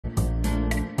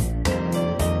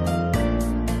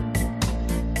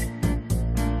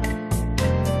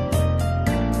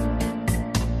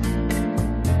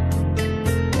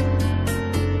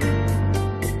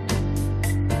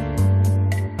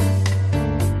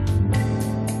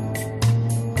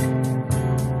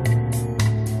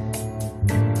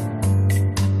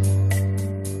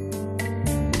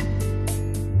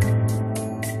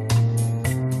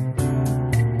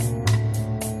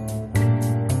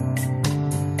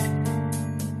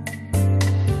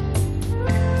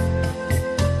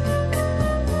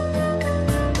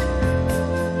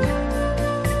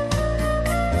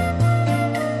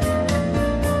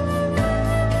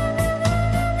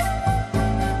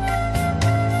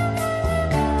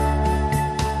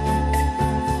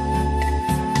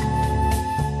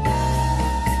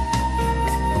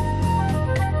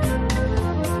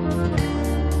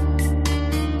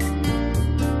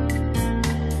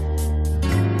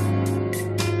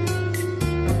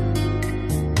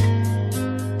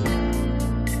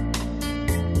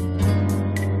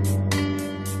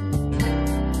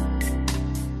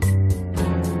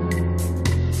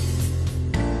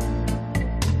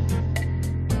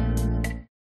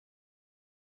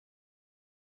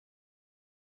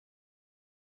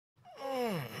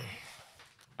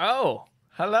Oh,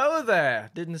 hello there.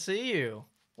 Didn't see you.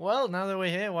 Well, now that we're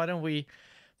here, why don't we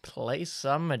play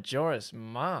some Majora's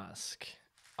Mask?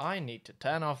 I need to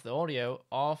turn off the audio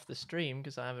off the stream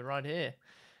because I have it right here.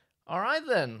 Alright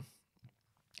then.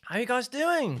 How you guys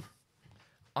doing?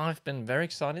 I've been very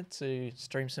excited to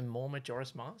stream some more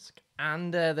Majora's Mask.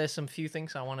 And there's some few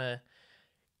things I want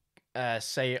to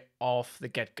say off the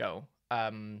get-go.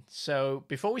 So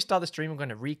before we start the stream, I'm going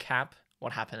to recap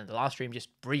what happened in the last stream just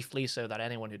briefly so that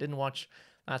anyone who didn't watch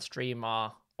that stream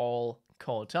are all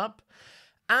caught up.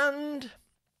 And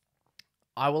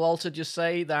I will also just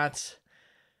say that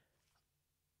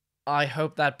I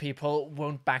hope that people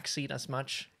won't backseat as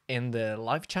much in the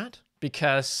live chat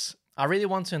because I really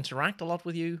want to interact a lot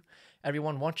with you,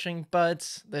 everyone watching,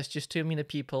 but there's just too many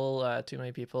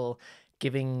people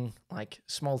giving like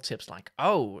small tips like,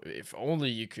 oh, if only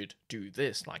you could do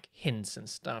this, like hints and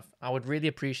stuff. I would really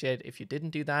appreciate if you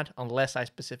didn't do that unless I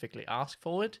specifically ask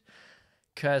for it,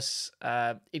 because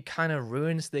it kind of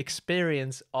ruins the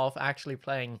experience of actually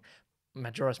playing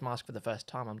Majora's Mask for the first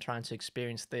time. I'm trying to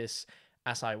experience this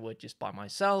as I would just by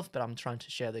myself, but I'm trying to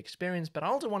share the experience, but I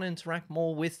also want to interact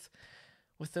more with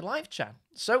the live chat.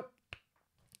 So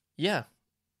yeah,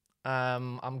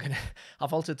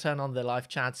 I've also turned on the live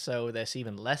chat so there's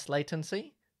even less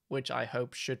latency, which I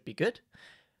hope should be good,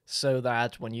 so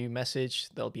that when you message,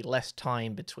 there'll be less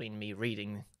time between me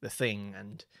reading the thing,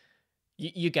 and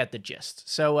you get the gist.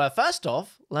 So first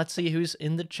off, let's see who's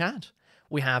in the chat.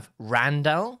 We have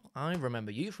Randall. I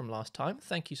remember you from last time.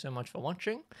 Thank you so much for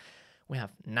watching. We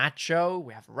have Nacho.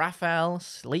 We have Raphael,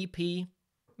 Sleepy,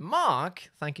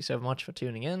 Mark. Thank you so much for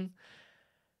tuning in.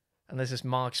 And this is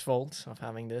Mark's fault of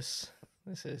having this.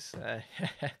 This is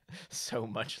so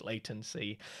much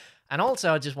latency. And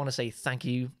also, I just want to say thank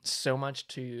you so much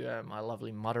to my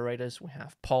lovely moderators. We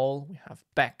have Paul, we have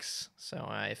Bex. So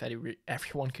if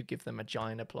everyone could give them a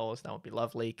giant applause, that would be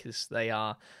lovely, because they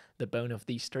are the bone of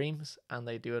these streams, and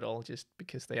they do it all just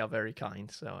because they are very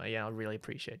kind. So yeah, I really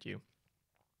appreciate you.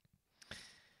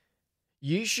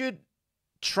 You should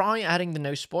try adding the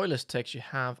no spoilers text you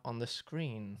have on the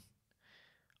screen.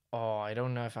 Oh, I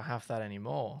don't know if I have that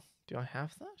anymore. Do I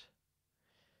have that?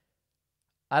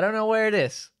 I don't know where it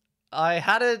is. I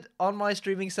had it on my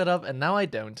streaming setup and now I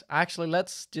don't. Actually,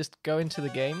 let's just go into the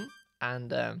game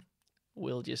and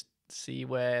we'll just see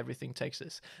where everything takes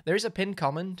us. There is a pinned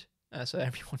comment, so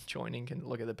everyone joining can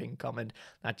look at the pinned comment.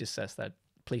 That just says that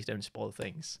please don't spoil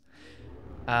things.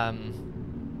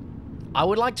 I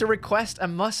would like to request a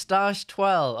mustache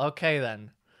twirl. Okay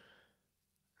then.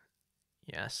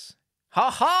 Yes. Ha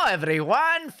ha,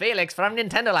 everyone! Felix from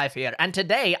Nintendo Life here, and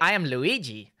today I am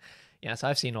Luigi. Yes,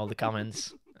 I've seen all the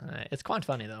comments. It's quite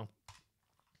funny, though.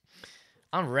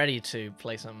 I'm ready to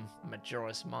play some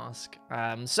Majora's Mask.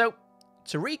 So,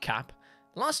 to recap,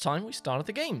 last time we started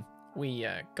the game. We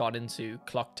got into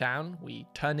Clock Town, we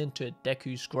turned into a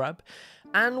Deku Scrub,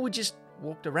 and we just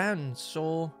walked around and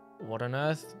saw what on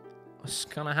earth was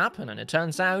gonna happen. And it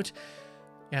turns out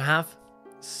you have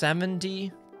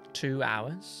 72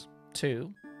 hours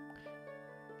to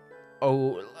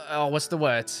what's the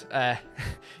word?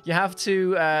 You have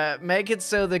to make it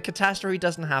so the catastrophe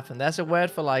doesn't happen. There's a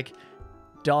word for like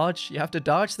dodge. You have to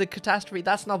dodge the catastrophe.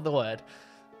 That's not the word,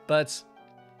 but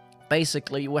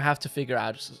basically we have to figure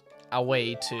out a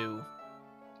way to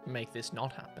make this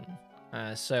not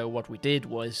happen. So what we did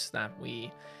was that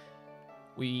we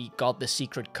got the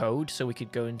secret code so we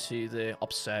could go into the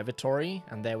observatory,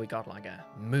 and there we got like a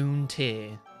moon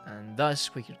tear. And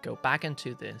thus, we could go back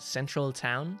into the central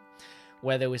town,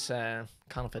 where there was a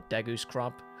kind of a Deku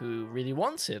Scrub who really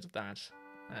wanted that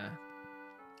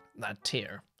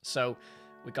tier. So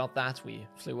we got that. We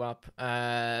flew up.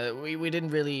 We didn't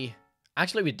really.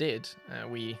 Actually, we did.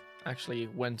 We actually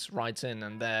went right in,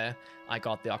 and there I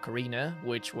got the ocarina,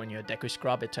 which when you're a Deku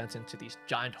Scrub, it turns into these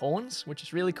giant horns, which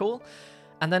is really cool.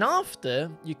 And then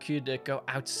after, you could go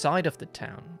outside of the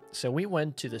town. So we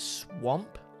went to the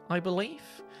swamp, I believe.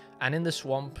 And in the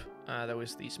swamp, there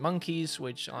was these monkeys,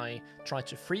 which I tried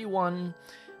to free one.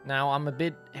 Now, I'm a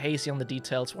bit hazy on the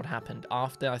details what happened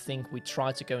after. I think we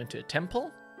tried to go into a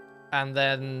temple, and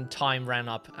then time ran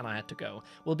up and I had to go.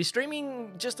 We'll be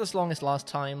streaming just as long as last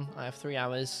time. I have 3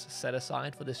 hours set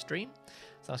aside for this stream.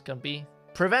 So that's going to be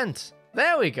Prevent.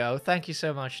 There we go. Thank you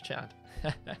so much, chat.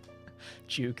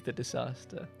 Duke the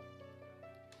Disaster.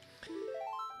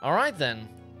 All right, then.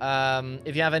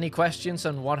 If you have any questions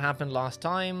on what happened last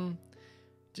time,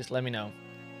 just let me know.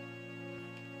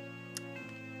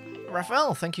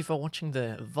 Raphael, thank you for watching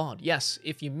the VOD. Yes,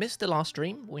 if you missed the last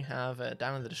stream, we have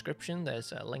down in the description,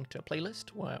 there's a link to a playlist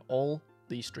where all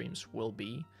these streams will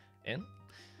be in.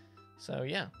 So,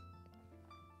 yeah.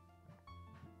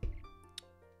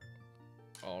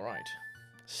 All right.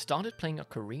 Started playing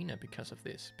Ocarina because of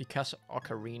this. Because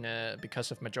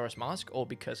of Majora's Mask, or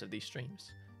because of these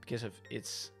streams? Because of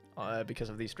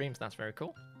these streams. That's very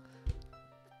cool.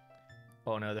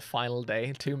 Oh no, the final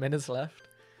day. 2 minutes left.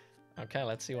 Okay,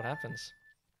 let's see what happens.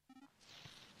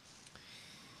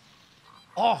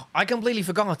 Oh, I completely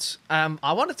forgot.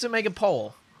 I wanted to make a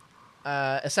poll.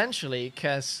 Essentially,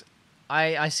 because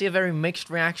I see a very mixed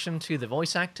reaction to the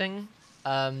voice acting.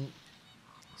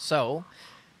 So,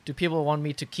 do people want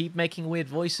me to keep making weird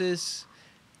voices?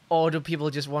 Or do people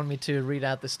just want me to read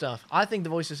out the stuff? I think the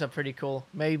voices are pretty cool.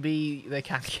 Maybe they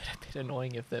can get a bit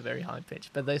annoying if they're very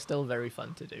high-pitched, but they're still very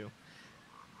fun to do.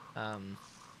 I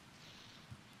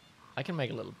can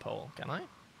make a little poll, can I?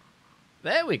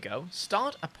 There we go.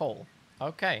 Start a poll.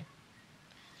 Okay.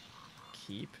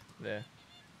 Keep the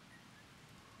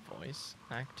voice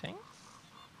acting.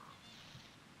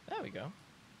 There we go.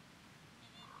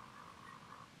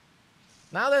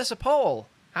 Now there's a poll.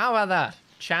 How about that?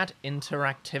 Chat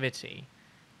interactivity.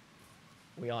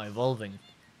 We are evolving.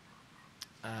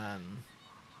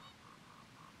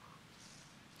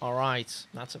 Alright.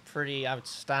 That's a pretty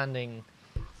outstanding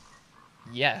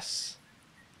yes.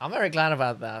 I'm very glad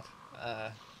about that.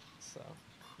 So,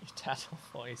 your tattle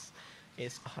voice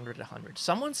is 100/100.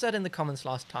 Someone said in the comments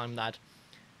last time that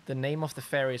the name of the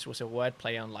fairies was a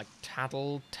wordplay on like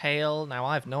tattletale. Now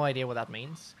I have no idea what that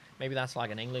means. Maybe that's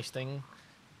like an English thing.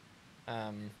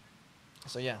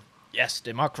 So yeah. Yes,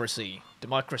 democracy.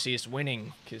 Democracy is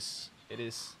winning because it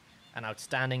is an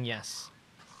outstanding yes.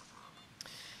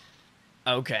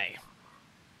 Okay.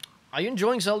 Are you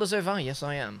enjoying Zelda so far? Yes,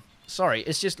 I am. Sorry,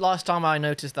 it's just last time I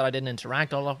noticed that I didn't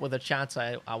interact a lot with the chat,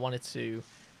 so I wanted to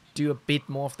do a bit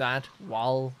more of that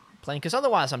while playing, because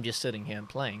otherwise I'm just sitting here and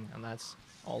playing, and that's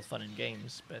all fun and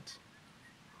games, but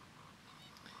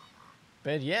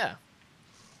yeah.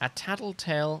 A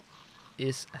tattletale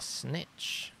is a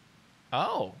snitch.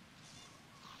 Oh.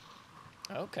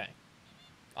 Okay.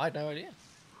 I had no idea.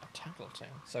 A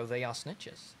tattletale. So they are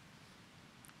snitches.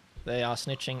 They are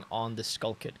snitching on the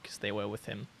Skull Kid, because they were with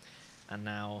him, and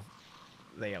now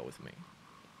they are with me.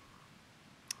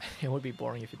 It would be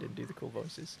boring if you didn't do the cool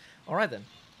voices. Alright then,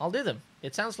 I'll do them.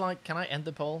 It sounds like, can I end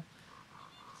the poll?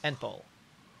 End poll.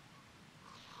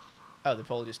 Oh, the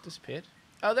poll just disappeared.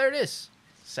 Oh, there it is.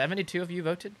 72 of you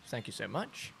voted. Thank you so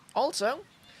much. Also,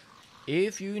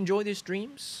 if you enjoy these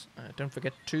streams, don't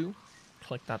forget to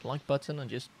click that like button and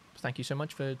just thank you so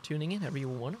much for tuning in, every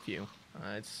one of you.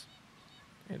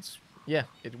 Yeah,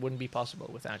 it wouldn't be possible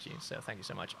without you, so thank you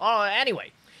so much. Oh,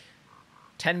 anyway,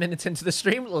 10 minutes into the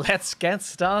stream, let's get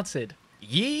started.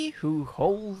 Ye who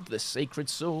hold the sacred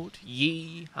sword,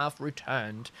 ye have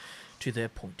returned to their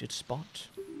appointed spot.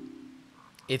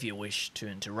 If you wish to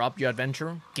interrupt your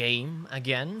adventure, game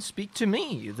again, speak to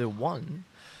me, the one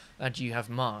that you have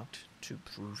marked to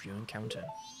prove your encounter.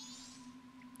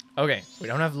 Okay, we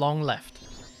don't have long left.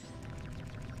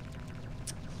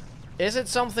 Is it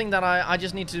something that I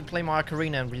just need to play my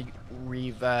Ocarina and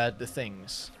revert the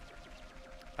things?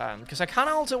 Because I kind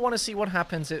of also want to see what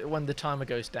happens when the timer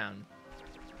goes down.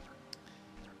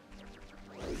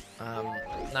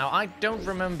 Now, I don't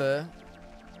remember.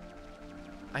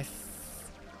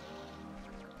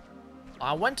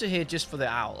 I went to here just for the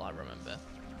owl, I remember.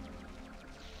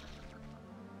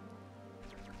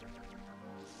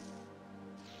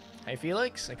 Hey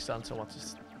Felix, excited to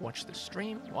watch the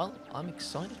stream. Well, I'm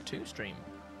excited to stream.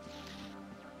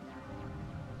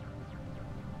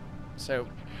 So,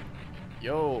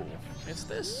 yo, it's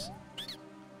this.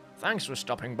 Thanks for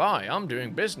stopping by. I'm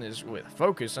doing business with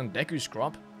Focus and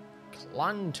Dekuscrop.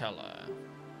 Clanteller.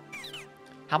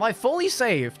 Have I fully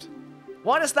saved?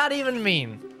 What does that even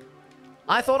mean?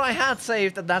 I thought I had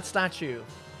saved at that statue.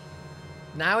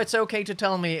 Now it's okay to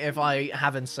tell me if I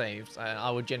haven't saved. I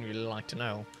would genuinely like to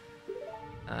know.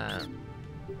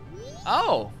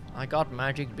 Oh, I got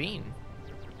Magic Bean.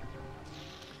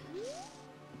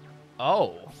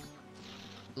 Oh,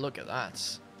 look at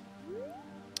that.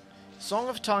 Song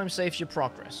of Time saves your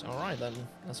progress. Alright then,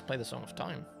 let's play the Song of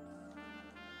Time.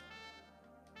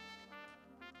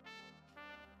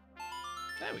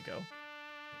 There we go.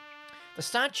 The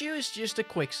statue is just a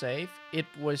quick save. It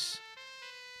was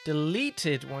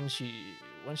deleted once you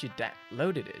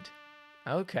loaded it.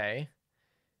 Okay.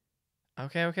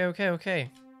 Okay.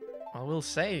 I will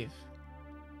save.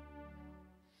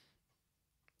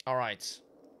 Alright.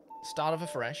 Start off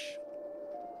afresh.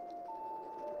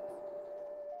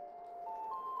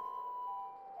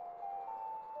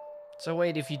 So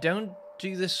wait, if you don't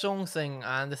do the song thing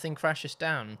and the thing crashes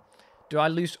down, do I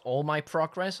lose all my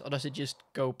progress, or does it just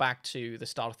go back to the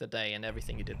start of the day and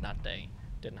everything you did that day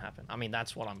didn't happen? I mean,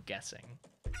 that's what I'm guessing.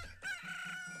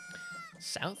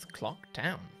 South Clock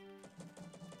Town.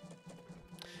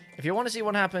 If you want to see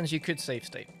what happens, you could save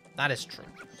state. That is true.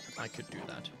 I could do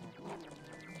that.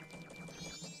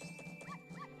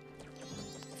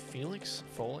 Felix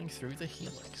falling through the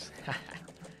helix.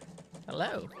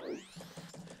 Hello.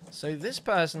 So this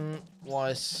person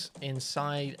was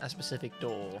inside a specific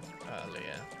door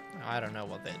earlier. I don't know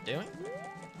what they're doing.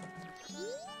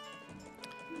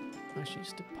 Oh,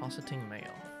 she's depositing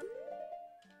mail.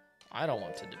 I don't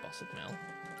want to deposit mail.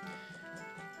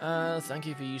 Thank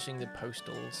you for using the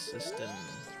postal system.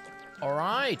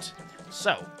 Alright.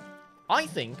 So, I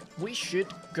think we should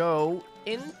go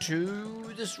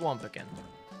into the swamp again.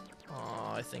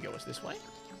 I think it was this way.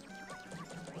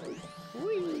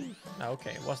 Whee.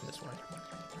 Okay, it wasn't this way.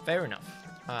 Fair enough.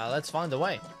 Let's find the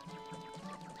way.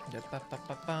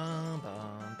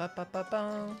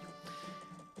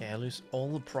 Yeah, I lose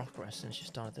all the progress since you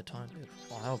started the time loop.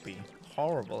 Well, that would be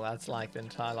horrible. That's like the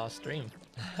entire last stream.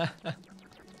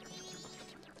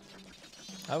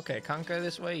 Okay, can't go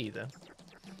this way either.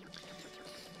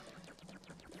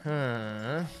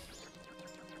 Huh.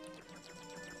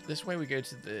 This way we go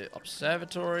to the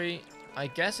observatory. I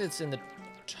guess it's in the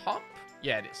top?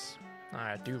 Yeah, it is.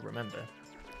 I do remember.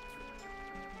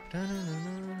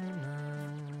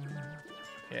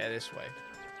 Yeah, this way.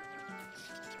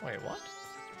 Wait, what?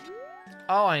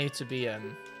 Oh, I need to be,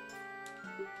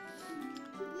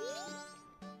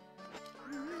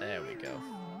 There we go.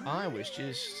 I was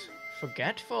just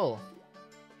forgetful.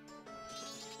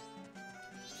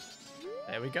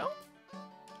 There we go.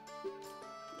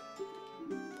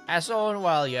 As on,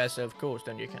 well, yes, of course,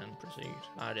 then you can proceed.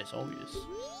 That is obvious.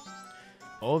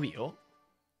 Obvio.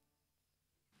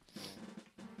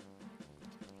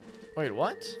 Wait,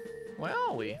 what? Where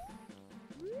are we?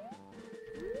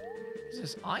 This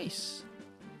is ice.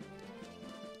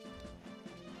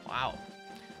 Wow.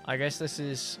 I guess this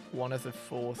is one of the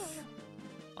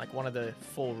one of the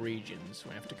 4 regions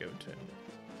we have to go to.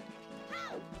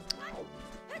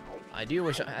 I do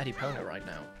wish I had Epona right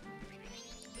now.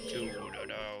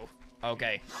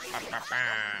 Okay.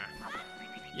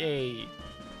 Yay.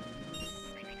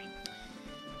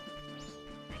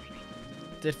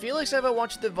 Did Felix ever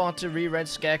watch the VOD to reread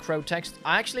Scarecrow text?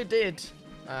 I actually did.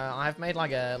 I've made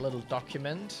like a little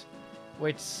document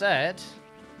which said...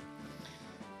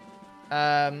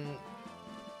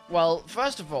 well,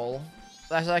 first of all,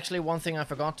 there's actually one thing I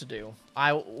forgot to do.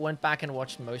 I went back and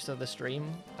watched most of the stream,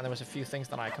 and there was a few things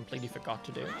that I completely forgot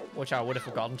to do, which I would have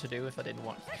forgotten to do if I didn't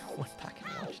went back and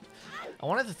watched. And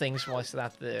one of the things was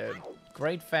that the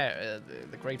Great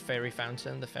Fairy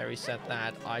Fountain, the fairy said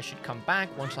that I should come back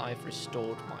once I've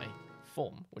restored my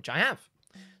form, which I have.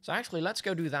 So actually, let's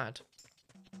go do that.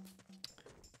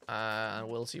 And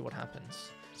we'll see what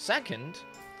happens. Second,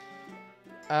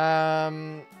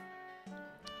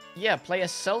 yeah, play a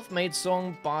self-made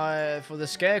song for the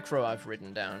Scarecrow I've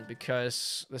written down,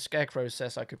 because the Scarecrow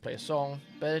says I could play a song,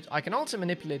 but I can also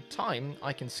manipulate time.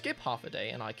 I can skip half a day,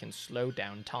 and I can slow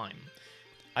down time.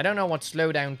 I don't know what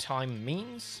slow down time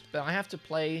means, but I have to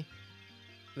play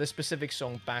the specific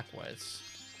song backwards.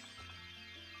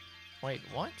 Wait,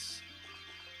 what?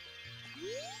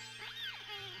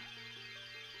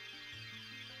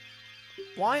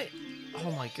 Why?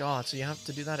 Oh my god, so you have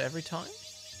to do that every time?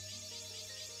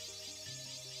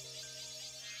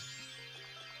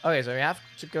 Okay, so we have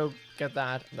to go get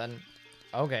that, then...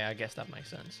 Okay, I guess that makes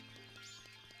sense.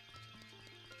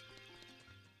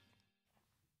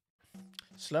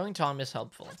 Slowing time is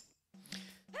helpful.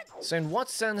 So in what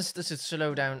sense does it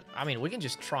slow down? I mean, we can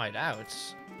just try it out.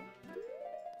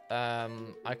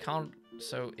 I can't...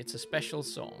 So it's a special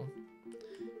song.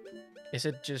 Is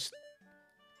it just...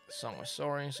 Song of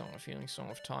Soaring, Song of Feeling, Song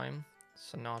of Time,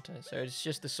 Sonata. So it's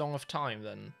just the Song of Time,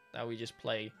 then, that we just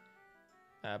play...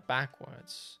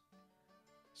 backwards.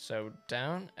 So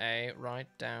down A, right,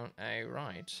 down A,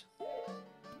 right.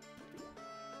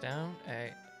 Down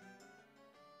A.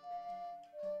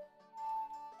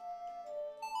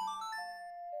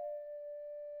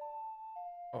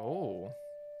 Oh.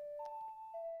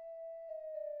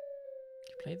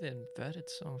 You play the inverted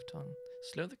Song of Time.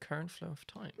 Slow the current flow of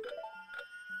time.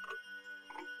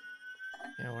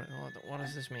 Yeah, what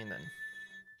does this mean then?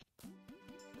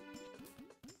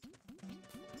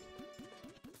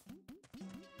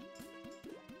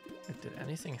 Did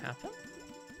anything happen?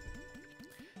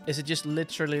 Is it just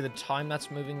literally the time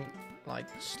that's moving, like,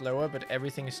 slower, but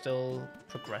everything is still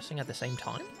progressing at the same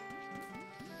time?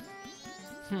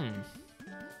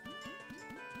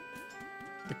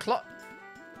 The clock...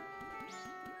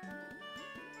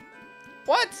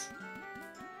 What?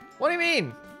 What do you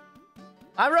mean?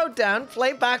 I wrote down,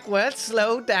 play backwards,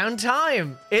 slow down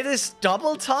time. It is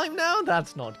double time now?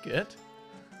 That's not good.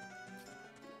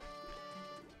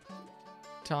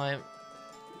 Time.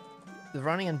 The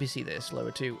running NPC there is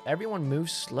slower too. Everyone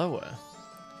moves slower.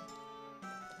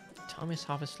 Time is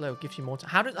half as slow. Gives you more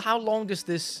time. How long does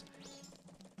this...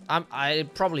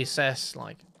 it probably says,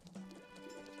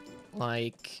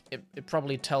 it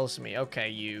probably tells me,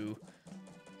 okay,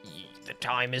 the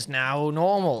time is now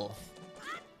normal.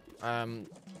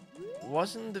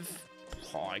 Wasn't the...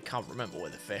 Oh, I can't remember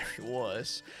where the ferry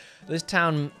was. This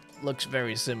town looks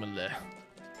very similar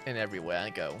in everywhere I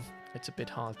go. It's a bit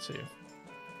hard to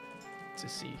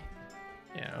see.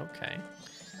 Yeah, okay.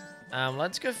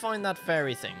 Let's go find that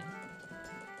ferry thing.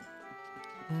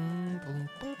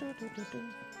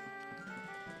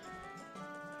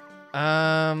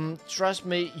 Trust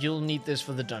me, you'll need this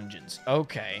for the dungeons.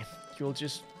 Okay. You'll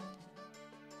just...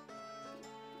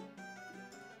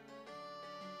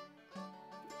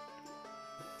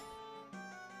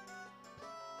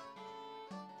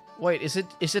 Wait, is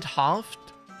it halved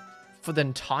for the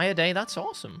entire day? That's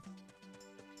awesome.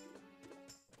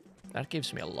 That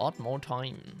gives me a lot more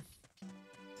time.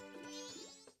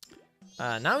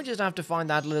 Now we just have to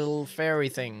find that little fairy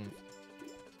thing.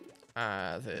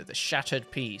 The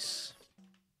shattered piece,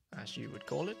 as you would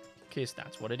call it, because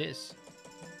that's what it is.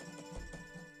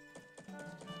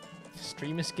 The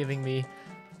stream is giving me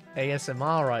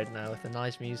ASMR right now with the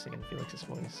nice music and Felix's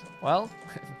voice. Well,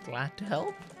 glad to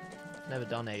help. Never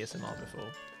done ASMR before.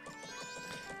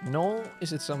 Nor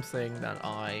is it something that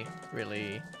I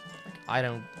really...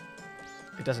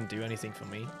 It doesn't do anything for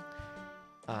me.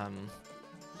 I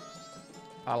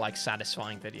like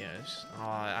satisfying videos.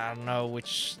 I don't know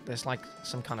which... There's like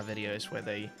some kind of videos where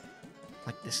they...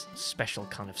 Like this special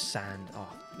kind of sand.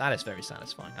 Oh, that is very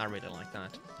satisfying. I really like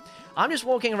that. I'm just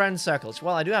walking around in circles.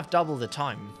 Well, I do have double the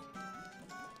time.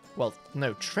 Well,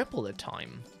 no, triple the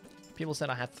time. People said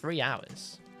I had 3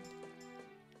 hours.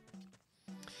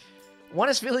 What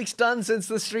has Felix done since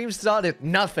the stream started?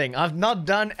 Nothing. I've not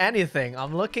done anything.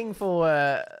 I'm looking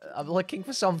for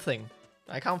something.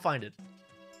 I can't find it.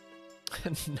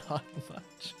 Not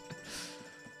much.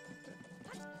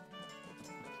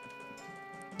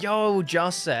 Yo,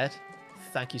 just said.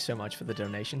 Thank you so much for the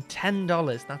donation.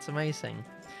 $10. That's amazing.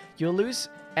 You'll lose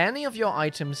any of your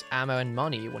items, ammo, and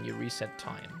money when you reset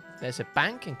time. There's a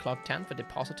bank in Clock 10 for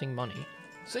depositing money.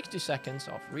 60 seconds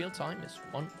of real time is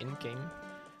 1 in-game.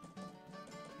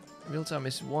 Real time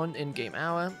is 1 in-game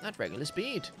hour at regular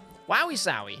speed. Wowie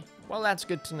zowie. Well, that's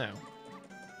good to know.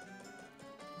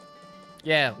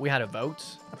 Yeah, we had a vote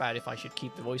about if I should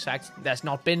keep the voice act. There's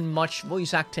not been much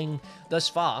voice acting thus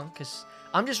far, because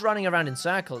I'm just running around in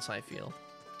circles, I feel.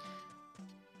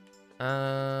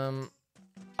 I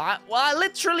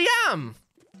literally am!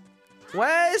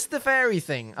 Where's the fairy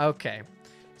thing? Okay.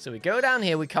 So we go down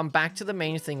here, we come back to the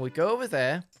main thing, we go over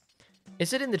there.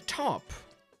 Is it in the top?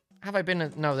 Have I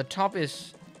been... No, the top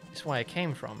is where I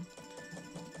came from.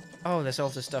 Oh, there's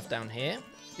also stuff down here.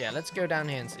 Yeah, let's go down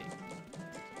here and see.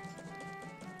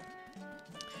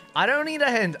 I don't need a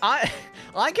hint. I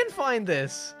can find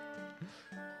this.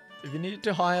 If you need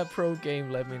to hire a pro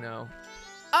game, let me know.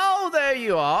 Oh, there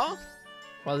you are.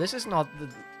 Well, this is not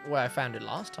where I found it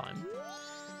last time.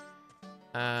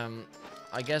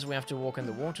 I guess we have to walk in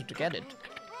the water to get it.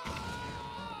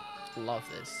 Love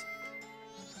this.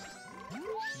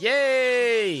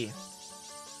 Yay!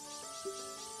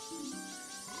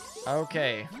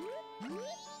 Okay.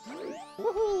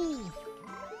 Woohoo!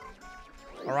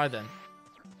 Alright then.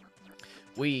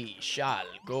 We shall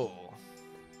go.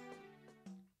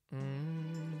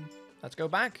 Let's go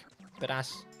back.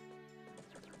 Badass.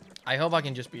 I hope I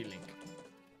can just be Link.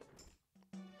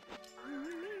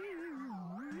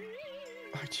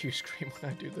 I do scream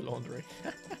when I do the laundry.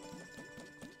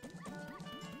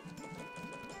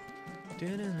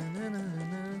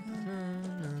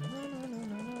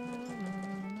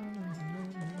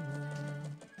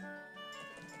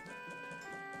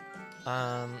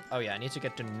 Oh yeah, I need to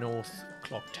get to North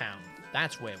Clock Town.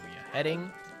 That's where we are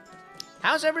heading.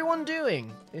 How's everyone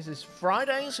doing? This is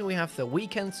Friday, so we have the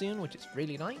weekend soon, which is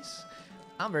really nice.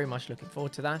 I'm very much looking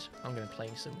forward to that. I'm going to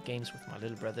play some games with my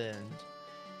little brother and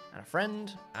a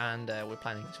friend, and we're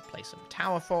planning to play some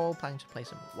Towerfall, planning to play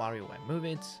some WarioWare Move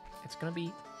It. It's going to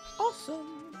be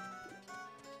awesome.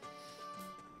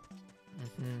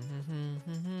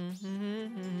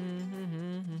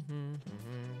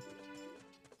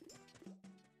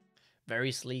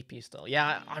 Very sleepy still.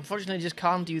 Yeah, I unfortunately just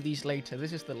can't do these later.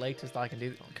 This is the latest I can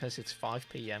do because it's 5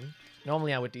 PM.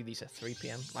 Normally I would do these at 3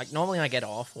 PM. Like, normally I get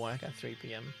off work at 3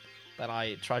 PM. that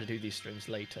I try to do these streams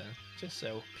later, just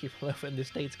so people over in the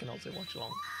States can also watch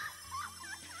along.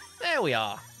 There we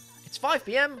are. It's 5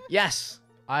 PM. Yes,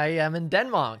 I am in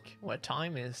Denmark, where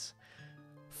time is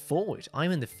forward.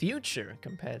 I'm in the future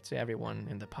compared to everyone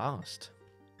in the past.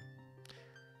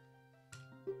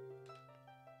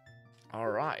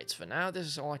 Alright, for now, this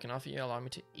is all I can offer you. Allow me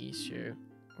to ease your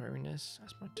weariness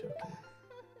as my token.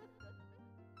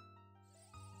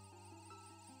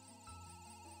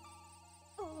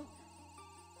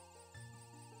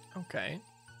 Okay.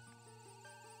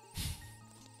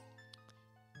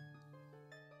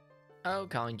 Oh,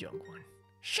 kind young one.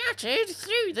 Shattered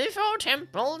through the 4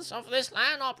 temples of this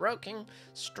land are broken.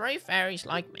 Stray fairies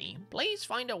like me. Please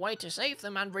find a way to save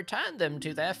them and return them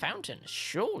to their fountain.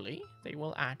 Surely they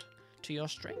will add to your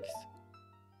strength.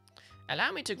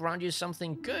 Allow me to grant you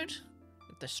something good.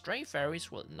 The stray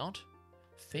fairies will not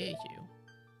fear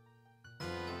you.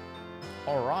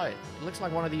 Alright, it looks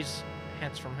like one of these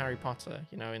heads from Harry Potter.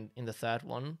 You know, in the third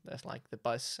one, there's like the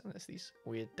bus and there's these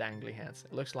weird dangly heads.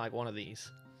 It looks like one of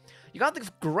these. You got the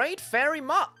great fairy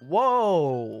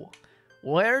Whoa!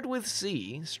 Wear it with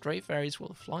C. Stray fairies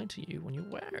will fly to you when you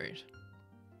wear it.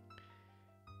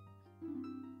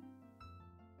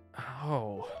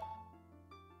 Oh.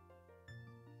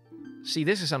 See,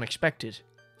 this is unexpected.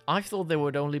 I thought there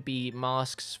would only be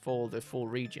masks for the 4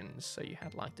 regions. So you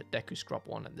had like the Deku Scrub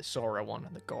one and the Sora one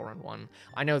and the Goron one.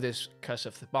 I know this because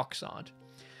of the box art.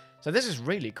 So this is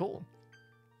really cool.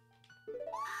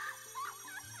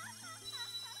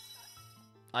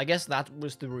 I guess that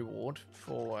was the reward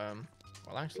for,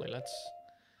 well, actually, let's...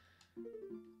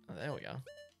 Oh, there we go.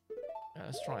 Yeah,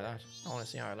 let's try that. I want to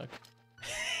see how I look.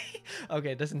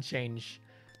 Okay, it doesn't change.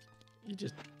 You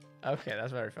just... Okay,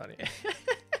 that's very funny.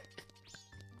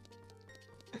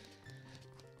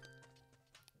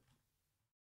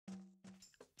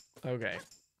 Okay.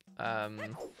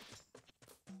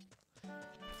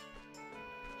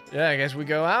 Yeah, I guess we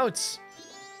go out.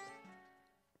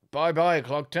 Bye-bye,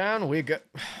 Clocktown. We go...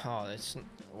 Oh, that's...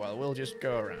 Well, we'll just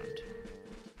go around.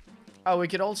 Oh, we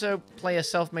could also play a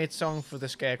self-made song for the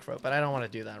Scarecrow, but I don't want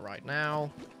to do that right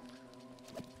now.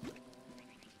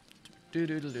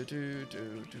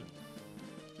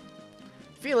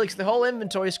 Felix, the whole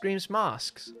inventory screams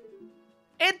masks.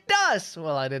 It does!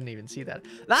 Well, I didn't even see that.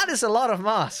 That is a lot of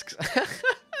masks.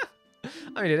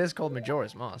 I mean, it is called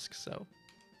Majora's Mask, so...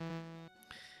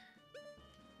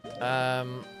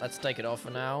 Let's take it off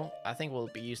for now. I think we'll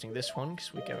be using this one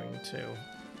because we're going to...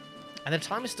 And the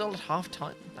time is still at half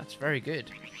time. That's very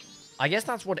good. I guess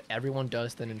that's what everyone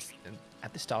does then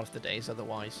at the start of the days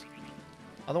otherwise.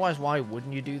 Otherwise, why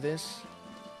wouldn't you do this?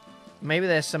 Maybe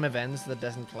there's some events that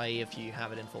doesn't play if you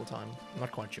have it in full time. I'm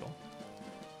not quite sure.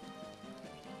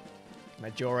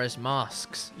 Majora's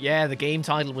Masks. Yeah, the game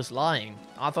title was lying.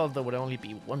 I thought there would only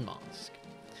be 1 mask.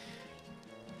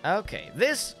 Okay,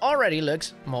 this already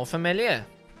looks more familiar.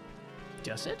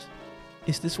 Does it?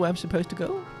 Is this where I'm supposed to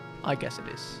go? I guess it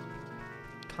is.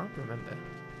 Can't remember.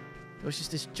 It was just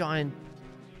this giant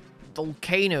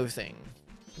volcano thing.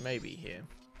 Maybe here.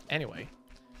 Anyway.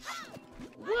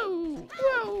 Whoa!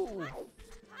 Whoa!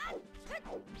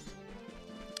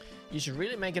 You should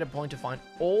really make it a point to find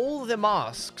all the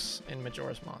masks in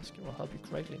Majora's Mask. It will help you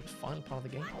greatly in the final part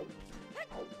of the game.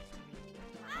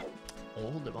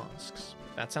 All the masks.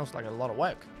 That sounds like a lot of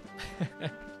work.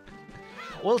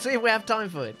 We'll see if we have time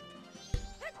for it.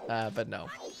 But no.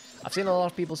 I've seen a lot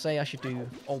of people say I should do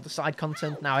all the side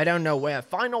content. Now, I don't know where I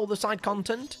find all the side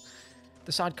content.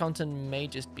 The side content may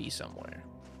just be somewhere.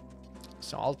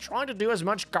 So I'll try to do as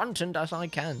much content as I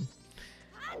can.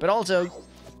 But also,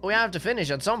 we have to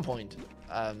finish at some point.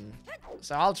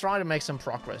 So I'll try to make some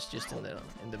progress just in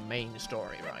the main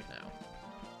story right now.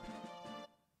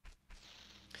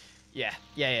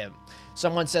 Yeah.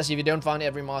 Someone says if you don't find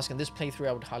every mask in this playthrough,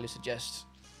 I would highly suggest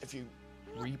if you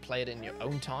replay it in your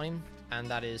own time. And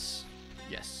that is,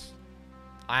 yes.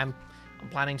 I'm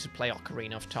planning to play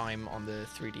Ocarina of Time on the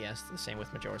 3DS, the same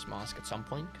with Majora's Mask at some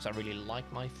point, because I really like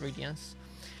my 3DS.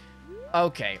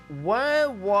 Okay, where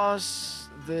was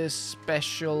the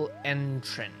special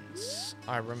entrance?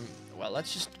 Well,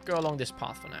 let's just go along this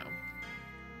path for now.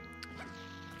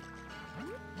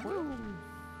 Woo.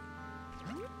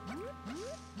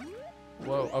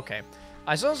 Whoa, okay.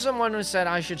 I saw someone who said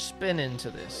I should spin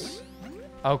into this.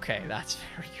 Okay, that's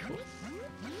very cool.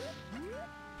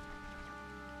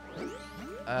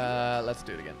 Let's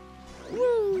do it again.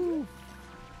 Woo!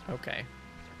 Okay.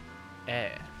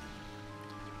 Air.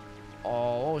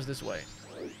 Oh, what was this way?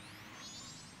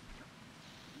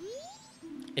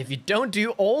 If you don't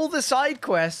do all the side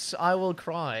quests, I will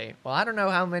cry. Well, I don't know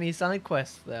how many side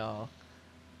quests there are.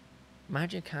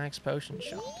 Magic Axe Potion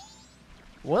Shop.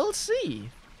 We'll see.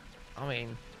 I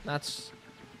mean, that's...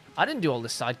 I didn't do all the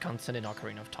side content in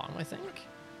Ocarina of Time, I think.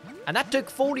 And that took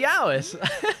 40 hours!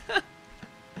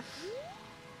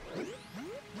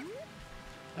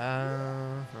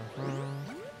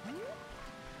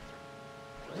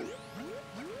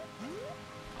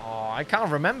 Oh, I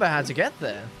can't remember how to get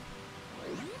there.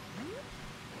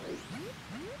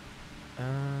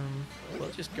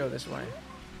 We'll just go this way.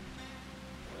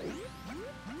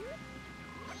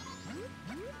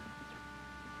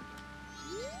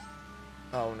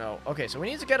 Oh no. Okay, so we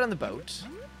need to get on the boat.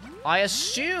 I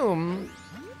assume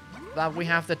that we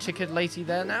have the ticket lady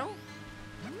there now?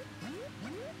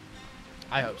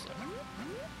 I hope so.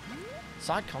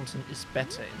 Side content is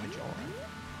better in Majora.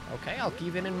 Okay, I'll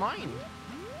keep it in mind.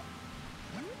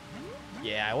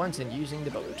 Yeah, I went in using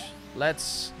the boat.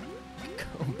 Let's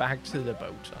go back to the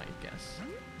boat, I guess.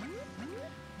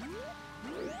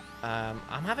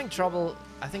 I'm having trouble.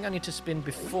 I think I need to spin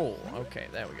before. Okay,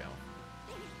 there we go.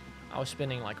 I was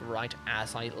spinning like right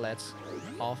as I let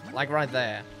off. Like right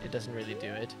there. It doesn't really do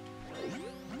it.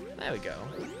 There we go.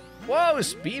 Whoa,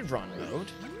 speedrun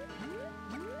mode.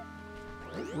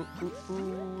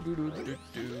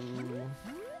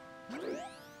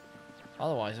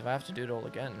 Otherwise, if I have to do it all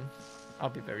again, I'll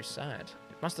be very sad.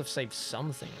 It must have saved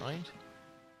something, right?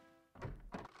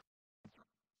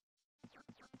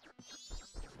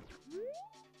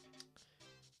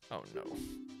 Oh no.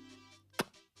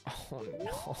 Oh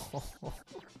no.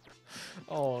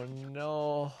 Oh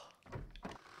no.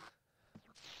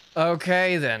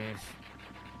 Okay then.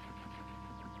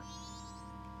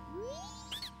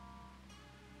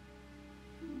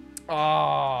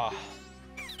 Oh.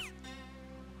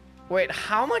 Wait,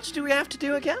 how much do we have to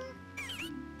do again?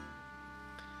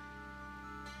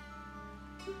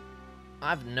 I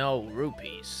have no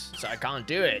rupees, so I can't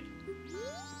do it.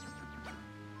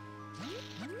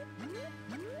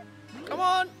 Come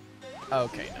on!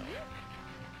 Okay, no.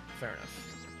 Fair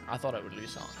enough. I thought I would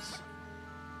lose hearts.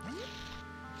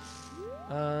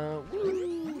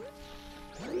 Woo!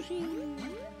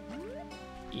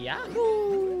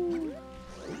 Yahoo!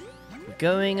 We're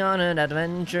going on an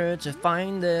adventure to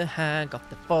find the hag of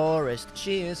the forest.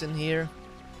 She isn't here.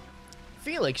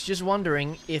 Felix, just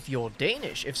wondering if you're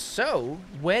Danish. If so,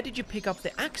 where did you pick up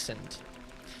the accent?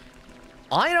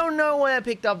 I don't know where I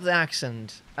picked up the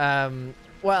accent.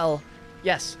 Well,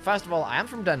 yes, first of all, I am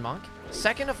from Denmark.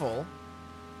 Second of all,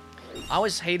 I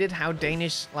always hated how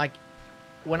Danish, like,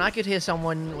 when I could hear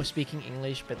someone was speaking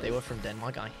English, but they were from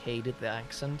Denmark, I hated the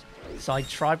accent. So I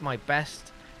tried my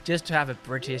best just to have a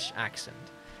British accent.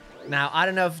 Now, I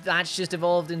don't know if that's just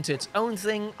evolved into its own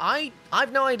thing.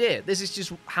 I've no idea. This is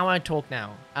just how I talk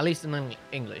now, at least in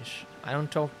English. I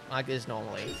don't talk like this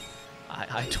normally.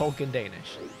 I talk in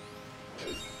Danish.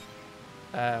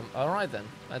 Alright then,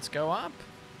 let's go up.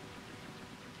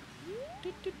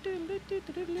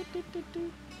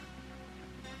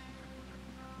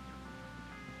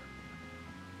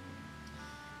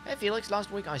 Hey Felix,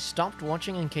 last week I stopped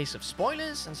watching in case of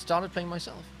spoilers and started playing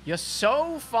myself. You're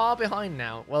so far behind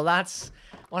now. Well, that's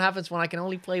what happens when I can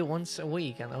only play once a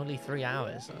week and only 3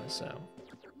 hours or so.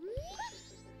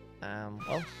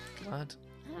 Well, glad.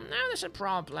 Now there's a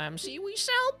problem. See, we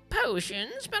sell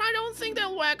potions, but I don't think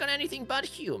they'll work on anything but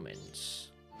humans.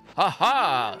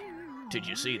 Haha! Did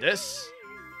you see this?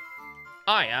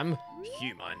 I am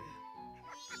human.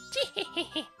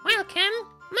 Welcome.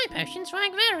 My potions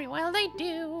work very well, they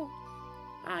do.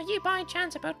 Are you by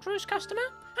chance a boat cruise customer?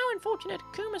 How unfortunate,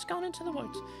 Kuma's gone into the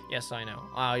woods. Yes, I know.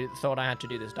 I thought I had to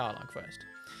do this dialogue first.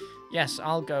 Yes,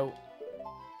 I'll go...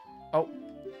 Oh.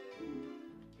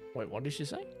 Wait, what did she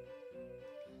say?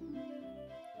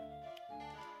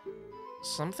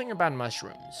 Something about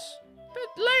mushrooms. But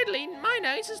lately, my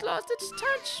nose has lost its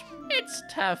touch. It's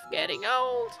tough getting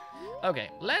old. Okay,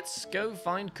 let's go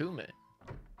find Kuma.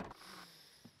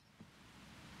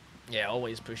 Yeah,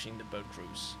 always pushing the boat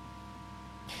cruise.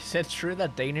 Is it true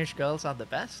that Danish girls are the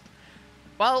best?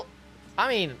 Well, I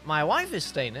mean, my wife is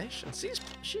Danish, and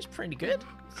she's pretty good.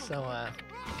 So,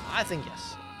 I think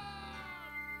yes.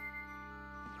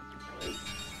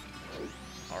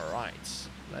 Alright,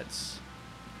 let's...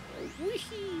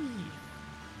 Whee!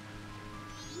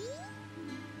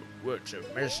 Words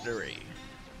of mystery.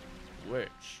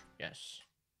 Words, yes.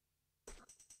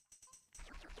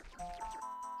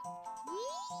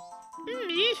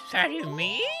 Sorry,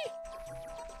 me?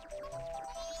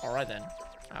 Alright then,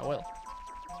 I will.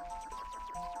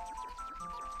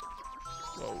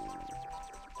 Whoa.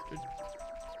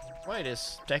 Wait,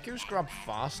 is Deku Scrub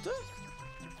faster?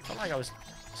 I felt like I was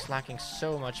slacking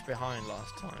so much behind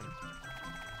last time.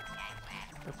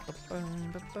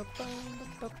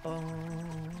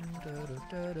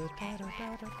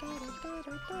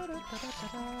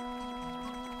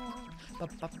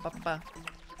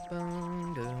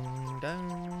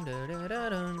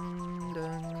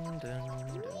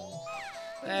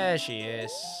 There she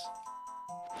is.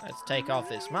 Let's take off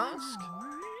this mask.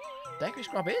 Deku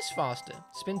Scrub is faster.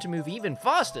 Spin to move even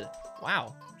faster.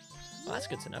 Wow. Well, that's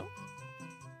good to know.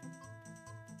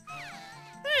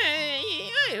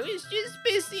 I was just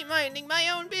busy minding my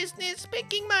own business,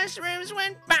 picking mushrooms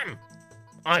when BAM!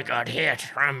 I got hit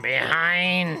from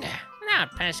behind.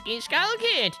 That pesky Skull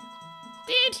Kid.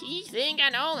 Did he think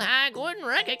an old hag wouldn't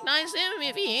recognize him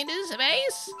if he hit his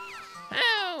face?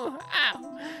 Oh,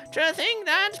 to think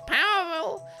that's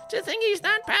powerful. To think he's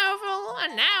that powerful,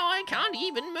 and now I can't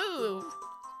even move.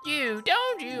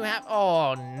 Don't you have...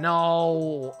 Oh,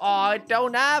 no. Oh, I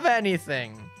don't have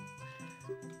anything.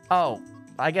 Oh,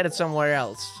 I get it somewhere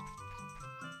else.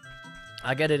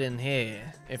 I get it in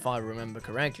here, if I remember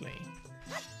correctly.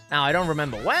 Now, I don't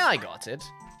remember where I got it.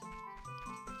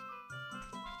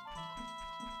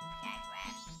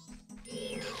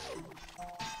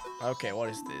 Okay, what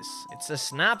is this? It's a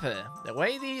snapper. The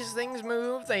way these things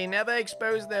move, they never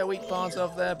expose their weak parts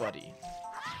of their body.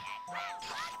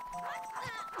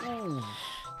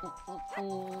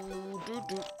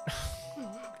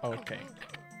 Okay.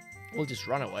 We'll just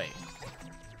run away.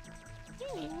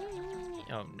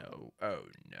 Oh no. Oh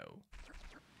no.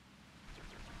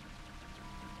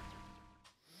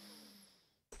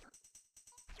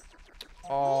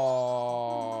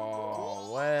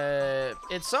 Oh, where?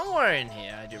 It's somewhere in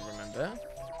here, I do remember.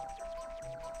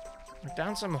 Like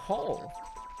down some hole.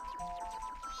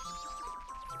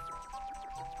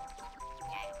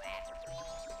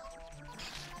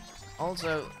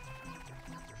 Also,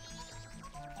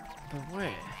 but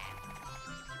where?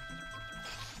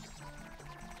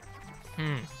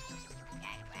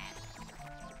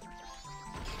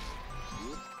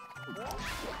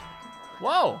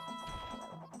 Whoa!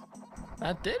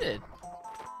 That did it.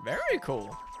 Very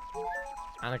cool.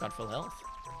 And I got full health.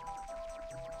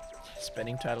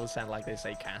 Spinning turtles sound like they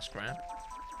say cash grab.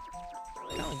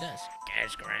 It kind of does.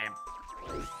 Cash grab.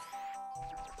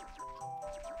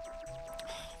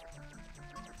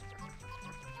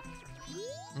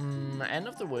 End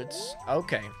of the woods.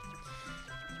 Okay.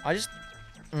 I just...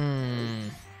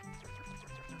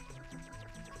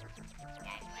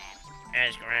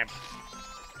 Cash grab.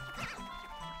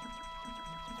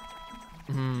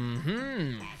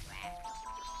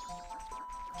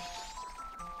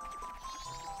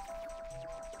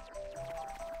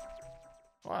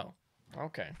 Wow.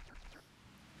 Okay.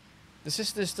 The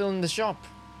sister's still in the shop.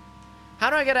 How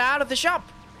do I get out of the shop?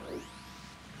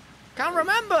 Can't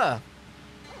remember.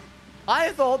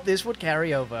 I thought this would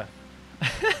carry over.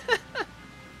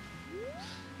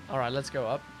 Alright, let's go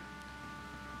up.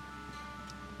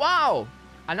 Wow!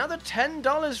 Another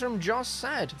 $10 from Joss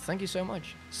Said. Thank you so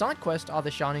much. Side quests are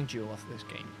the shining jewel of this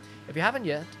game. If you haven't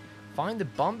yet, find the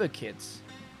Bomber Kids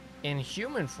in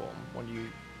human form when you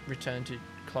return to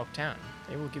Clock Town.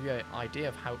 They will give you an idea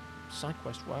of how side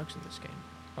quest works in this game.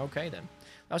 Okay then.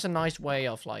 That was a nice way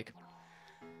of like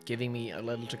giving me a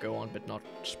little to go on but not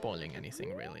spoiling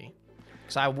anything really.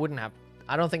 Because I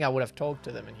don't think I would have talked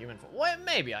to them in human form. Well,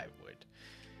 maybe I would.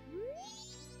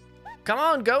 Come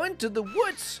on, go into the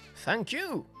woods. Thank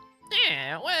you.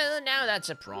 Yeah, well, now that's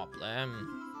a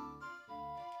problem.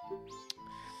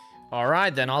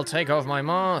 Alright, then I'll take off my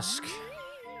mask.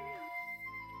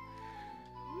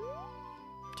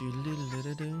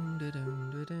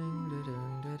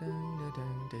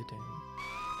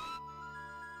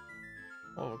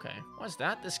 Oh, okay. What's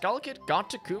that? The Skull Kid got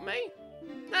to Kume?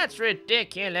 That's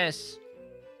ridiculous.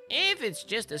 If it's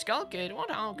just a Skull Kid, what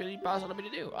harm could he possibly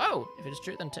do? Oh, if it's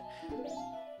true, then...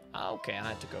 Okay, I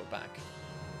had to go back.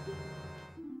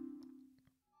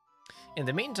 In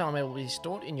the meantime, it will be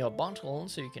stored in your bottle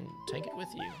so you can take it with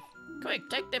you. Quick,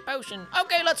 take the potion.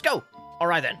 Okay, let's go. All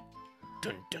right then.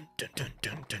 Dun dun dun dun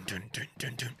dun dun dun dun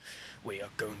dun dun. We are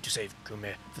going to save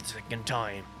Kume for the second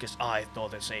time because I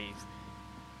thought the save.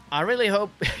 I really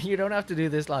hope you don't have to do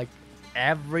this like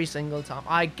every single time.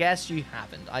 I guess you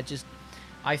haven't.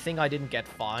 I think I didn't get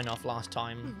far enough last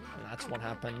time, and that's what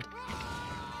happened.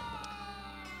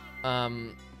 Oh,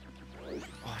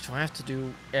 do I have to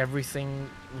do everything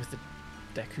with the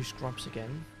Deku Scrubs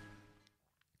again?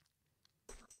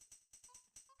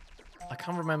 I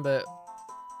can't remember.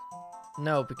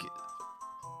 No, because...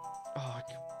 Oh,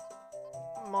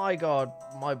 my god,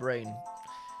 my brain.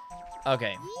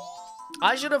 Okay.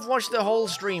 I should have watched the whole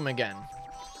stream again.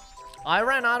 I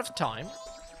ran out of time.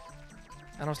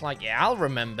 And I was like, yeah, I'll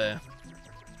remember.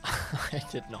 I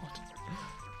did not.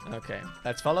 Okay,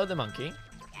 let's follow the monkey.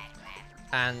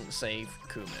 and save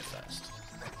Kume first.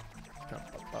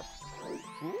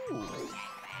 Ooh.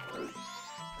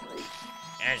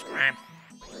 Yes, crap.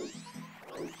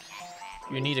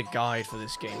 You need a guide for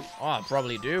this game. Oh, I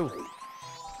probably do.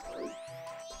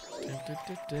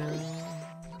 There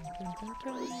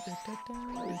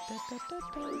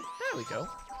we go.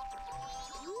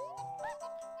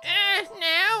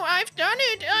 Now I've done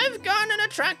it. I've gone and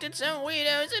attracted some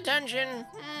weirdos' attention.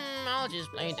 I'll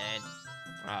just play dead.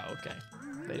 Ah, okay.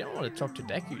 They don't want to talk to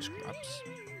Deku Scrubs.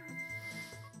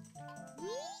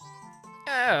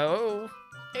 Oh,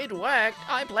 it worked.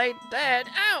 I played dead.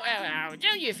 Ow, ow, ow.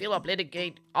 Don't you feel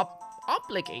obligated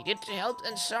to help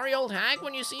a sorry old hag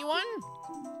when you see one?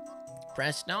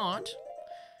 Press start.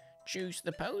 Choose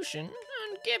the potion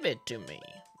and give it to me.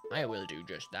 I will do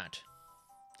just that.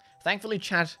 Thankfully,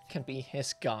 Chad can be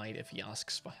his guide if he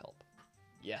asks for help.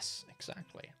 Yes,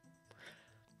 exactly.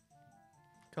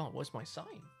 God, where's my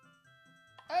sign?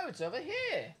 Oh, it's over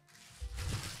here.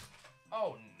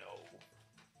 Oh, no.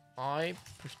 I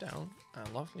push down a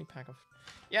lovely pack of...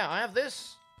 Yeah, I have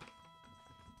this.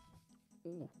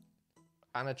 Ooh.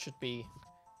 And it should be...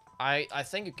 I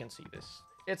think you can see this.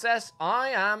 It says, I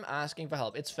am asking for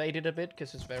help. It's faded a bit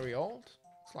because it's very old.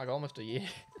 It's like almost a year.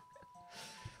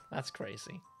 That's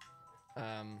crazy.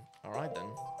 Alright then.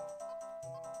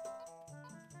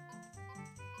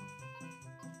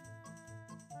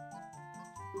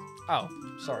 Oh,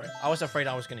 sorry. I was afraid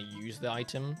I was going to use the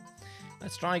item.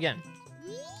 Let's try again.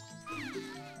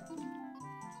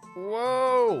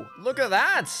 Whoa! Look at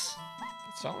that!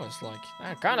 It's almost like...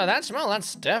 that smell,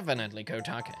 that's definitely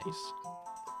Kotake's.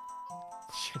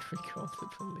 Should we call the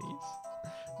police?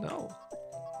 No.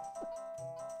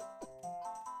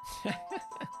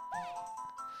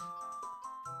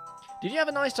 Did you have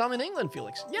a nice time in England,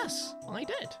 Felix? Yes, I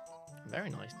did. Very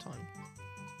nice time.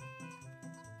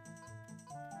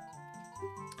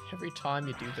 Every time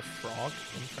you do the frog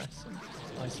impression,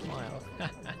 I smile.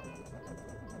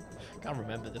 Can't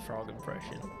remember the frog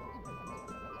impression.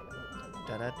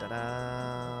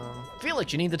 Da-da-da-da.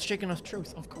 Felix, you need the chicken of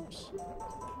truth, of course.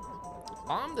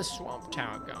 I'm the Swamp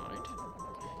Tower guide.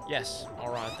 Yes,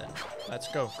 alright then. Let's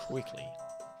go quickly.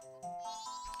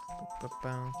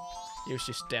 He was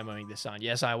just demoing the sound.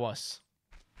 Yes, I was.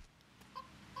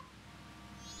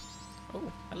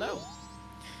 Oh, hello.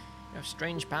 You have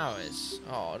strange powers.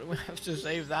 Oh, do we have to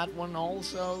save that one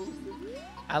also?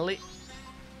 Ali.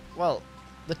 Well,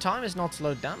 the time is not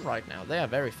slowed down right now. They are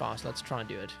very fast. Let's try and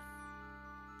do it.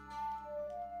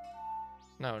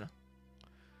 No, no.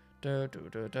 Da, da,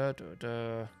 da, da, da,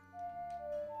 da.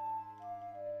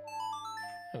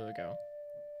 There we go.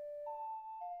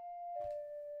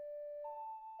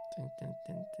 Dun, dun,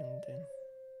 dun, dun, dun.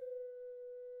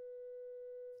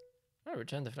 Oh,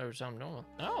 return the flow to some normal.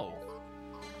 Oh.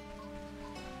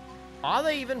 Are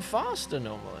they even faster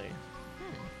normally?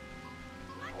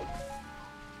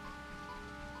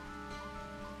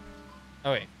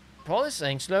 Oh wait. Paul is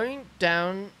saying slowing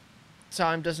down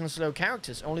time doesn't slow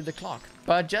characters, only the clock.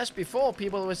 But just before,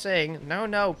 people were saying,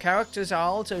 no, characters are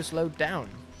also slowed down.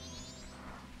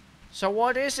 So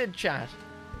what is it, chat?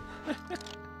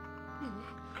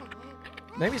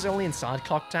 Maybe it's only inside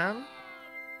Clock Town?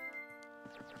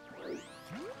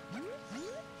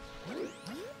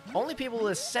 Only people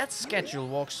with a set schedule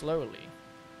walk slowly.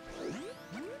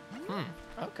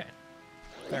 Okay.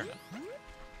 Fair enough.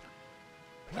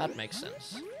 That makes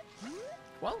sense.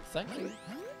 Well, thank you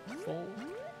for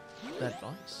the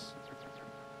advice.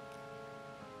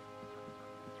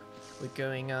 We're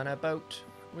going on a boat.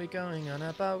 We're going on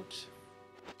a boat.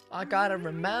 I gotta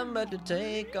remember to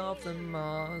take off the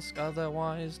mask,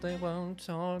 otherwise they won't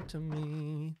talk to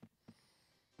me.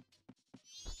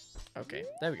 Okay,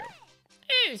 there we go.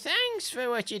 Oh, thanks for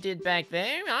what you did back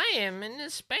there. I am in a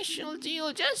special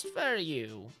deal just for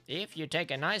you. If you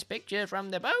take a nice picture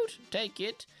from the boat, take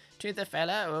it to the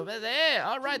fella over there.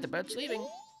 Alright, the boat's leaving.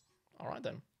 Alright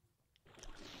then.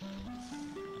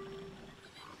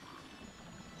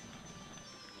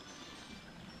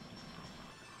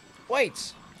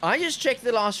 Wait, I just checked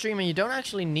the last stream and you don't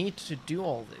actually need to do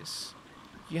all this.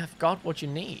 You have got what you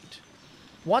need.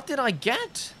 What did I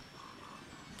get?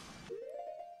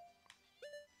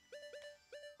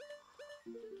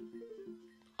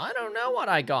 I don't know what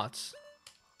I got.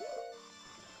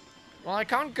 Well, I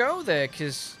can't go there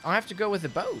because I have to go with the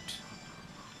boat.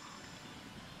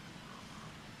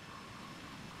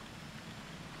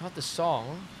 Got the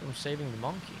song from Saving the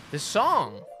Monkey. The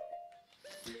song!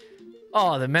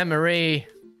 Oh, the memory.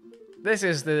 This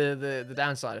is the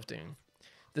downside of doing.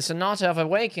 The Sonata of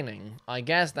Awakening. I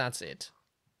guess that's it.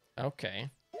 Okay.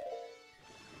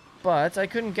 But I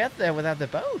couldn't get there without the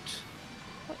boat.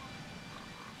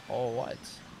 Or what?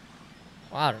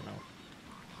 Well, I don't know.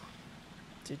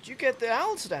 Did you get the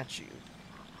owl statue?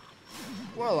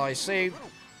 Well, I saved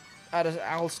at an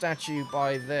owl statue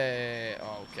by there.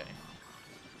 Oh, okay.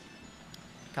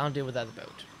 Can't deal with that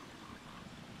boat.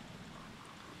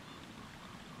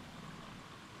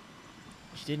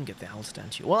 You didn't get the owl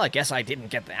statue. Well, I guess I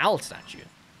didn't get the owl statue.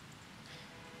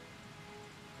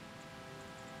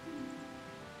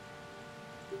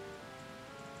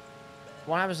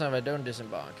 What happens if I don't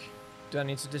disembark? Do I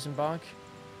need to disembark?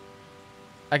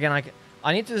 Again,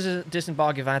 I need to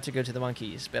disembark if I had to go to the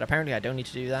monkeys, but apparently I don't need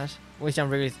to do that, which I'm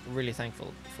really, really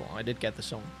thankful for. I did get the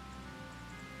song.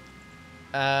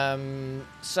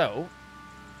 So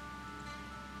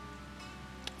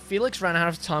Felix ran out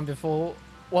of time before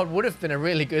what would have been a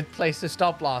really good place to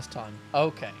stop last time.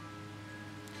 Okay.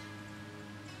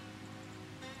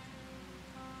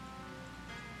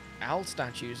 Owl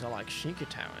statues are like Sheikah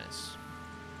towers.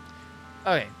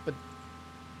 Okay, but...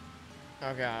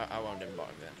 Okay, I won't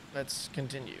embark then. Let's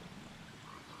continue.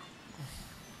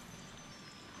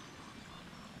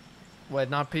 Well,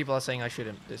 not people are saying I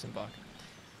shouldn't disembark.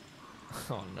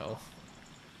 Oh, no.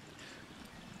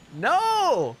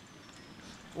 No!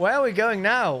 Where are we going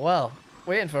now? Well,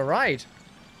 we're in for a ride.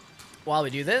 While we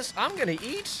do this, I'm gonna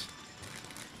eat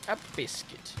a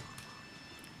biscuit.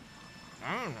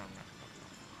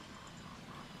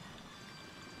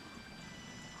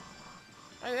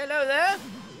 Hey, hello there.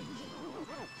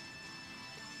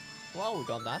 Well, we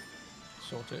got that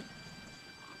sorted.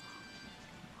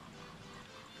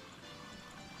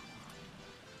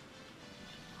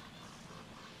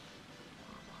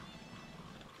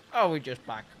 Oh, we're just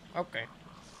back. Okay.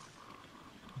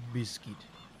 Biscuit.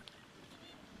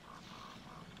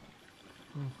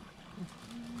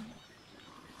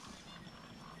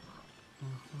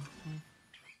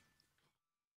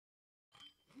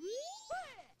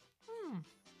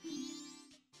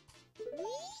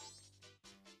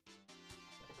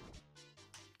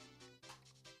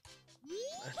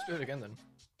 Let's do it again then.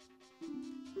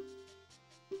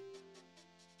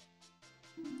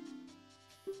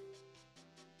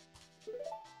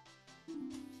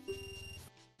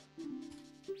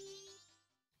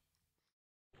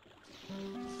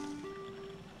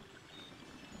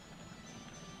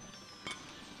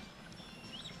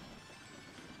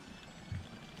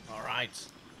 Alright.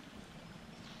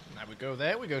 Now we go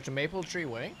there, we go to Maple Tree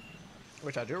Way,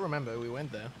 which I do remember we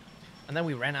went there. And then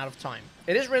we ran out of time.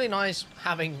 It is really nice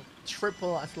having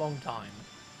triple as long time.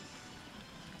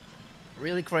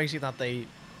 Really crazy that they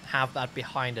have that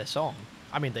behind a song.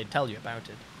 I mean, they tell you about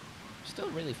it. Still a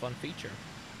really fun feature.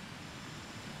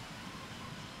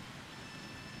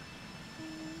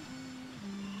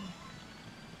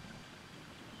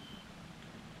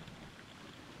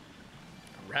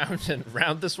 Round and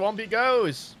round the swamp he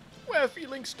goes. Where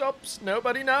feeling stops,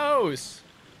 nobody knows.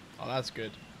 Oh, that's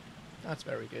good. That's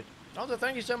very good. Also,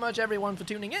 thank you so much, everyone, for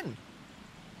tuning in.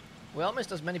 We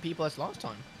almost as many people as last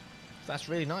time. That's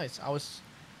really nice.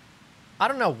 I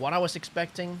don't know what I was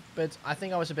expecting, but I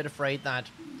think I was a bit afraid that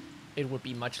it would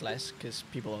be much less, because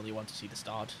people only want to see the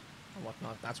start and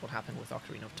whatnot. That's what happened with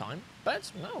Ocarina of Time.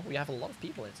 But, no, we have a lot of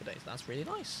people here today, so that's really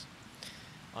nice.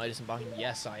 Are you disembarking?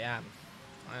 Yes, I am.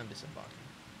 I am disembarking.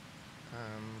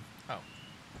 Oh.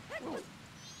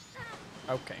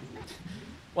 Okay.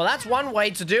 Well, that's one way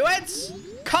to do it.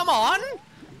 Come on.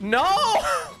 No.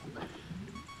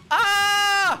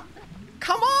 Ah!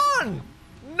 Come on.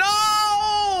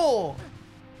 No.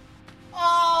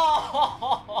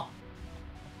 Oh.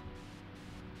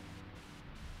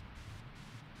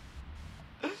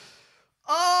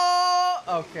 Oh.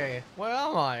 Okay. Where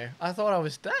am I? I thought I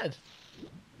was dead.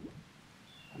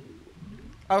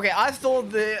 Okay, I thought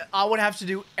that I would have to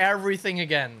do everything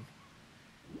again.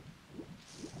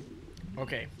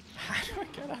 Okay. How do I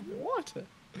get out of the water?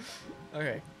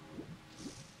 Okay.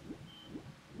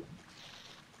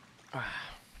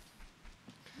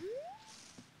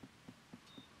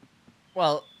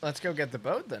 Well, let's go get the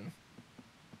boat then.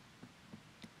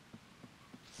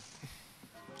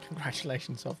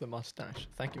 Congratulations off the mustache.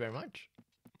 Thank you very much.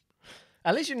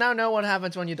 At least you now know what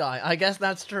happens when you die. I guess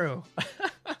that's true.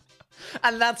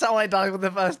 And that's how I died with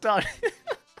the first time.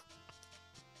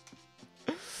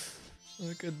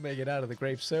 I couldn't make it out of the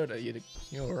grape soda. You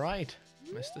were right,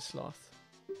 Mr. Sloth.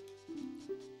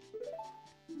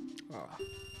 Oh.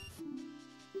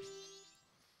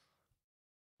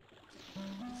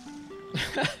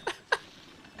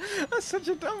 That's such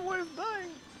a dumb way of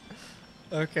dying.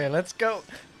 Okay, let's go.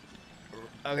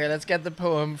 Okay, let's get the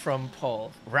poem from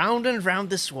Paul. Round and round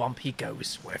the swamp he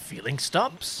goes, where feeling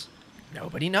stops.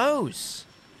 Nobody knows.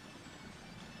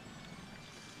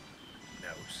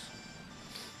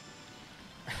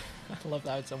 I love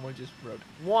how someone just wrote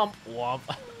womp womp.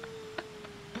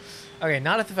 Okay,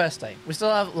 not at the first day. We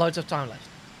still have loads of time left.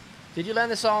 Did you learn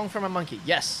the song from a monkey?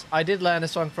 Yes, I did learn a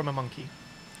song from a monkey.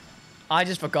 I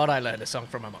just forgot I learned a song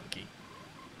from a monkey.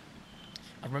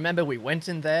 I remember we went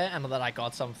in there and that I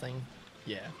got something.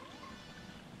 Yeah.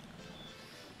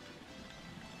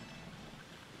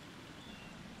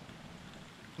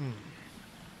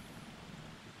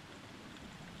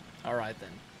 Alright then.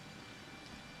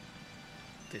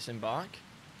 Disembark?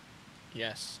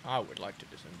 Yes, I would like to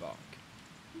disembark.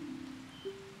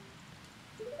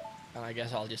 And I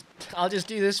guess I'll just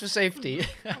do this for safety.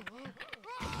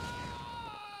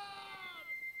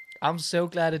 I'm so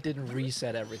glad it didn't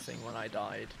reset everything when I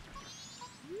died.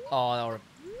 Oh,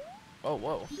 oh,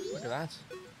 whoa, look at that.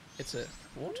 It's a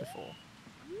waterfall.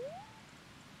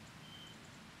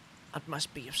 That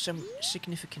must be of some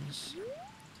significance.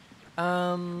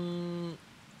 Maple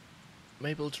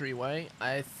Tree Way.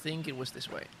 I think it was this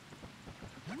way.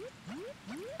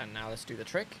 And now let's do the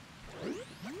trick.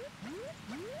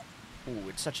 Ooh,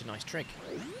 it's such a nice trick.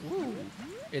 Ooh,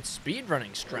 it's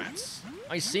speedrunning strats.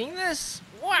 Are you seeing this?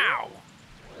 Wow!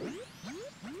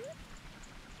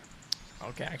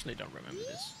 Okay, I actually don't remember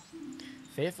this.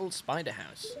 Fearful Spider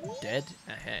House. Dead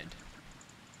ahead.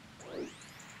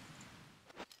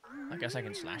 I guess I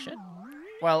can slash it?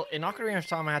 Well, in Ocarina of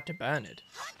Time I had to burn it.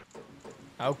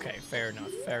 Okay, fair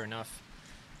enough, fair enough.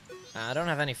 I don't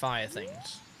have any fire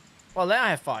things. Well, there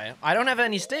I have fire. I don't have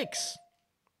any sticks!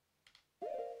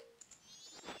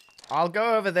 I'll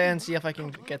go over there and see if I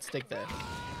can get stick there.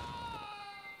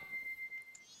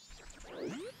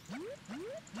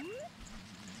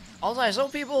 Also, I saw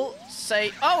people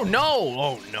say, oh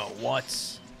no,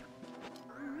 what?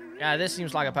 Yeah, this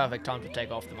seems like a perfect time to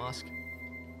take off the mask.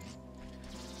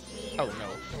 Oh no,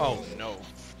 oh no.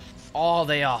 Oh,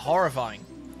 they are horrifying.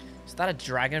 Is that a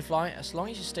dragonfly? As long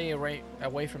as you stay away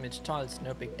from its tail, it's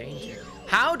no big danger.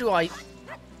 How do I...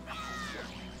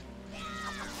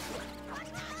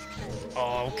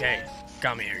 Oh, okay.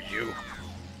 Come here, you.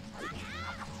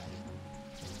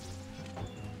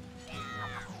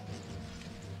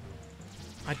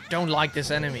 I don't like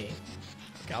this enemy.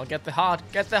 Okay, I'll get the heart.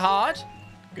 Get the heart.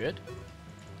 Good.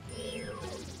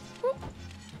 Whoop.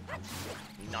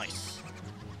 Nice.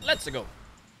 Let's go.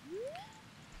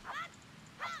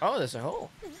 Oh, there's a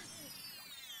hole.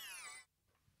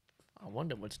 I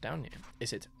wonder what's down here.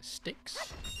 Is it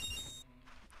sticks?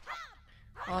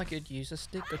 I could use a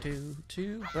stick or two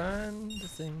to burn the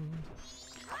thing.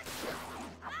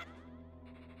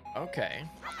 Okay.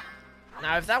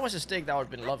 Now, if that was a stick, that would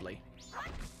have been lovely.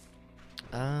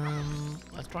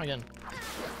 Let's try again.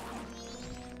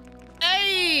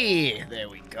 Hey! There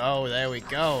we go, there we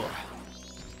go.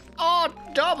 Oh,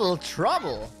 double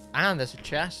trouble! And there's a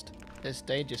chest. This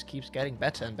stage just keeps getting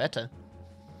better and better.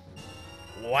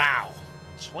 Wow.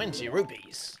 20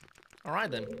 rupees.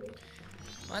 Alright then.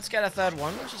 Let's get a third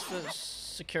one, just for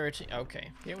security. Okay,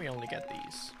 here we only get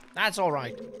these. That's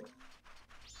alright.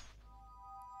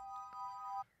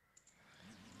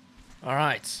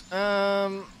 Alright.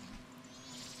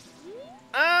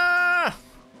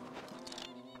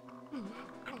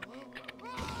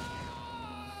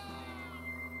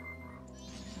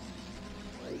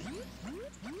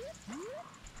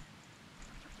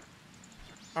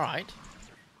 Alright.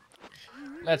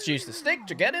 Let's use the stick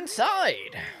to get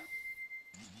inside.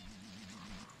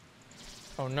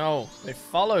 Oh no, they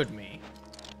followed me.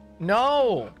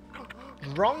 No!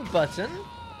 Wrong button.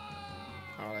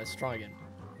 Oh, let's try again.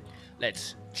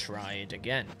 Let's try it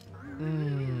again.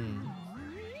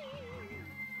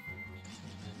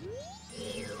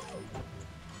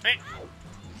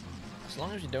 As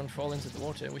long as you don't fall into the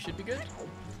water, we should be good.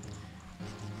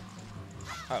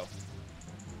 Oh.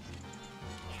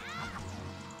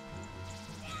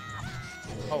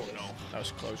 Oh no, that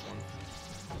was a close one.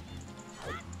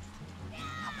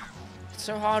 It's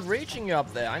so hard reaching you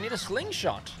up there. I need a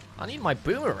slingshot. I need my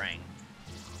boomerang.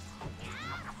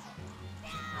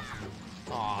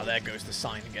 Aw, there goes the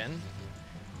sign again.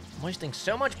 I'm wasting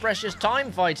so much precious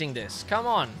time fighting this. Come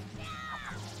on.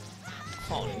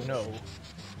 Oh no.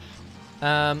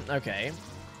 Okay.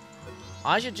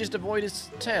 I should just avoid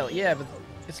its tail. Yeah, but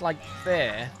it's like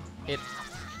there. It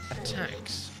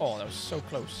attacks. Oh, that was so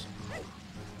close.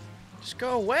 Just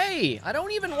go away! I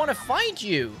don't even want to fight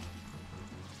you!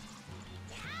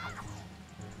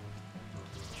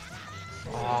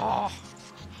 Oh.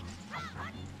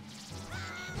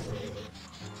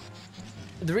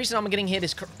 The reason I'm getting hit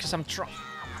is because I'm trying...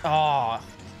 Oh.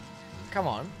 Come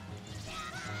on.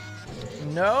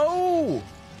 No!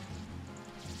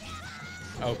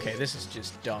 Okay, this is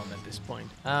just dumb at this point.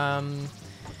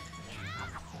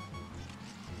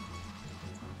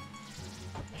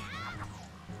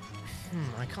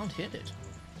 I can't hit it.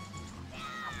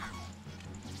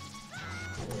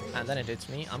 And then it hits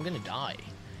me. I'm gonna die.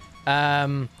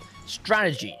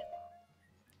 Strategy.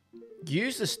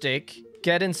 Use the stick.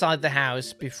 Get inside the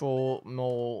house before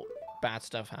more bad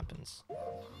stuff happens.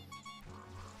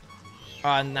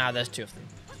 Now there's 2 of them.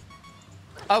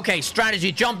 Okay,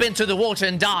 strategy. Jump into the water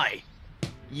and die.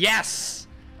 Yes!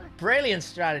 Brilliant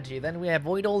strategy. Then we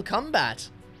avoid all combat.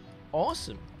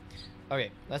 Awesome.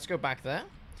 Okay, let's go back there.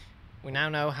 We now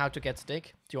know how to get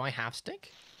stick. Do I have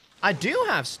stick? I do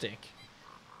have stick.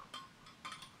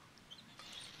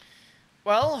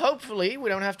 Well, hopefully we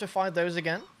don't have to fight those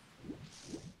again.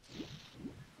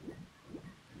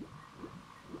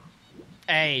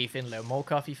 Hey, Finlo, more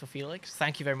coffee for Felix.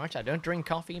 Thank you very much. I don't drink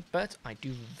coffee, but I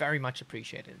do very much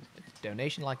appreciate it. It's a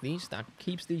donation like these that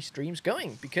keeps these streams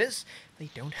going, because they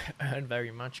don't earn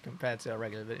very much compared to our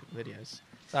regular videos.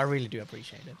 So I really do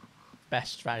appreciate it.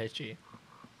 Best strategy.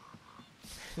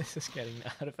 This is getting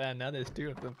out of hand. Now there's 2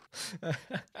 of them.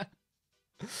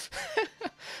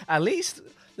 At least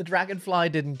the dragonfly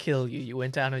didn't kill you. You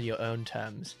went down on your own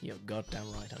terms. You're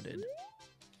goddamn right I did.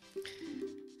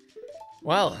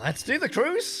 Well, let's do the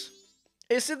cruise.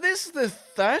 Is this the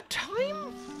 3rd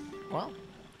time? Well,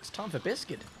 it's time for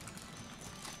biscuit.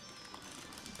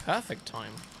 Perfect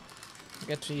time. We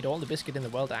get to eat all the biscuit in the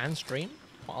world and stream.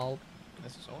 Well,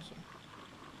 this is awesome.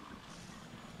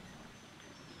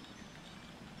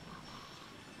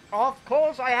 Of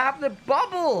course, I have the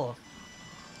bubble!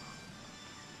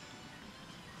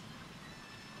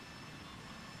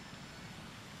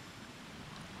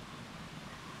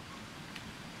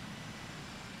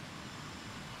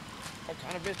 What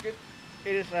kind of biscuit?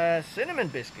 It is a cinnamon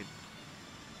biscuit.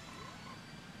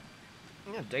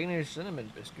 Yeah, Danish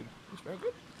cinnamon biscuit. It's very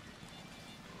good.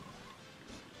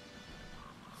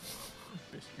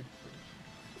 Biscuit.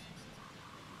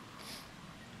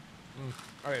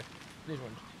 Okay, these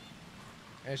ones.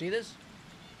 Can you see this?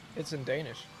 It's in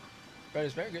Danish, but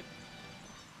it's very good.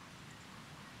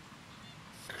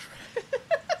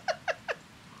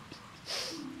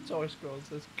 Toy Scroll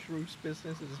says cruise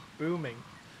business is booming.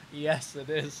 Yes, it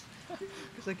is.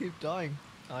 Because I keep dying.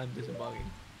 I'm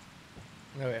disembarking.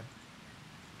 Okay.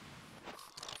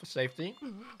 For safety.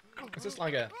 It's just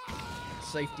like a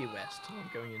safety vest when I'm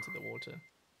going into the water.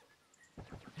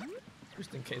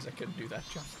 Just in case I couldn't do that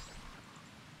jump.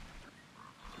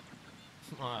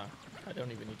 I don't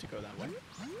even need to go that way.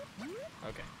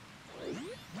 Okay.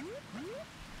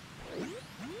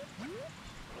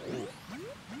 Ooh.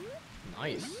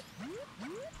 Nice.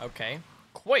 Okay.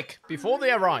 Quick, before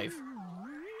they arrive.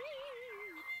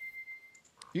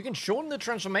 You can shorten the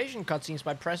transformation cutscenes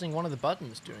by pressing one of the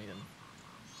buttons during them.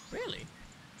 Really?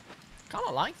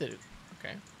 Kinda like that.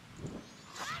 Okay.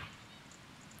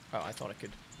 Oh, I thought I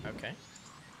could. Okay.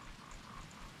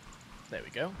 There we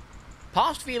go.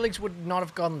 Past Felix would not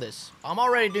have gotten this. I'm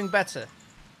already doing better.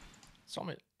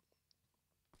 Summit.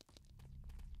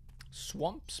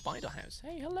 Swamp Spider House.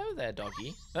 Hey, hello there,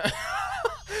 doggy.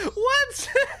 What?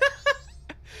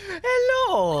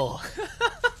 Hello.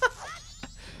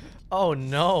 Oh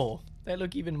no. They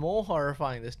look even more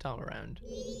horrifying this time around.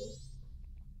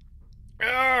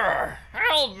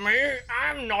 Help me!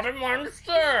 I'm not a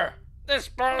monster! The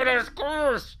spider's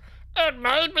curse! It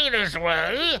made me this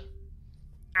way!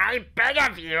 I beg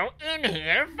of you, in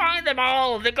here, find them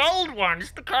all! The gold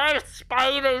ones, the cursed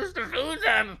spiders, defeat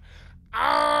them!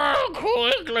 Oh,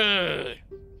 quickly!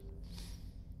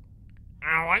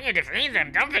 Oh, when you defeat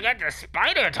them, don't forget the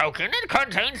spider token. It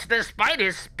contains the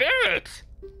spider's spirit!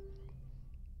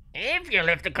 If you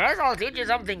lift the curse, I'll teach you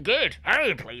something good.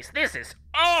 Hurry, please. This is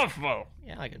awful.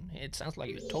 Yeah, it sounds like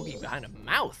you're talking behind a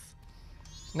mouth.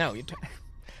 No,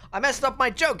 I messed up my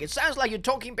joke. It sounds like you're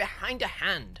talking behind a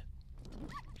hand.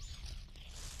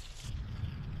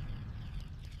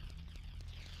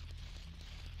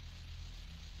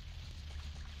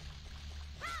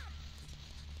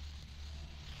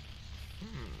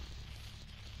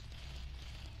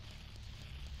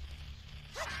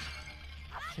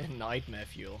 Nightmare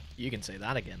fuel. You can say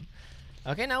that again.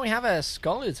 Okay, now we have a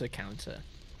Skeletor counter.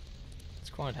 It's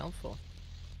quite helpful.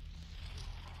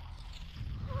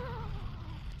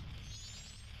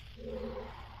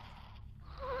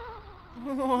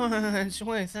 What's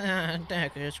with that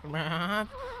Decker's grab?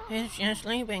 It's just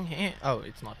sleeping here. Oh,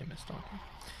 it's not him, it's talking.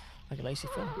 Like a lazy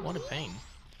fool. What a pain.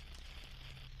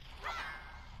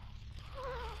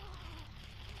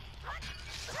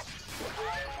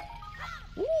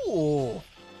 Ooh.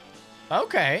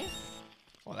 Okay.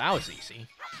 Well, that was easy.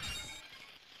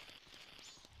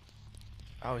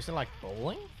 Oh, is it like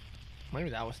bowling? Maybe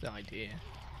that was the idea.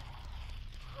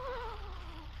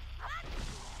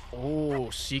 Oh,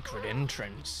 secret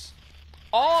entrance.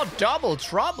 Oh, double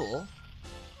trouble.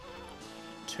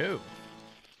 2.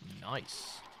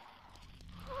 Nice.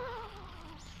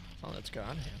 Oh, let's go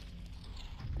out of here.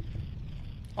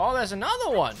 Oh, there's another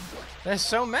one. There's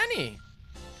so many.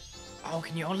 Oh,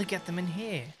 can you only get them in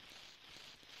here?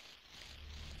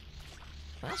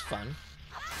 That's fun.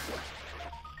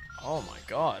 Oh my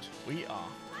god, we are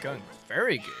going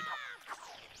very good.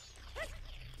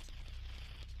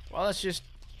 Well, let's just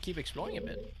keep exploring a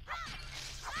bit.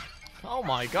 Oh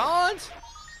my god!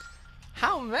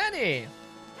 How many?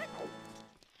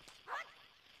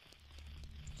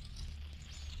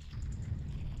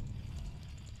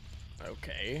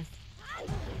 Okay.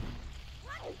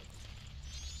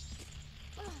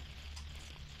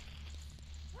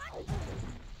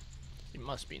 It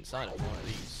must be inside of one of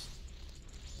these.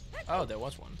 Oh, there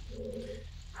was one.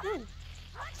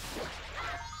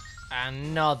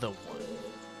 Another one.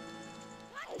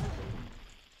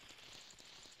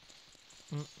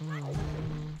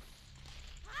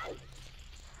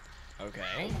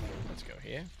 Okay, let's go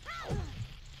here.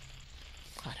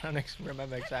 I don't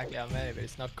remember exactly how many, but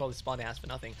it's not called the spider house for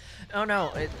nothing. Oh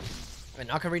no, in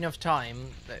Ocarina of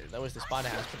Time, there was the spider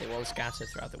house, but they were all scattered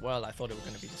throughout the world. I thought it was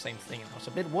going to be the same thing, and I was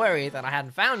a bit worried that I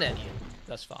hadn't found any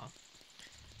thus far.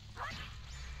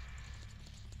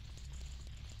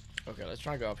 Okay, let's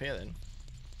try to go up here then.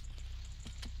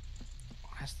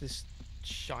 It has this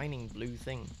shining blue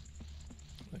thing.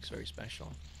 Looks very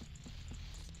special.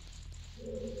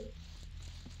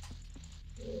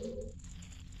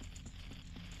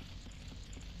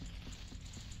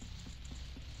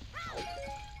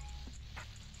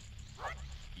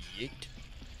 Yeet.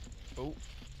 Oh.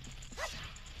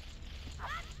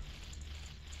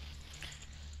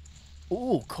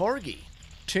 Ooh, corgi.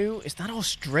 2, is that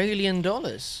Australian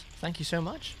dollars? Thank you so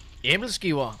much.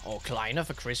 Æbleskiver or kleiner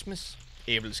for Christmas.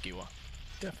 Æbleskiver.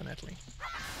 Definitely.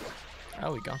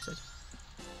 Oh, we got it.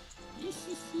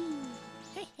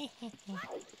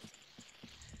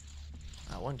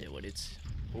 I wonder what it's...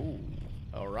 Ooh.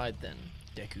 Alright then.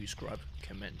 Deku Scrub,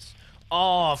 commence.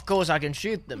 Oh, of course I can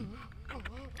shoot them.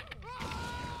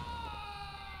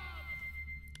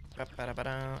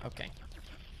 Okay.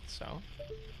 So.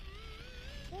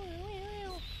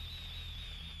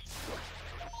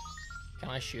 Can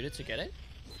I shoot it to get it?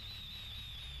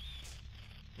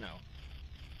 No.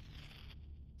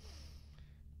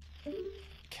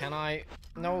 Can I?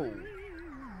 No.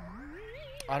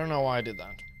 I don't know why I did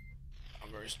that.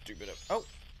 I'm very stupid. Oh,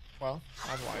 well,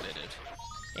 that's why I did it.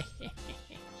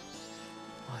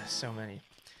 Oh, there's so many.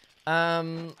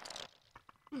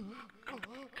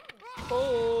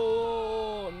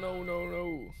 Oh, no, no,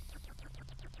 no.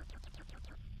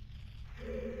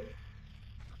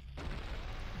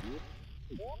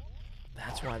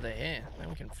 That's why they're here. Then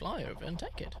we can fly over and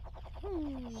take it.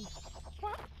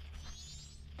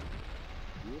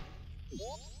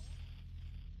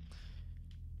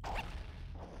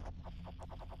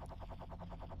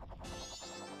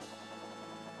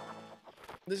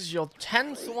 This is your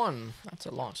 10th one. That's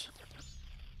a lot.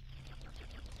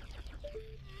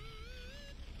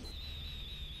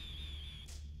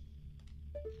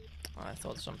 I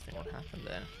thought something would happen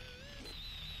there.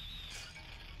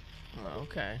 Oh,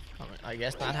 okay. I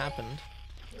guess that happened.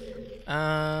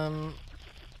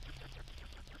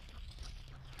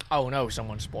 Oh no,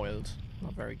 someone spoiled.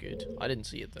 Not very good. I didn't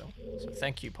see it though. So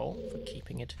thank you, Paul, for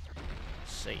keeping it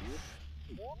safe.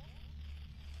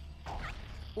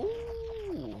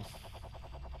 Ooh.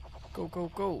 Go,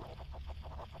 go, go.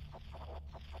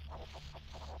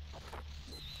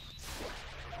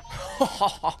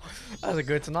 That's a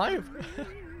good snipe.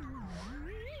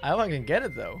 I hope I can get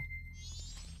it though.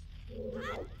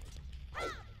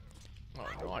 Oh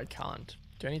no, I can't.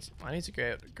 Do I need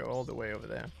to go all the way over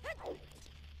there.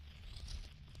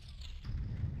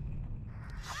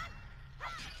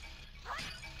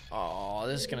 Oh,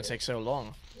 this is gonna take so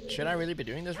long. Should I really be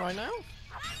doing this right now?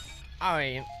 I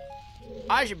mean,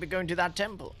 I should be going to that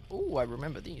temple. Ooh, I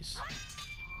remember these.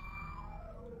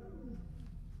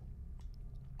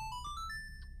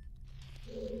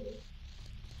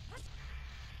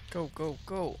 Go, go,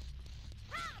 go.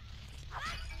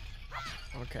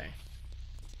 Okay.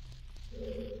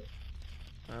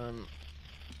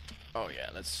 Oh yeah,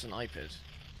 let's snipe it.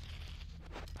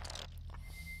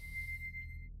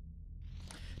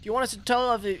 Do you want us to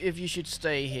tell if you should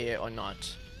stay here or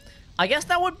not? I guess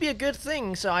that would be a good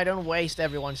thing, so I don't waste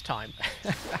everyone's time.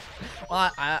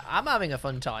 Well, I'm having a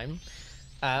fun time.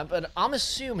 But I'm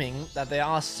assuming that there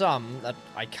are some that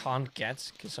I can't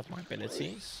get because of my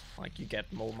abilities. Like, you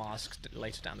get more masks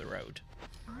later down the road.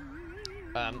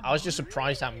 I was just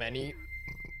surprised how many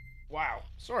Wow,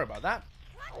 sorry about that.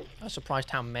 I was surprised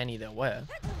how many there were.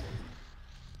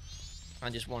 I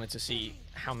just wanted to see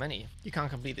how many. You can't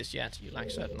complete this yet. You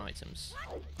lack certain items.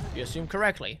 You assume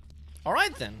correctly.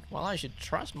 Alright then. Well, I should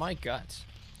trust my gut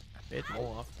a bit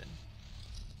more often.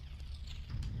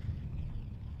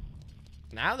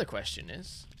 Now the question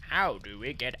is, how do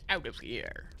we get out of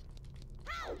here?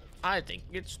 I think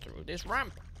it's through this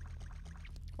ramp.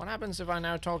 What happens if I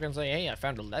now talk and say, hey, I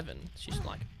found 11? She's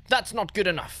like, that's not good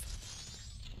enough.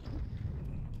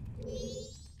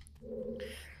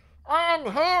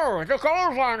 I'm here, the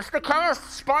gold ones, the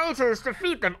cursed spiders,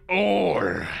 defeat them all.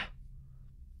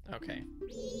 Okay.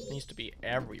 Needs to be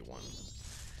everyone.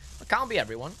 It can't be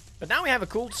everyone. But now we have a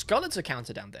cool skeleton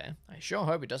counter down there. I sure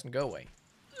hope it doesn't go away.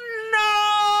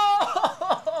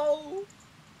 No!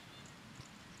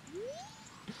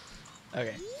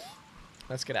 Okay.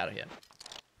 Let's get out of here.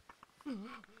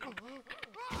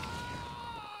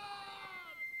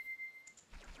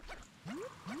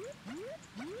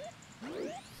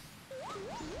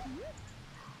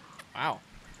 Wow.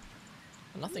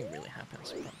 Nothing really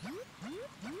happens.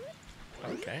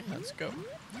 Okay, let's go.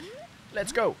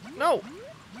 Let's go. No!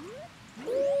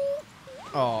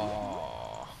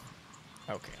 Oh.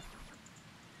 Okay.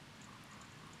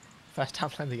 First time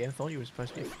playing the game, thought you were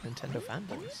supposed to be Nintendo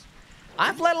fanboys.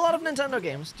 I've played a lot of Nintendo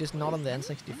games, just not on the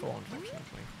N64,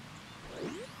 unfortunately.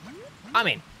 I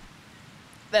mean,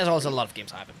 there's also a lot of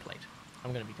games I haven't played.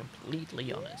 I'm gonna be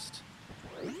completely honest.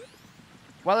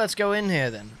 Well, let's go in here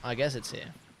then. I guess it's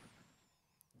here.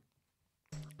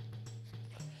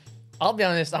 I'll be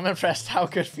honest, I'm impressed how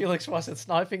good Felix was at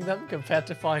sniping them compared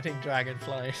to fighting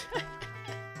dragonflies.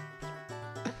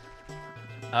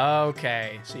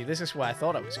 Okay, see, this is where I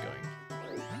thought I was going.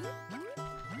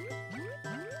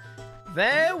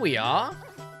 There we are.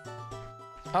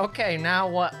 Okay, now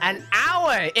what? An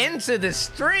hour into the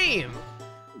stream!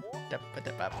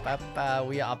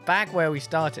 We are back where we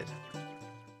started.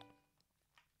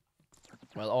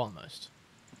 Well, almost.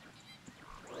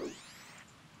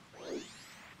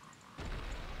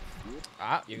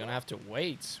 Ah, you're gonna have to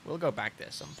wait. We'll go back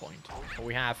there some point. But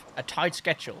we have a tight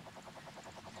schedule.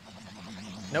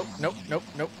 Nope, nope, nope,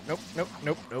 nope, nope, nope,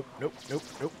 nope, nope, nope, nope,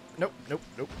 nope, nope, nope,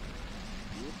 nope.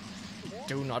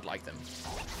 Do not like them.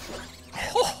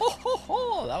 Ho, ho, ho,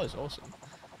 ho. That was awesome.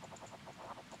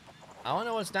 I don't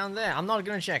know what's down there. I'm not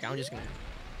gonna check. I'm just gonna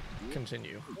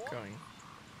continue going.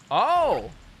 Oh!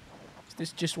 Is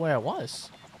this just where I was?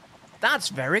 That's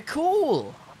very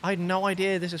cool! I had no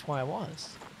idea this is where I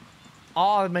was.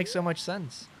 Oh, it makes so much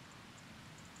sense.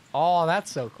 Oh,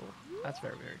 that's so cool. That's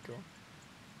very, very cool.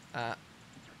 Ah,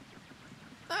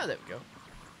 there we go.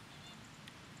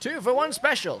 2 for 1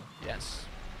 special. Yes,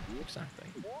 exactly.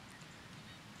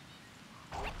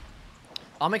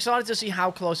 I'm excited to see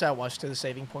how close I was to the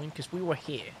saving point, because we were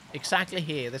here. Exactly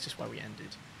here. This is where we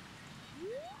ended.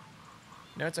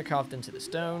 Notes are carved into the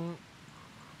stone.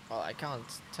 Well, I can't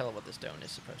tell what the stone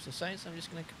is supposed to say, so I'm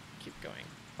just going to keep going.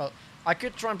 Well, I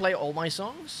could try and play all my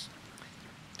songs.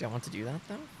 Do I want to do that,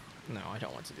 though? No, I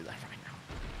don't want to do that right now.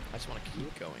 I just want to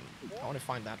keep going. I want to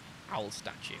find that owl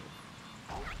statue.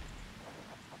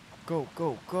 Go,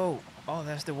 go, go. Oh,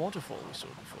 there's the waterfall we saw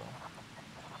before.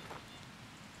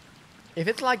 If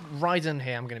it's like right in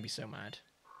here, I'm going to be so mad.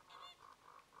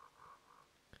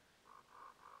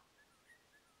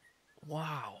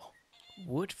 Wow.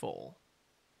 Woodfall.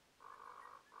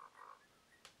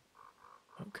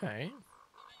 Okay.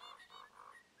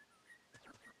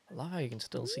 I love how you can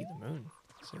still see the moon.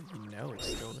 So you know it's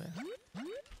still there.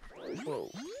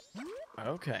 Whoa.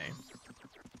 Okay.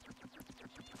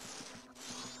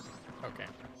 Okay.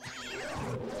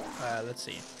 Let's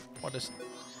see. What is...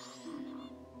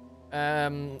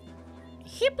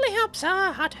 Hipply hops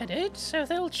are hot-headed, so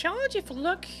they'll charge if you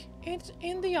look it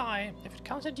in the eye. If it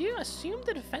comes at you, assume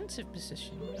the defensive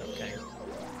position. Okay.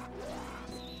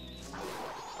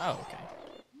 Oh, okay.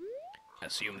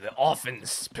 Assume the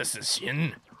offense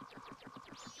position.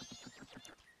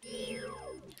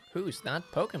 Who's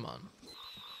that Pokemon?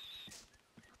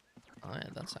 Oh yeah,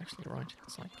 that's actually right.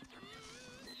 It's like...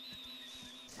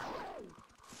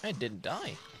 It didn't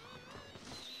die.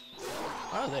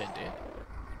 Oh, there it did.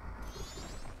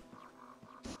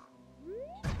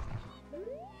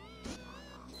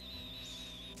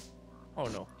 Oh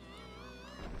no.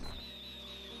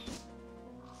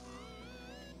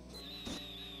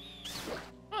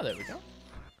 Oh, there we go.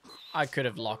 I could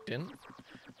have locked in.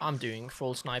 I'm doing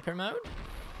full sniper mode.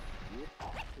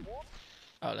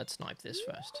 Oh, let's snipe this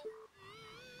first.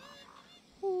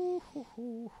 Oh,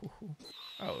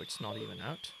 it's not even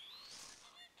out.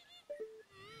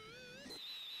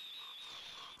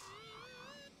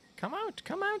 Come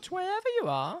out, wherever you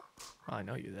are. I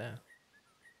know you're there.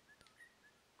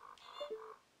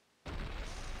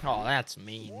 Oh, that's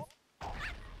mean.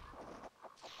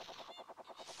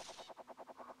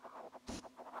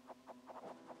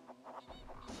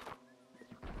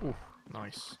 Ooh,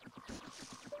 nice.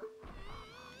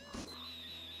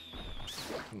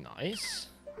 Nice.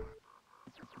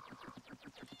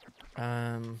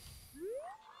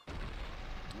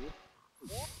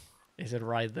 Is it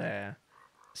right there?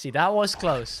 See, that was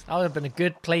close. That would have been a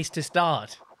good place to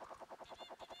start.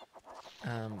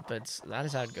 But that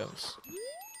is how it goes.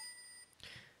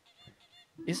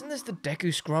 Isn't this the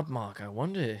Deku Scrub mark? I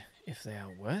wonder if they are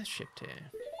worshipped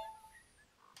here.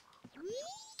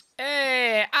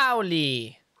 Hey,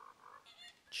 Owly!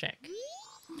 Check.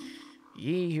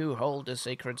 Ye who hold the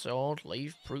sacred sword,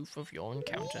 leave proof of your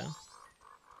encounter.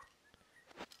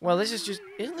 Well, this is just...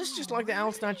 Isn't this just like the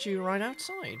owl statue right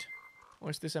outside? Or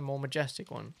is this a more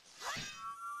majestic one?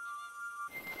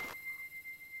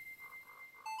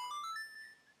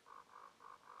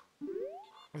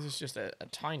 This is just a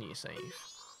tiny save.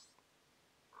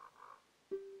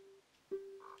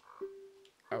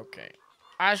 Okay.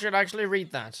 I should actually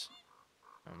read that.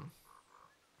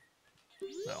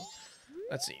 No.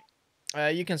 Let's see.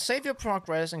 You can save your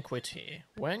progress and quit here.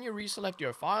 When you reselect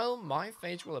your file, my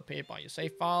face will appear by your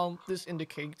save file. This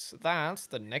indicates that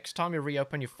the next time you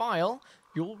reopen your file,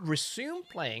 you'll resume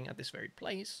playing at this very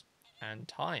place and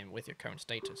time with your current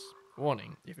status.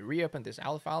 Warning, if you reopen this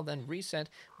owl file, then reset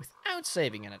without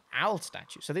saving an owl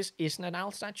statue. So this isn't an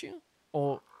owl statue?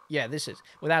 Or, yeah, this is.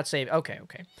 Without save. Okay.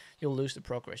 You'll lose the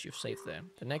progress you've saved there.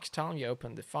 The next time you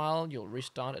open the file, you'll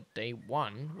restart at day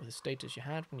 1 with the status you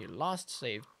had when you last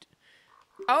saved.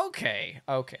 Okay,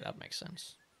 that makes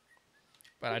sense.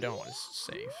 But I don't want to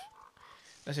save.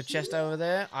 There's a chest over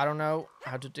there. I don't know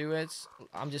how to do it.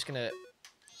 I'm just gonna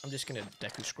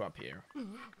Deku Scrub here.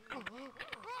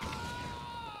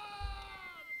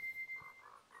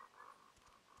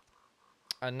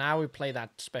 And now we play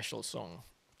that special song.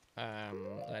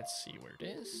 Let's see where it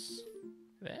is.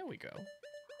 There we go.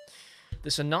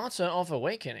 The Sonata of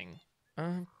Awakening.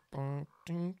 Okay.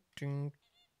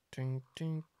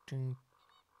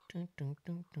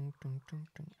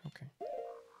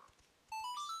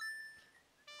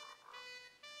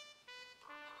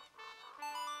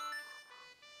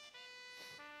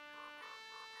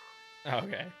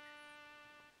 Okay.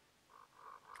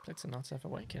 Played Sonata of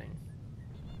Awakening.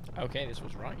 Okay, this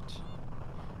was right.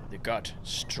 The gut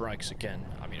strikes again.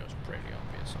 I mean, it was pretty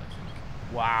obvious, I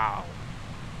think. Wow.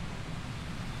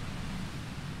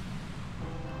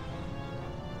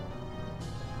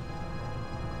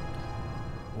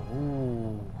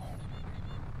 Ooh.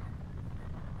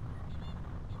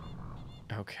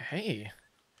 Okay.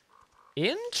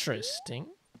 Interesting.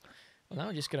 Well, now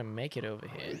we're just gonna make it over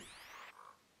here.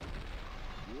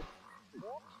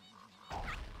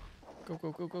 Go,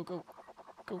 go, go, go, go.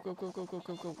 Go, go, go, go, go,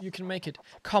 go, go. You can make it.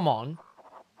 Come on.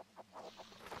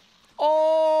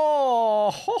 Oh!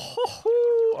 Ho, ho,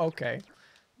 ho. Okay.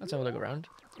 Let's have a look around.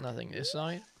 Nothing this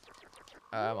side.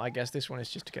 I guess this one is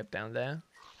just to get down there.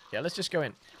 Yeah, let's just go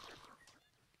in.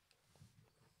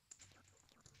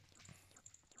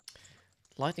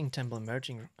 Lighting temple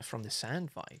emerging from the sand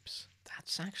vibes.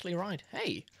 That's actually right.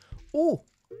 Hey! Ooh!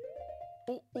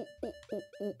 Ooh, ooh, ooh, ooh,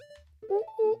 ooh. Ooh,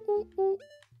 ooh, ooh, ooh.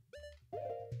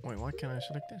 Wait, why can't I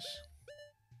select this?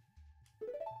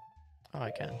 Oh,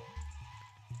 I can.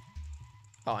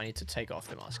 Oh, I need to take off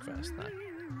the mask first. That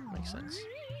makes sense.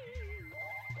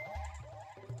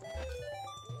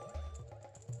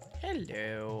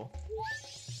 Hello.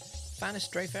 Found a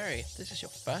stray fairy. This is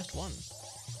your first one.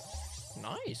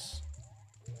 Nice.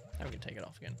 Now we can take it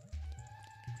off again.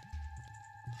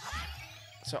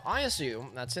 So I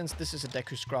assume that since this is a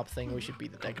Deku Scrub thing, we should be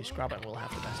the Deku Scrub and we'll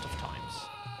have the best of times.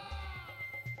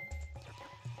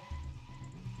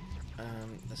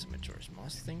 There's a Majora's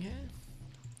Mask thing here.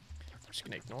 I'm just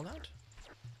gonna ignore that.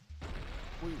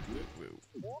 Woo, woo, woo.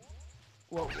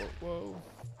 Whoa, whoa, whoa.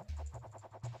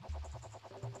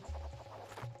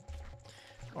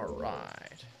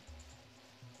 Alright.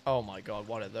 Oh my god,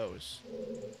 what are those?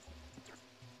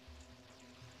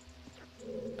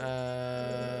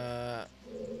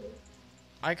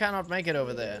 I cannot make it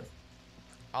over there.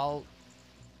 What?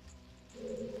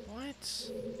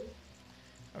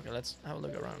 Okay, let's have a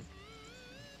look around.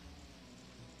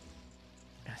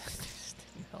 This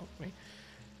didn't help me.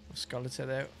 Skeleton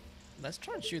there. Let's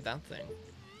try and shoot that thing.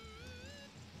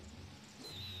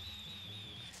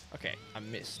 Okay, I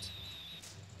missed.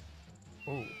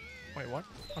 Oh, wait, what?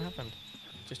 What happened?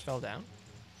 Just fell down?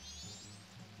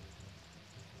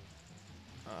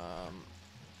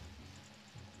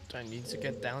 Do I need to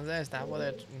get down there? Is that what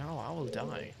it... No, I will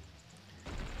die.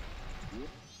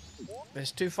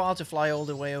 It's too far to fly all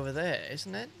the way over there,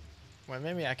 isn't it? Well,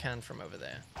 maybe I can from over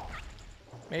there.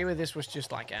 Maybe this was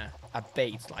just like a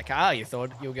bait. Like, you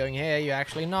thought you were going here, you're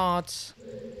actually not.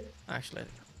 Actually,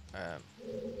 okay.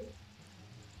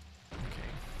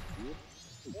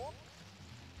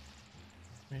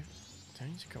 Maybe, do I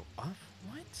need to go up?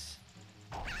 What?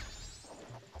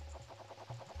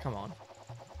 Come on.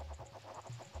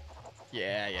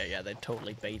 Yeah, they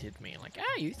totally baited me. Like,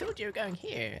 you thought you were going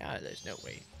here. There's no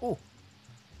way. Oh.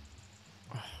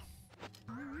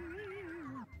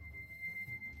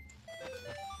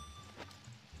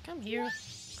 Come here.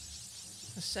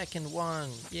 The second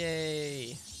one.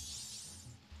 Yay.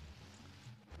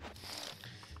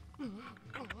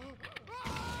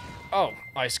 Oh,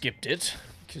 I skipped it.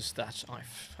 Because that I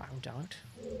found out.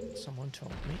 Someone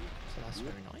told me. So that's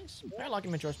very nice. I like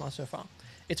Majora's Mask so far.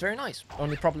 It's very nice.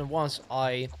 Only problem was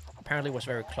I apparently was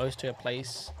very close to a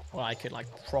place where I could like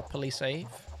properly save.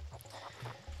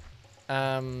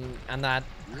 And that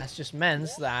has just meant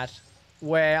that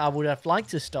where I would have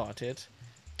liked to start it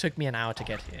took me an hour to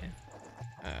get here.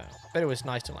 But it was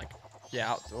nice to like,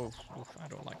 yeah, oh, I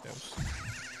don't like those.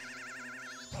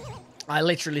 I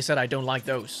literally said I don't like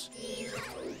those.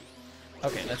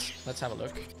 Okay, let's have a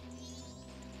look.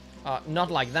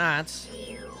 Not like that.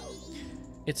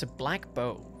 It's a black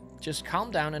bow. Just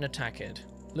calm down and attack it.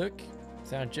 Look,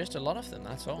 there are just a lot of them,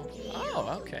 that's all.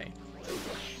 Oh, okay.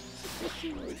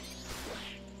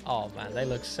 Oh man, they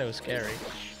look so scary.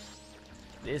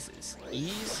 This is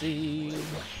easy.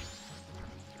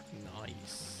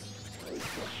 Nice.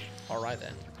 Alright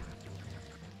then.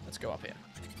 Let's go up here.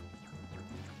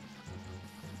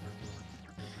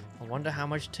 I wonder how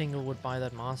much Tingle would buy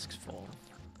that mask for.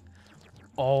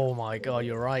 Oh my god,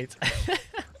 you're right.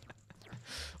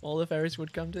 All the fairies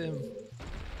would come to him.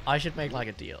 I should make like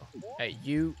a deal. Hey,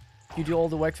 you do all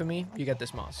the work for me, you get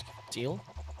this mask. Deal?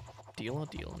 Deal or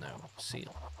deal? No.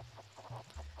 Seal.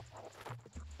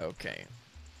 Okay.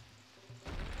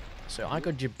 So I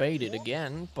got debated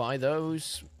again by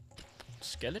those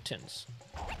skeletons.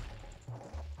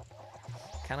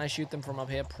 Can I shoot them from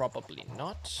up here? Probably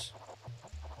not.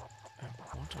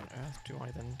 What on earth do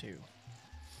I then do?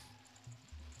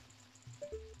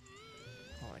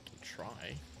 Oh, I can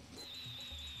try.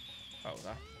 Oh,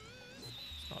 that's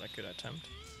not a good attempt.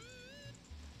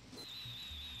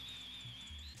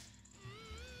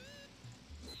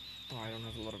 Oh, I don't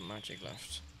have a lot of magic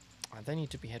left. They need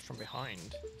to be hit from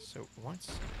behind. So, what?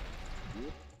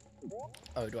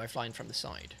 Oh, do I fly in from the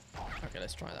side? Okay,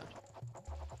 let's try that.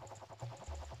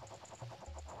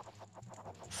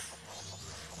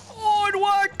 Oh, it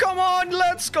worked! Come on,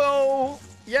 let's go!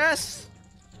 Yes!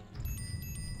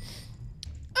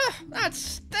 That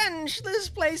stench! This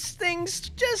place stinks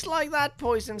just like that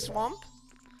poison swamp.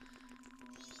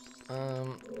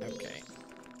 Okay.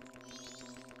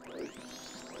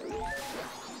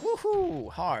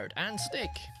 Woohoo! Hard and stick.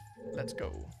 Let's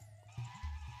go.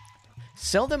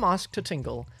 Sell the mask to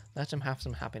Tingle. Let him have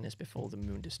some happiness before the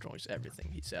moon destroys everything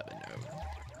he's ever known.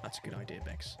 That's a good idea,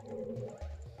 Bex.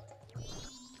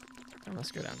 And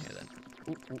let's go down here then.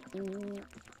 Ooh, ooh, ooh.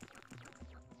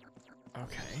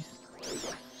 Okay.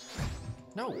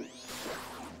 No.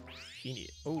 He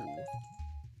need. Ooh.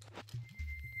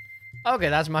 Okay,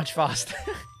 that's much faster.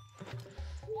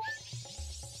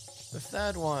 The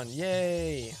third one,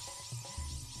 yay!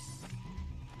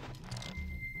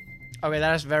 Okay,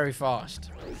 that is very fast.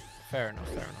 Fair enough,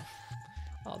 fair enough.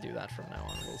 I'll do that from now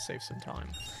on, we'll save some time.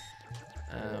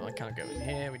 I can't go in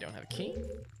here, we don't have a key.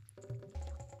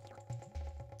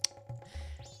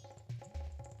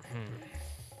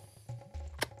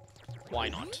 Why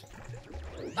not?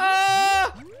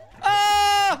 Ah!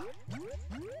 Ah!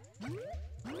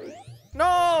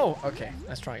 No! Okay,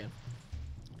 let's try again.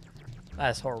 That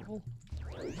is horrible.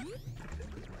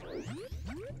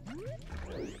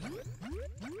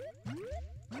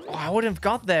 Oh, I wouldn't have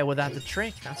got there without the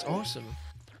trick. That's awesome.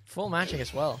 Full magic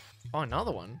as well. Oh,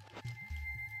 another one.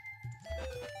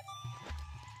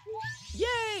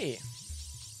 Yay!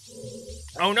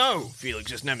 Oh no!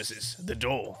 Felix's nemesis, the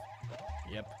door.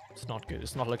 Yep, it's not good.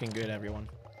 It's not looking good, everyone.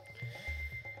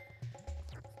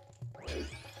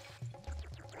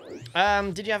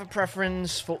 Did you have a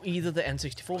preference for either the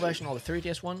N64 version or the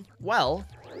 3DS one? Well,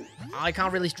 I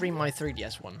can't really stream my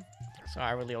 3DS one, so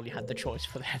I really only had the choice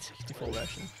for the N64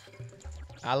 version.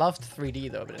 I loved 3D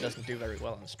though, but it doesn't do very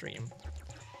well on stream.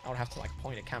 I would have to like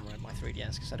point a camera at my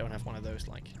 3DS because I don't have one of those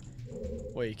like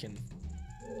where you can,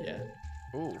 yeah.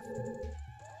 Ooh.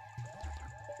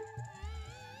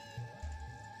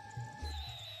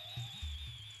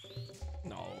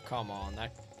 No, come on,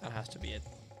 That has to be it.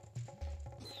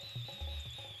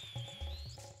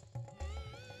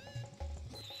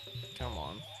 Come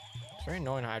on. It's very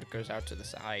annoying how it goes out to the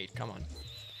side. Come on.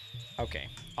 Okay.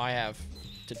 I have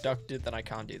deducted that I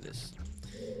can't do this.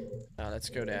 Let's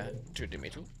go there to the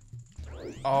middle.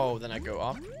 Oh, then I go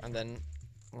up and then...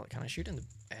 Well, can I shoot in the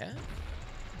air?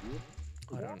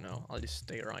 I don't know. I'll just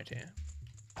stay right here.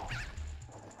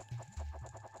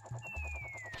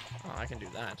 Oh, I can do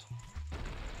that.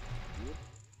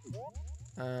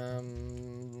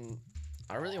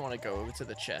 I really want to go over to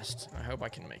the chest. I hope I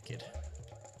can make it.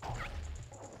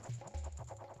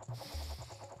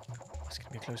 It's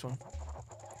gonna be a close one.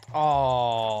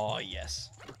 Oh, yes.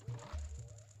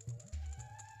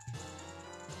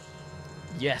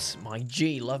 Yes, my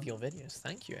G. Love your videos.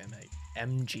 Thank you,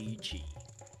 MGG.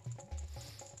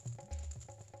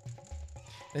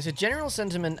 There's a general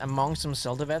sentiment among some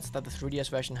Zelda vets that the 3DS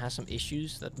version has some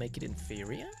issues that make it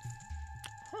inferior.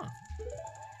 Huh.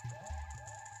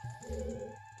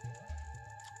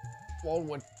 What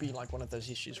would be like one of those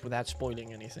issues without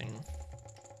spoiling anything?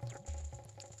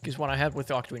 Because what I had with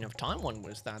the Ocarina of Time one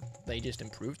was that they just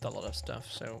improved a lot of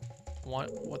stuff, so what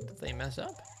did they mess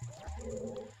up?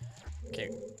 Okay.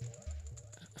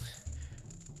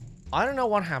 I don't know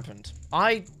what happened.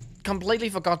 I completely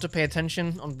forgot to pay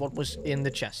attention on what was in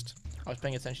the chest. I was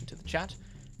paying attention to the chat.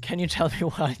 Can you tell me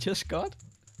what I just got?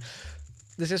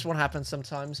 This is what happens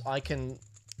sometimes. I can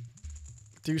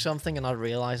do something and I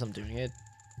realize I'm doing it.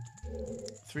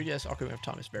 3DS Ocarina of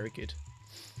Time is very good.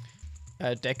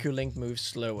 Deku Link moves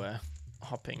slower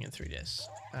hopping in 3DS.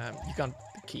 You got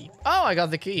the key. Oh, I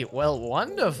got the key. Well,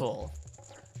 wonderful.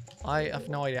 I have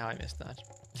no idea how I missed that.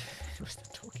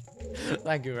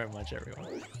 Thank you very much,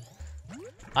 everyone.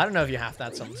 I don't know if you have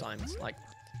that sometimes. Like,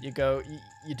 you go,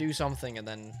 you do something and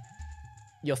then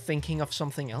you're thinking of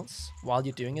something else while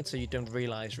you're doing it, so you don't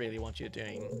realize really what you're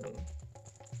doing.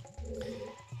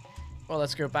 Well,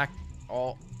 let's go back.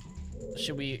 Or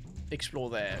should we explore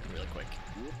there real quick?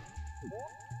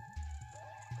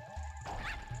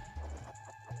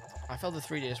 I felt the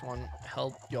 3DS one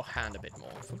held your hand a bit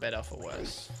more, for better or for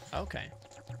worse. Okay.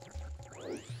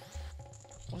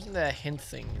 Wasn't there a hint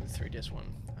thing in the 3DS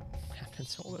one? That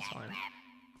happens all the time.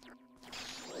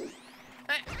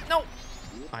 No!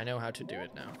 I know how to do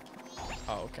it now.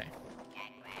 Oh, okay.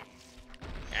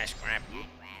 Cash grab.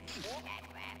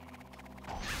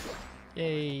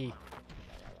 Yay!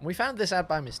 We found this out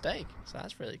by mistake, so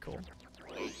that's really cool.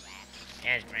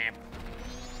 Cash grab.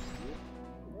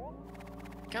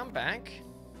 Come back.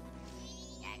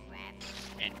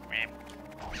 Cash grab.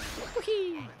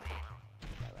 Whee!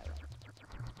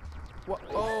 What?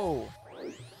 Oh!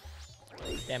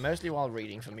 Yeah, mostly while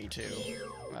reading for me too.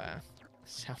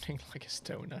 Sounding like a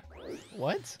stoner.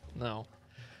 What? No.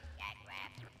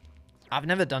 I've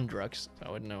never done drugs, so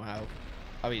I wouldn't know how.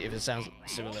 I mean, if it sounds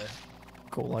similar,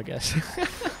 cool, I guess.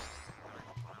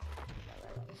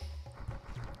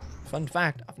 Fun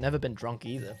fact, I've never been drunk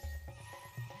either.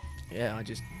 Yeah, I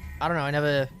don't know, I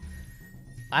never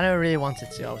really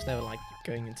wanted to. I was never like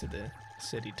going into the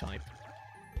city type.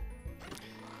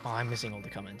 Oh, I'm missing all the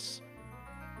comments.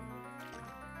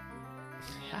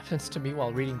 It happens to me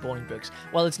while reading boring books.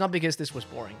 Well, it's not because this was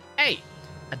boring. Hey!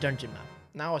 A dungeon map.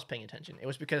 Now I was paying attention. It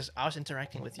was because I was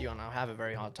interacting with you and I have a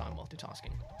very hard time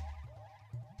multitasking.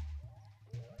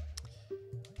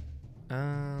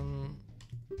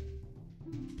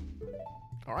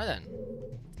 Alright then.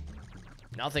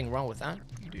 Nothing wrong with that.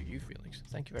 You do you, Felix.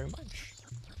 Thank you very much.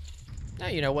 Now,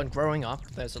 you know, when growing up,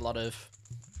 there's a lot of...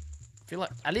 I feel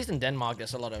like, at least in Denmark,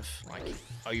 there's a lot of, like,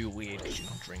 are you weird because you're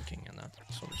not drinking and that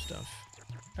sort of stuff.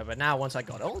 But now, once I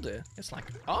got older, it's like,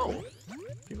 oh,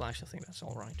 people actually think that's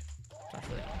alright. That's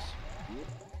really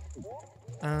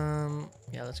nice.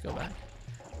 Yeah, let's go back.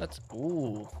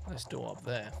 Ooh, let's do up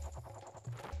there.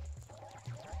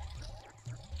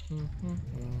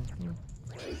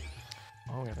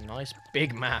 Oh, we have a nice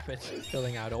big map. It's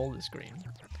filling out all the screen.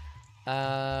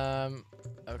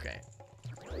 Okay.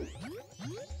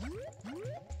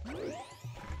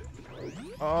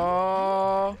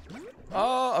 Oh,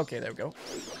 okay, there we go.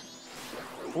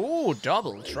 Ooh,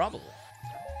 double trouble.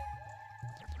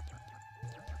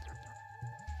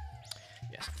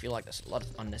 Yes, I feel like there's a lot of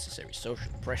unnecessary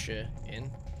social pressure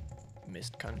in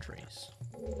mist countries.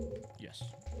 Yes.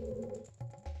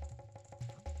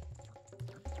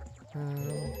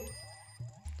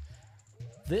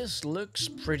 This looks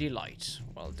pretty light.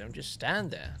 Well, don't just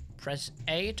stand there. Press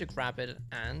A to grab it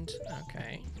and...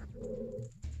 Okay.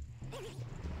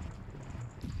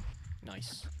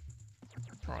 Nice.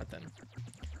 Alright then.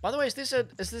 By the way, is this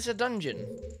a dungeon?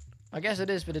 I guess it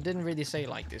is, but it didn't really say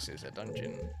like this is a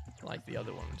dungeon like the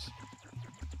other ones.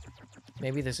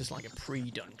 Maybe this is like a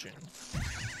pre-dungeon.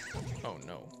 Oh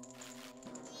no.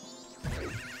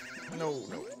 No.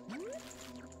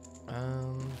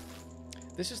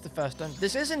 This is the first dungeon.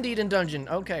 This is indeed a dungeon.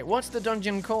 Okay, what's the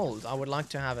dungeon called? I would like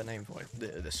to have a name for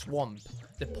it. The swamp.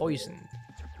 The poison.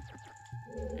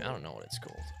 I don't know what it's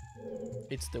called.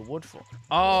 It's the Woodfall.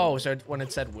 Oh, so when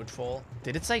it said Woodfall,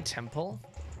 did it say temple?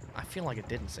 I feel like it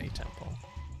didn't say temple.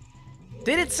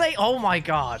 Did it say? Oh my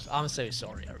god. I'm so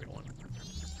sorry, everyone.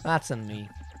 That's on me.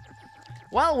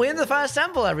 Well, we're in the first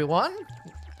temple, everyone.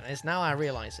 It's now I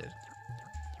realize it.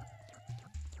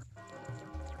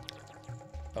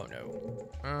 Oh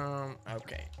no.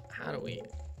 Okay. How do we...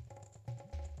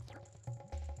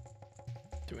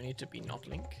 Do we need to be not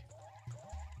Link?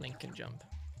 Link can jump.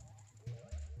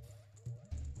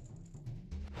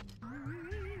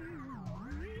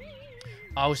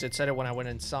 Oh, so it said it when I went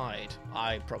inside.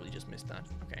 I probably just missed that.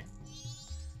 Okay.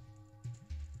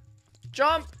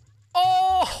 Jump!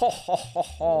 Oh, ho, ho, ho,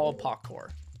 ho, parkour.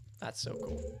 That's so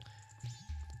cool.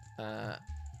 I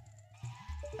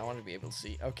want to be able to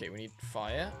see. Okay, we need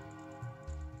fire.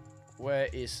 Where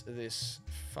is this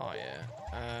fire?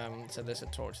 So there's a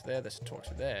torch there. There's a torch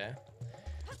there.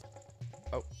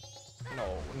 Oh.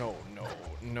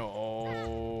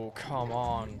 No. Come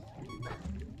on.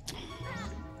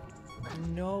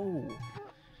 No.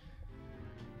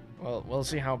 Well, we'll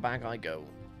see how back I go.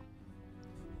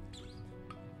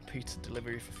 Pizza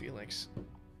delivery for Felix.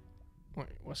 Wait,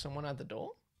 was someone at the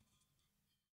door?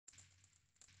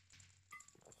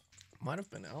 Might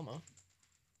have been Elma.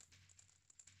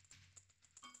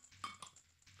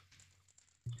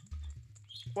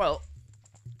 Well,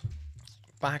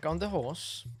 back on the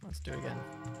horse. Let's do it again.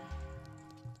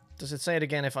 Does it say it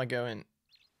again if I go in?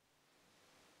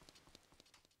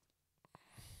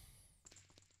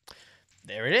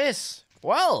 There it is.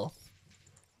 Well,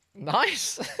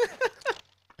 nice.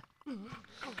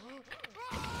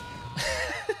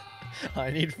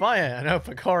 I need fire and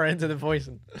open Cora into the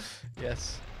poison.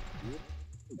 Yes.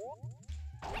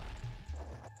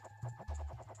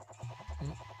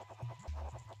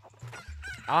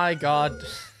 I got...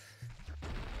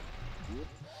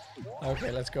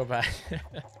 Okay, let's go back.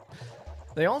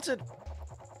 They altered...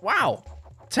 Wow!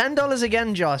 $10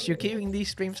 again, Josh. You're keeping these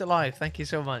streams alive. Thank you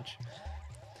so much.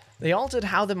 They altered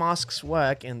how the masks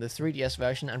work in the 3DS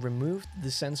version and removed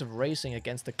the sense of racing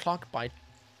against the clock by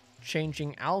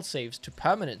changing AL saves to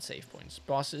permanent save points.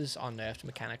 Bosses are nerfed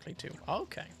mechanically too.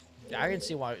 Okay. Yeah, I can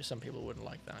see why some people wouldn't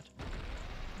like that.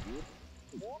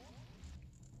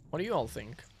 What do you all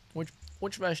think?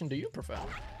 Which version do you prefer?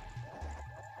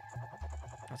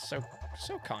 That's so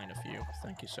kind of you.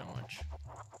 Thank you so much.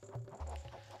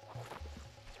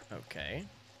 Okay.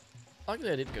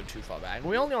 Luckily I didn't go too far back.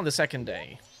 We're only on the second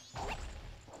day.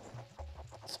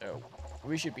 So,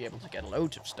 we should be able to get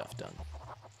loads of stuff done.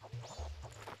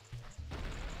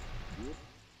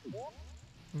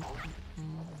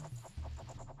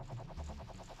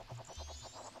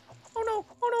 Oh no!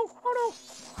 Oh no! Oh no!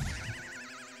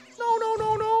 No, no,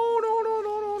 no, no, no, no,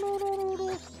 no, no, no, no,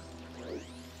 no.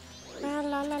 La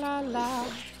la la la la.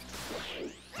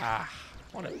 Ah,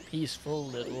 what a peaceful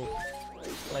little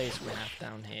place we have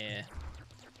down here.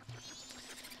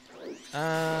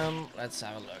 Let's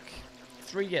have a look.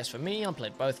 3DS for me. I'll play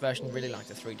both versions. Really like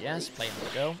the 3DS. Play on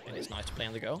the go, and it's nice to play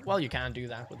on the go. Well, you can do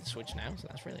that with the Switch now, so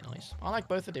that's really nice. I like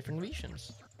both the different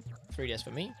versions. 3DS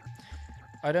for me.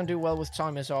 I don't do well with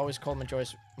timers, so I always call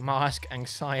Majora's Mask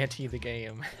Anxiety the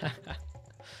game.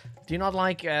 Do you not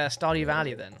like Stardew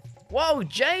Valley then? Whoa,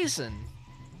 Jason!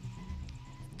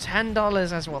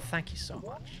 $10 as well. Thank you so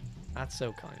much. That's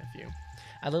so kind of you.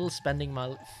 A little spending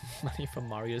my money for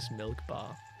Mario's milk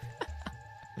bar.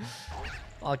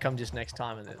 I'll come just next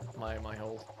time, and my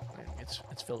whole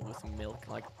it's filled with milk.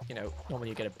 Like, you know, normally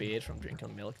you get a beard from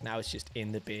drinking milk. Now it's just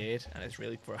in the beard, and it's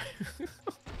really gross.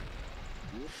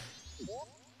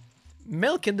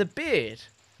 Milk in the beard,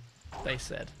 they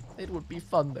said. It would be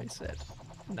fun, they said.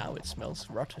 Now it smells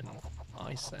rotten,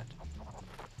 I said.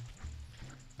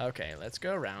 Okay, let's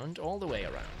go around, all the way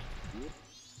around.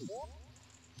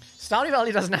 Stardew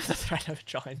Valley doesn't have the threat of a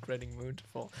giant grinning moon to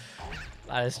fall.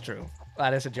 That is true.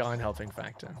 That is a giant helping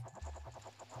factor.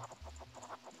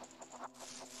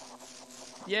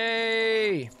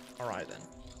 Yay! Alright then.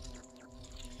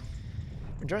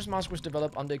 Majora's Mask was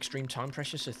developed under extreme time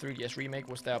pressure, so 3DS Remake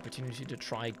was the opportunity to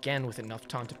try again with enough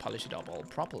time to polish it up all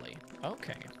properly.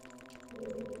 Okay.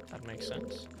 That makes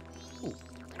sense. Ooh.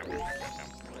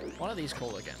 What are these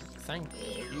called again? Thank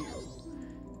you.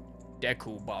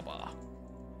 Deku Baba.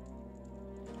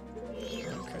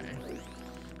 Okay.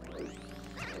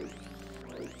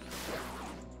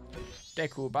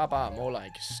 Deku Baba, more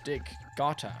like Stick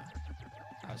Gata.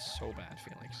 That was so bad,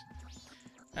 Felix.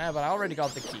 But I already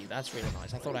got the key. That's really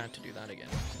nice. I thought I had to do that again.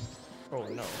 Oh,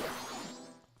 no.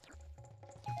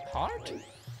 Heart?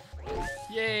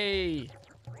 Yay!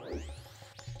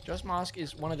 Just Mask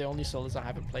is one of the only Zeldas I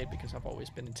haven't played because I've always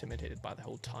been intimidated by the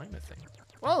whole timer thing.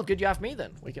 Well, good you have me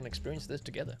then. We can experience this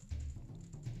together.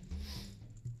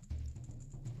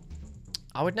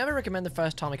 I would never recommend the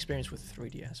first time experience with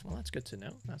 3DS. Well, that's good to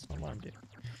know. That's not what I'm doing.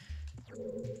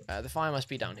 The fire must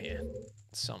be down here.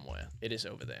 Somewhere. It is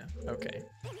over there. Okay.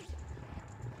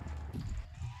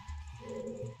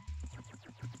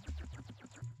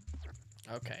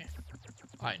 Okay.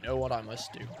 I know what I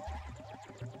must do.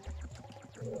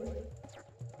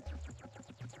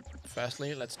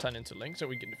 Firstly, let's turn into Link so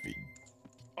we can defeat.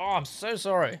 Oh, I'm so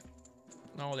sorry.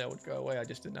 Normally I would go away. I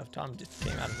just didn't have time. It just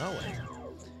came out of nowhere.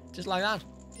 Just like that.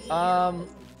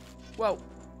 Whoa.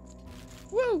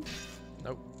 Woo!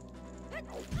 Nope.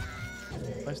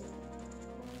 Where's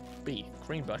B?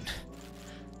 Green button.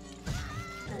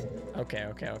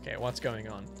 Okay. What's going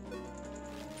on?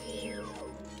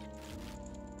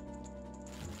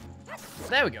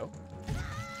 There we go.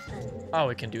 Oh,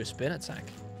 we can do a spin attack.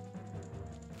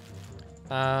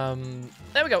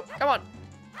 There we go. Come on.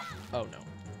 Oh, no.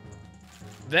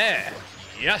 There.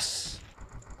 Yes.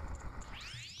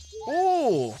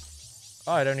 Ooh. Oh,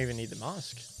 I don't even need the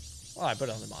mask. Well, I put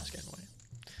on the mask anyway.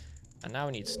 And now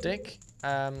we need stick.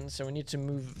 So we need to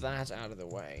move that out of the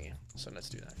way. So let's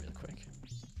do that real quick.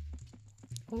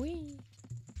 Whee.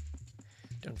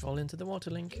 Don't fall into the water,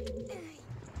 Link.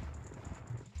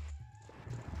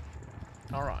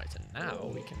 Alright, and now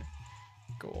we can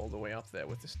go all the way up there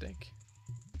with the stick.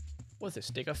 With a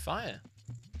stick of fire.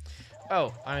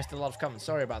 Oh, I missed a lot of comments.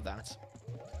 Sorry about that.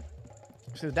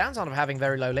 So the downside of having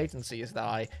very low latency is that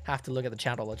I have to look at the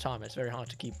chat all the time. It's very hard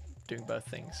to keep doing both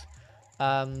things.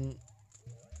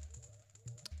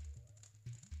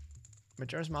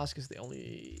 Majora's Mask is the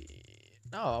only...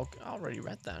 Oh, I already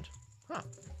read that. Huh.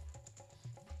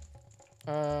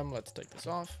 Let's take this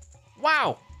off.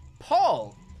 Wow!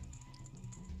 Paul!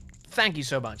 Thank you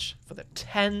so much for the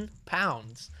 £10.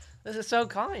 This is so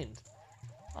kind.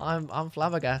 I'm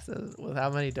flabbergasted with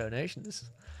how many donations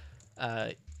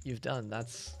you've done.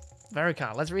 That's very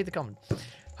kind. Let's read the comment.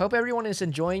 Hope everyone is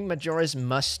enjoying Majora's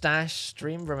Mustache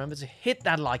stream. Remember to hit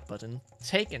that like button.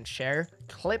 Take and share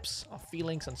clips of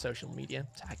Felix on social media,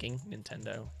 tagging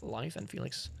Nintendo Life and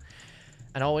Felix.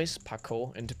 And always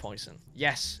parkour into poison.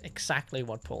 Yes, exactly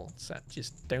what Paul said.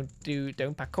 Just don't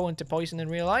parkour into poison in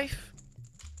real life.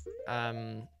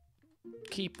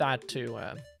 Keep that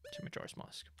to Majora's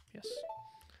Mask. Yes.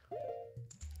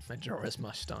 Majora's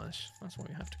Mustache. That's what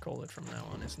we have to call it from now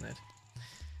on, isn't it?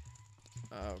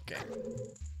 Okay.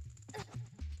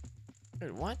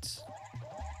 Wait, what?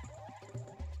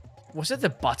 Was it the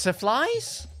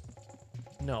butterflies?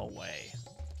 No way.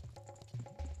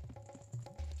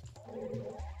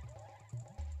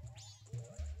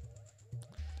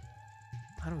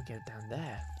 How do we get it down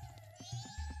there?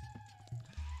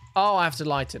 Oh, I have to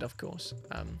light it, of course.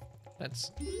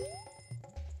 Let's...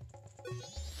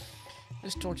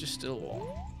 This torch is still warm.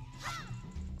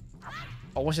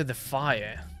 Or was it the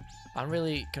fire? I'm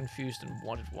really confused on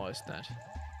what it was that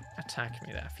attacked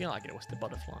me there. I feel like it was the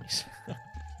butterflies.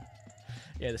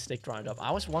 Yeah, the stick dried up. I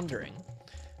was wondering,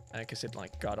 because it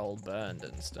like got all burned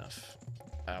and stuff.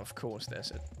 Of course,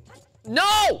 there's it.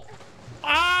 No!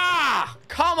 Ah!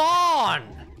 Come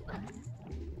on!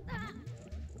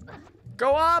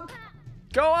 Go up!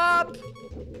 Go up!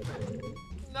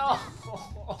 No!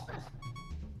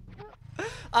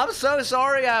 I'm so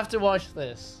sorry I have to watch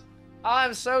this.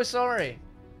 I'm so sorry.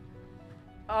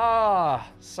 Ah,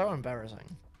 so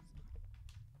embarrassing.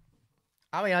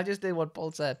 I mean, I just did what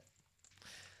Paul said.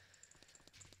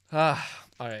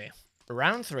 Okay.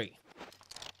 Round 3.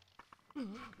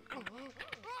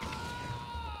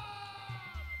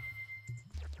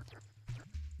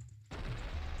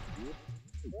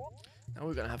 Now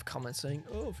we're gonna have comments saying,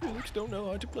 "Oh, Felix don't know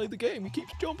how to play the game. He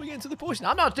keeps jumping into the poison."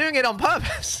 I'm not doing it on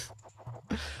purpose.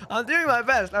 I'm doing my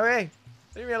best. Okay,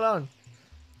 leave me alone.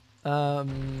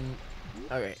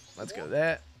 Okay, let's go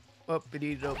there. Up,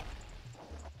 up.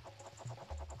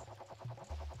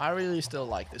 I really still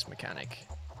like this mechanic.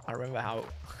 I remember how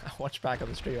I watched back on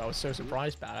the stream. I was so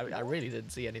surprised by it. I really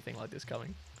didn't see anything like this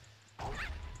coming.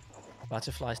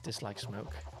 Butterflies dislike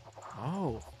smoke.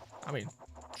 Oh, I mean,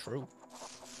 true.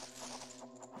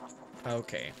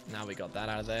 Okay, now we got that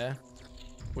out of there.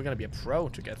 We're gonna be a pro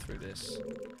to get through this.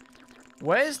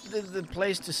 Where's the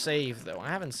place to save, though? I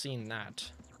haven't seen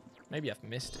that. Maybe I've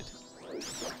missed it.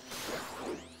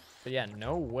 But yeah,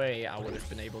 no way I would have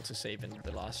been able to save in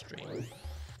the last stream.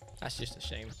 That's just a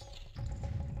shame.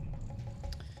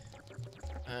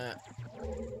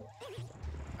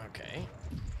 Okay.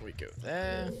 We go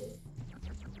there.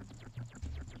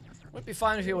 Would be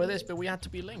fine if you were this, but we had to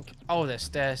be Link. Oh, there's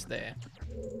stairs there.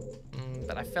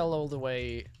 But I fell all the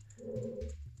way.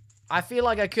 I feel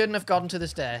like I couldn't have gotten to the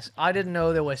stairs. I didn't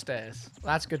know there were stairs.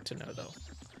 That's good to know, though.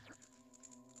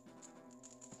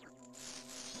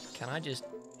 Can I just...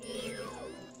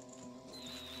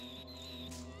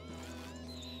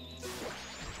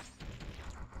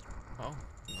 Oh,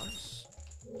 nice.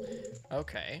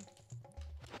 Okay.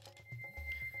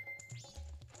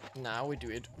 Now we do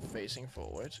it facing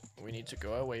forward. We need to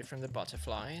go away from the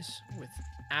butterflies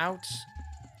without...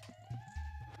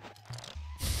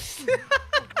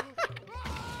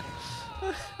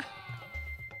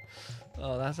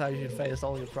 Oh, that's how you should face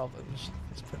all your problems.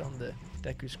 Just put on the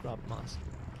Deku Scrub mask.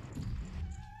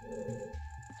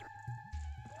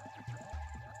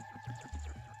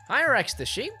 Hi, Rex the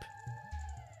sheep.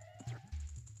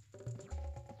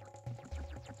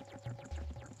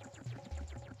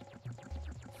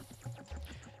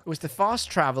 It was the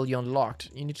fast travel you unlocked.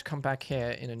 You need to come back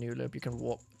here in a new loop. You can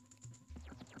warp.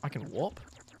 I can warp?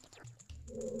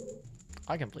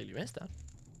 I completely missed that.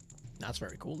 That's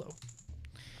very cool, though.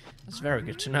 That's very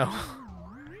good to know.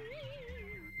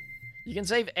 You can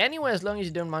save anywhere as long as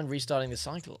you don't mind restarting the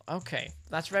cycle. Okay,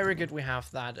 that's very good we have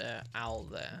that owl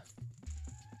there.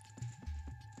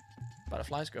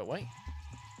 Butterflies, go away.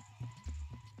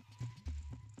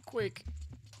 Quick.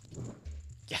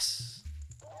 Yes!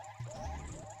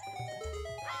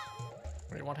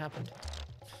 Wait, what happened?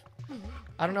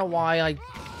 I don't know why I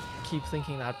keep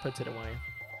thinking that puts it away.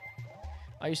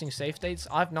 Are you using save states?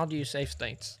 I've not used save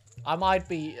states. I might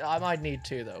need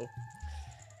to, though.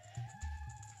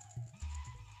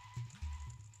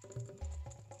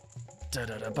 Da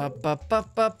da da ba ba ba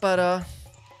ba ba da.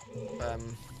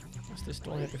 Was this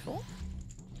door here before?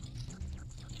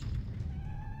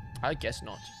 I guess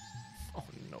not. Oh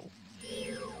no.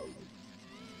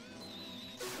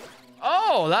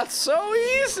 Oh, that's so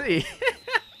easy!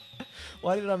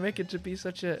 Why did I make it to be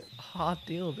such a hard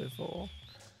deal before?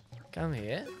 Come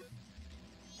here.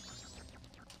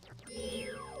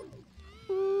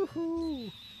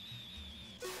 Woohoo!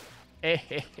 Hey,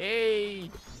 hey, hey!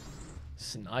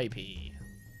 Snipey.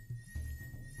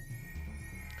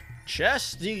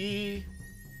 Chesty!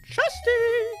 Chesty!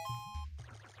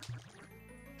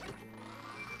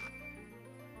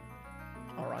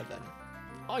 Alright then.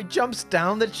 Oh, he jumps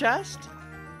down the chest?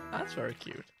 That's very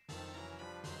cute.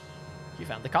 You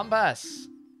found the compass.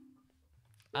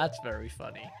 That's very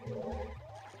funny.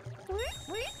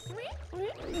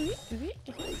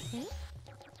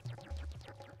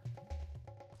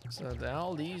 So there are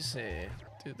all these here.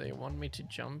 Do they want me to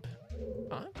jump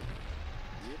up?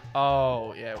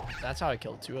 Oh, yeah. That's how I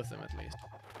killed 2 of them at least.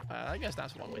 I guess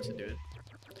that's one way to do it.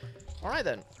 Alright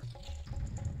then.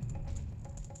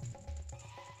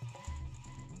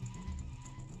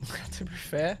 To be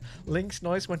fair, Link's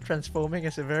noise when transforming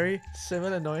is a very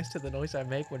similar noise to the noise I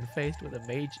make when faced with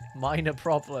a minor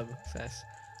problem, says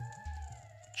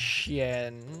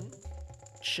Chien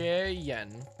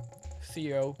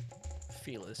Theo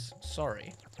Felix.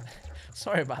 Sorry.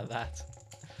 Sorry about that.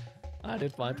 I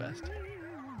did my best.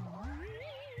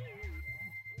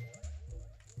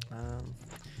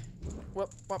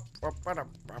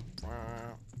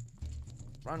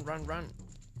 Run, run, run.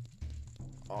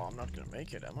 Oh, I'm not gonna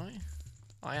make it, am I?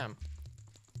 I am.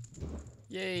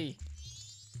 Yay.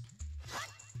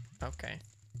 Okay.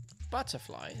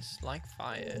 Butterflies like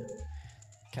fire.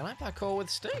 Can I parkour with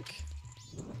stick?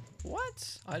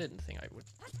 What? I didn't think I would.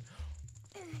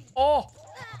 Oh!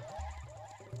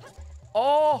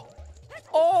 Oh!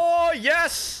 Oh,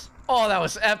 yes! Oh, that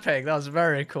was epic. That was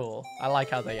very cool. I like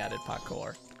how they added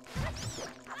parkour.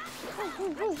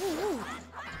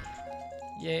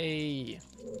 Yay.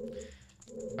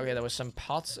 Okay, there was some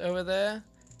pots over there.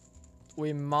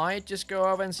 We might just go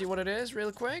over and see what it is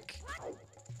real quick.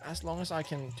 As long as I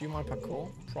can do my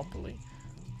parkour properly.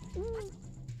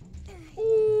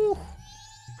 Ooh.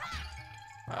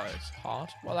 Oh, it's hard.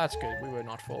 Well, that's good. We will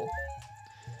not fall.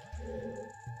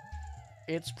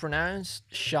 It's pronounced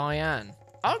Cheyenne.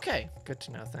 Okay, good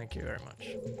to know. Thank you very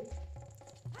much.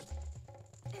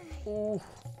 Ooh.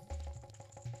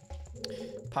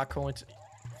 Parkour.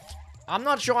 I'm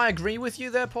not sure I agree with you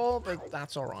there, Paul, but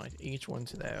that's alright. Each one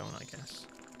to their own, I guess.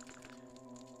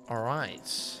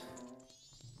 Alright.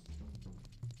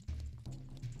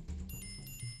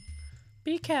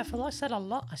 Be careful, I said a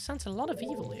lot. I sense a lot of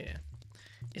evil here.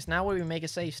 It's now where we make a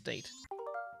save state.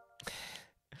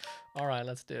 Alright,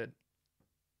 let's do it.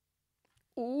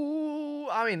 Ooh,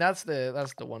 I mean that's the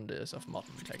wonders of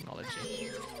modern technology.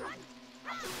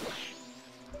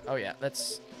 Oh yeah,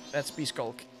 let's be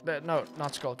Skulk. No,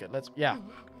 not Skulk. Yeah.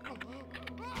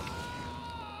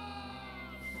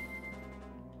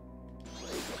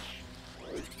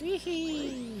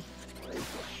 Weehee!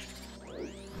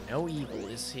 No evil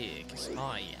is here, because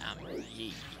I am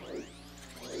ye.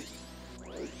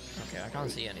 Okay, I can't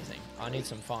see anything. I need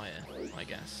some fire, I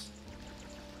guess.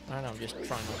 I don't know, I'm just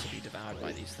trying not to be devoured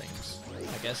by these things.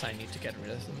 I guess I need to get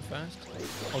rid of them first.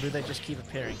 Or do they just keep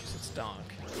appearing because it's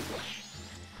dark?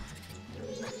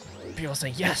 People say,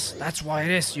 yes, that's why it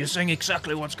is. You're saying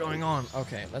exactly what's going on.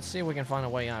 Okay, let's see if we can find a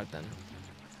way out then.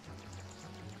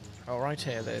 Oh, right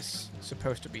here, there's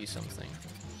supposed to be something.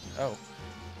 Oh.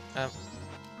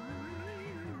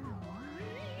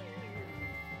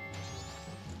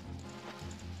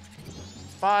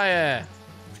 Fire!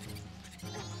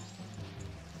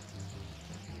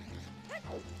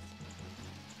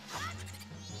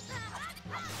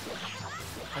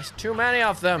 There's too many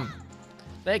of them!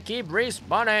 They keep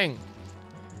respawning!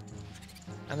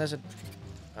 And there's a...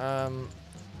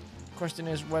 question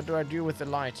is, what do I do with the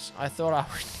lights? I thought I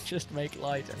would just make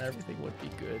light and everything would be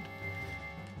good.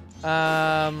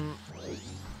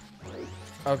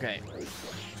 Okay.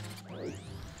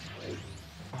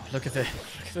 Oh, look at the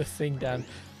thing down,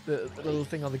 the little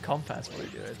thing on the compass while you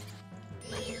do it.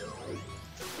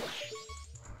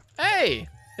 Hey!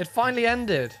 It finally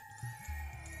ended!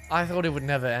 I thought it would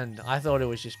never end. I thought it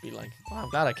would just be like, well, I'm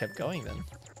glad I kept going then.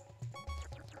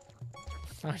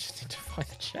 I just need to find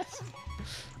the chest.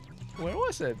 Where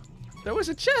was it? There was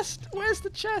a chest! Where's the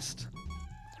chest?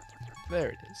 There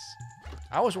it is.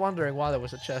 I was wondering why there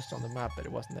was a chest on the map, but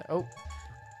it wasn't there. Oh!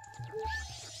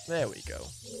 There we go.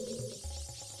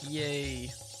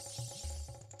 Yay.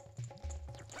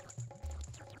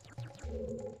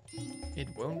 It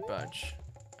won't budge.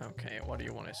 Okay, what do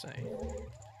you want to say?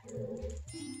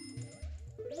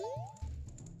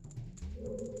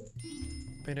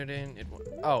 Put it in. It won't.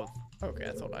 Oh, okay.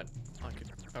 I thought I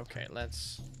could. Okay,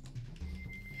 let's.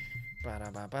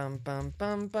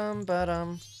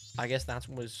 Ba-da-ba-bum-bum-bum-bum-ba-dum. I guess that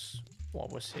was what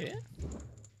was here.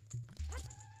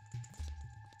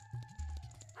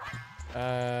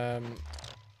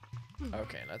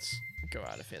 Okay, let's go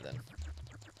out of here then.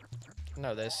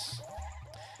 No, there's...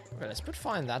 Okay, let's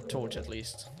find that torch at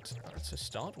least to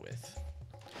start with.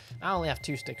 I only have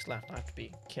 2 sticks left. I have to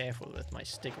be careful with my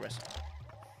stick reservoir.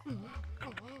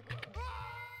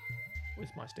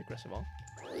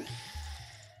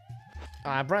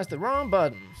 I pressed the wrong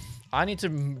button. I need to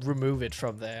remove it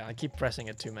from there. I keep pressing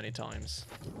it too many times.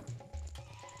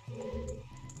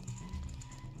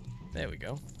 There we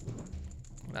go.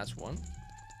 That's one.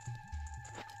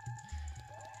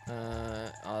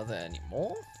 Are there any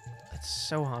more? It's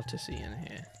so hard to see in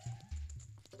here.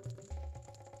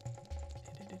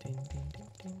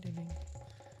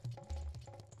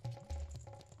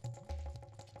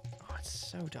 Oh,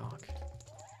 it's so dark.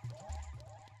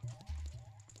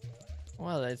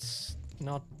 Well, it's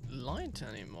not light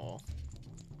anymore.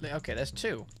 Okay, there's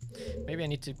 2. Maybe I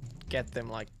need to get them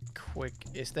like quick.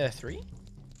 Is there 3?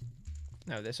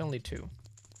 No, there's only 2.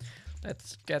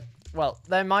 Let's get... Well,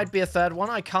 there might be a 3rd one.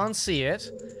 I can't see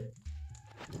it.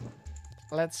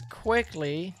 Let's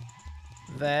quickly...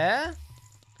 There.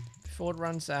 Before it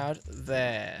runs out.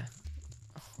 There.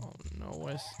 Oh, no.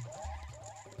 Where's...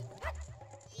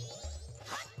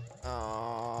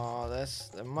 Oh,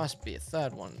 there must be a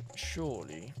 3rd one.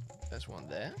 Surely. There's one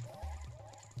there.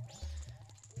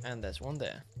 And there's one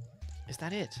there. Is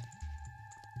that it?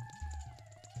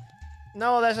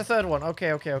 No, there's a 3rd one.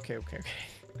 Okay. Okay.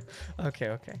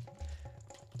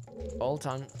 All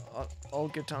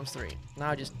good times 3. Now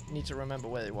I just need to remember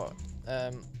where they were.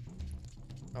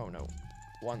 Oh no.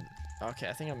 1. Okay,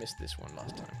 I think I missed this one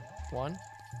last time. 1,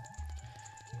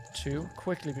 2.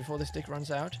 Quickly before the stick runs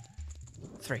out.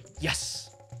 3. Yes!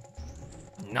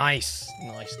 Nice.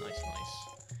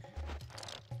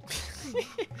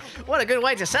 What a good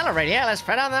way to celebrate. Yeah, let's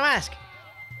put on the mask.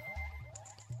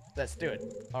 Let's do it.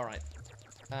 Alright.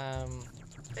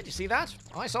 Did you see that?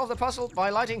 I solved the puzzle by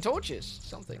lighting torches.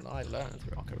 Something that I learned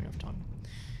through Ocarina of Time.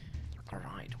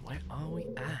 Alright, where are we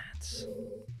at?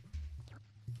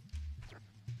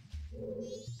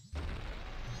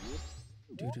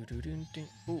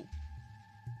 Ooh.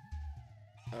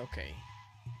 Okay.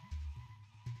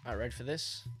 Alright, ready for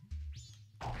this?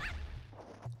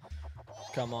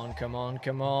 Come on.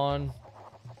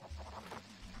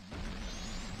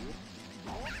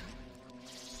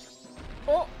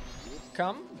 Oh!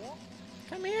 Come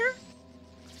here.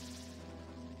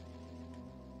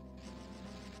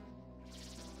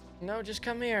 No, just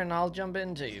come here and I'll jump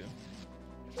into you.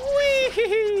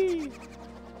 Whee!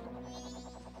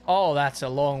 Oh, that's a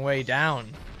long way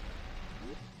down.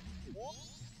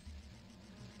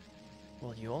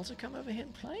 Will you also come over here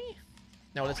and play?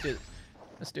 No, let's do it.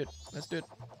 Let's do it. Let's do it.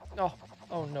 Oh,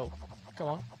 oh no. Come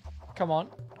on. Come on.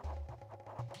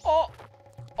 Oh!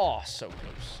 Oh, so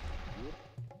close.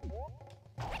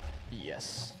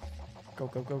 Yes. Go,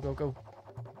 go, go, go, go.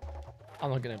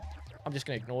 I'm just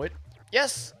gonna ignore it.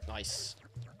 Yes! Nice.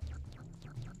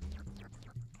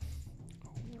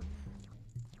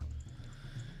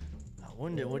 I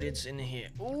wonder what it's in here.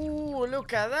 Ooh,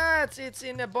 look at that! It's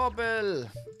in a bubble!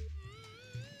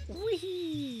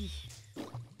 Whee!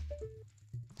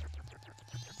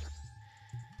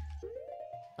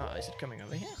 Oh, is it coming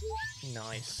over here?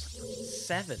 Nice.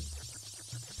 7.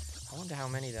 I wonder how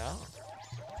many there are.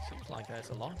 Seems like there's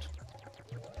a lot.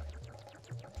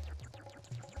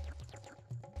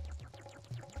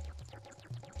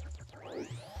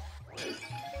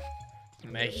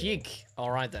 Magic.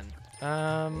 Alright then.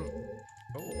 Oh,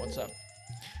 what's up?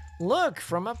 Look,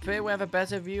 from up here we have a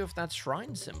better view of that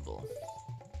shrine symbol.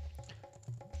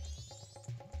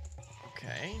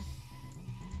 Okay.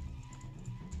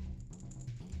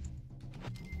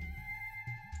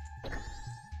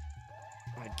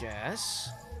 I guess.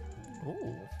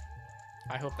 Ooh.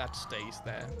 I hope that stays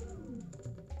there.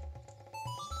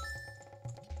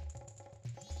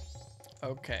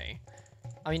 Okay.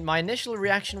 I mean, my initial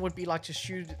reaction would be like to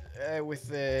shoot with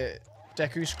the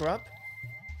Deku Scrub.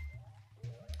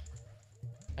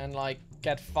 And like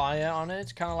get fire on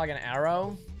it, kind of like an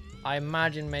arrow. I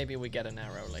imagine maybe we get an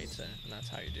arrow later, and that's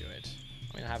how you do it.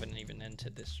 I mean, I haven't even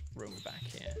entered this room back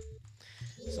here.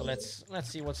 So let's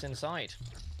see what's inside.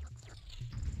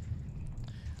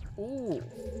 Ooh,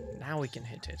 now we can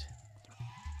hit it.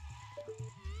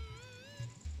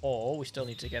 Or we still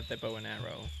need to get the bow and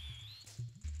arrow.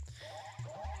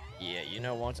 Yeah, you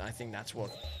know what? I think that's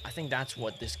what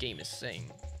this game is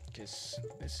saying, because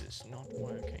this is not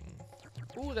working.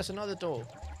 Ooh, there's another door.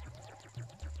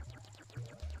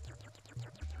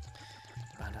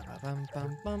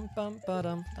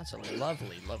 That's a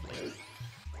lovely, lovely,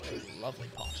 lovely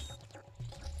pot.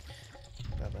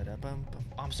 Oh,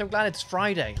 I'm so glad it's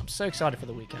Friday. I'm so excited for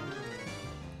the weekend.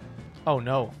 Oh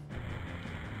no.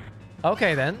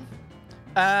 Okay then.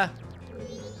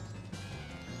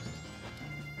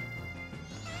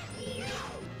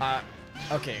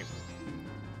 Okay.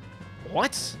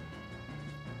 What?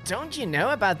 Don't you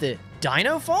know about the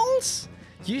Dino Falls?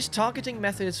 Use targeting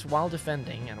methods while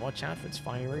defending and watch out for its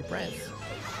fiery breath.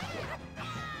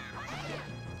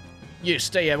 You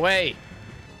stay away!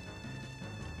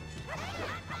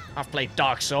 I've played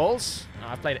Dark Souls.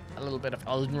 I've played a little bit of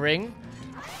Elden Ring.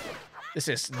 This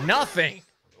is nothing!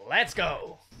 Let's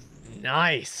go!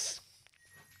 Nice!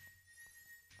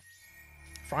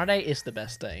 Friday is the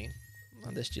best day.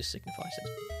 And this just signifies it.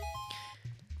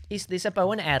 Is this a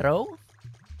bow and arrow?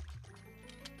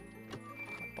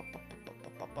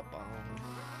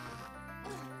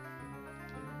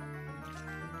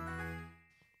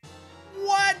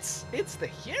 What? It's the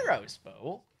hero's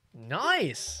bow.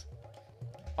 Nice.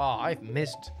 Oh, I've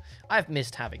missed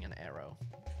having an arrow.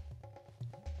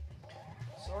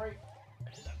 Sorry. I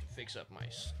just have to fix up my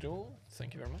stool.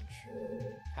 Thank you very much.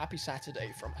 Happy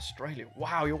Saturday from Australia.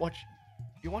 Wow, you're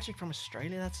watching from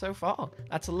Australia? That's so far.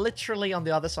 That's literally on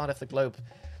the other side of the globe.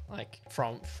 Like,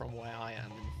 from where I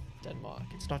am in Denmark.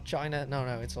 It's not China. No,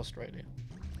 it's Australia.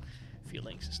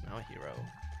 Felix is now a hero.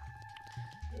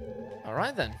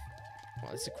 Alright then.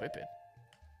 Well, let's equip it.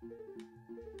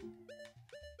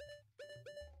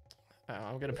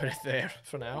 I'm gonna put it there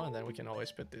for now, and then we can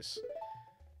always put this...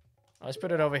 Let's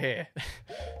put it over here.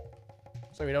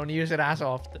 So we don't use it as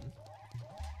often.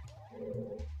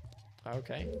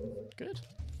 Okay, good.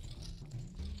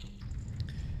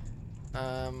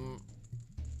 Oh,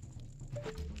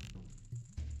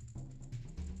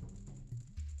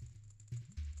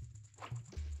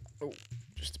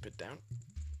 just a bit down.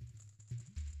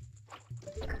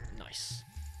 Nice.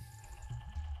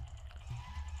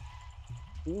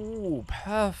 Ooh,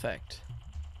 perfect.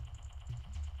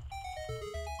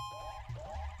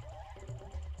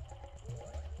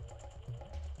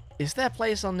 Is there a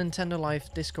place on Nintendo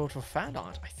Life Discord for fan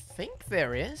art? I think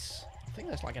there is. I think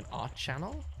there's like an art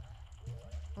channel.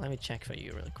 Let me check for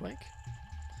you really quick.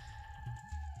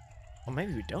 Or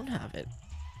maybe we don't have it.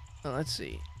 Oh, let's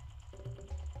see.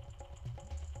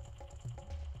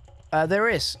 There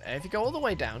is. If you go all the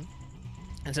way down,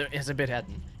 it's a bit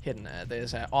hidden.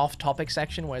 There's an off-topic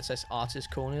section where it says Artist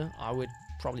Corner. I would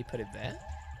probably put it there.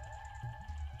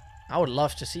 I would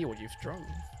love to see what you've drawn.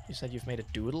 You said you've made a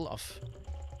doodle of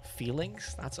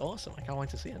feelings. That's awesome. I can't wait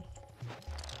to see it.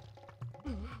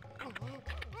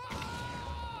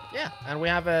 Yeah, and we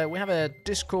have a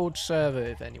Discord server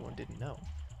if anyone didn't know.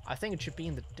 I think it should be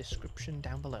in the description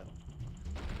down below.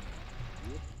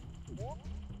 Oh,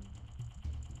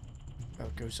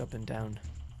 it goes up and down.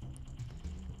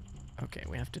 Okay,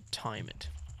 we have to time it.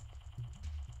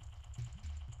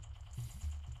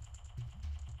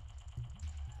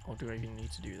 Or do I even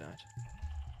need to do that?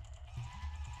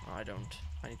 Oh, I don't.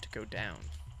 I need to go down.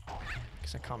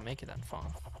 Because I can't make it that far.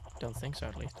 Don't think so,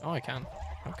 at least. Oh, I can.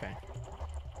 Okay.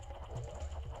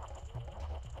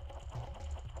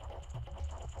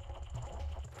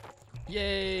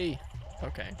 Yay!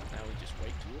 Okay, now we just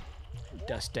wait.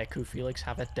 Does Deku Felix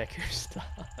have a Deku star?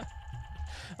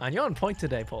 Man, you're on point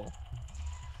today, Paul.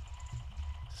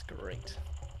 That's great.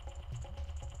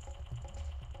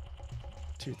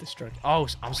 To the stroke. Oh,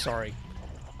 I'm sorry.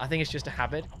 I think it's just a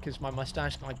habit because my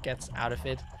mustache like gets out of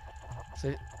it.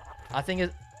 So I think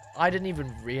I didn't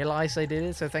even realize I did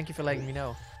it. So thank you for letting me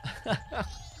know.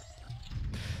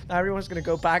 Now everyone's gonna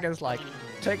go back and it's like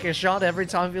take a shot every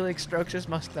time Felix strokes his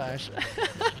mustache.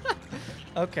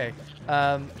 Okay.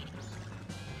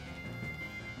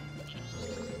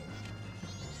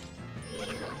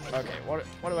 Okay. What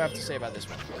do I have to say about this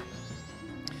one?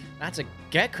 That's a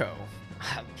gecko.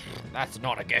 That's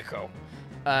not a gecko.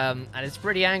 And it's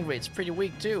pretty angry. It's pretty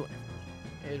weak too.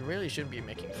 It really shouldn't be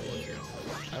making food.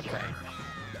 Okay.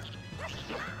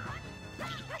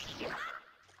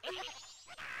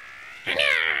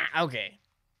 Okay.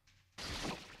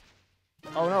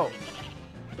 Oh no.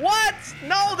 What?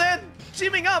 No, they're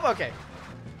teaming up. Okay.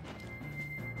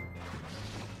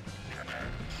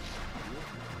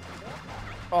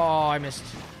 Oh, I missed.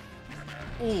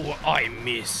 Ooh, I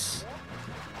miss.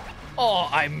 Oh,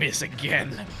 I miss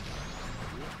again.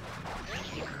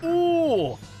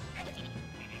 Ooh.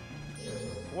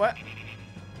 What?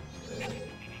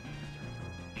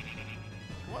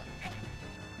 What?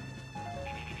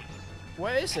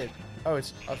 Where is it? Oh,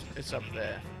 it's up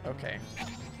there. Okay.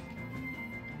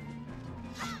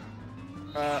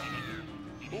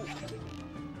 Ooh.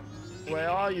 Where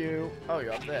are you? Oh,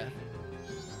 you're up there.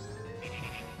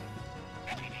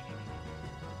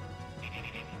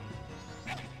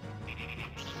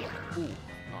 Ooh,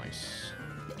 nice.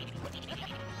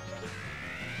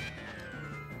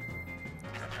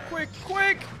 Quick,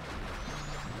 quick!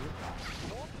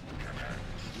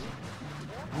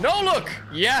 No look!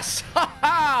 Yes!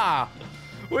 Haha!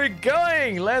 We're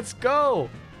going! Let's go!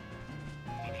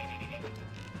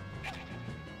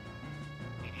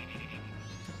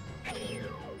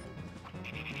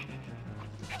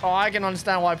 Oh, I can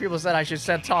understand why people said I should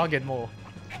set target more.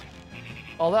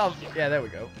 Although, yeah, there we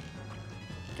go.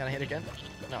 Can I hit again?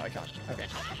 No, I can't. Okay.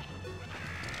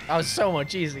 That was so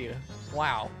much easier.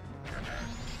 Wow.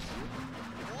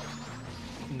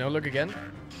 No look again.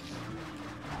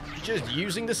 Just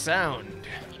using the sound.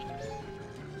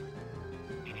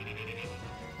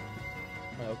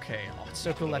 Okay. Oh, it's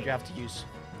so cool that you have to use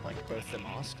like both the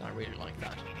masks. I really like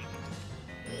that.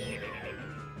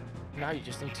 Now you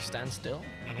just need to stand still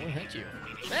and we'll hit you.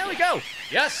 There we go!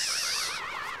 Yes!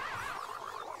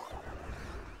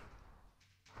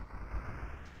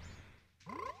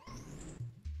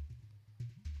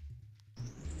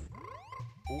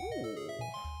 Ooh.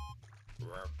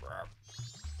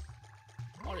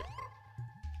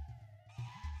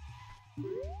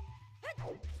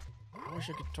 I wish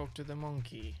I could talk to the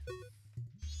monkey.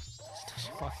 It's not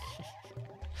a monkey.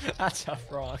 That's a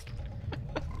frog.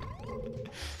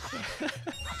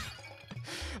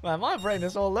 Man, my brain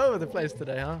is all over the place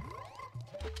today, huh?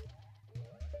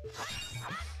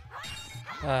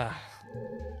 Ah.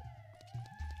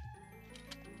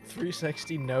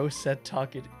 360 no set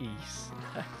target ease.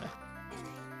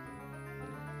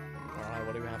 Alright,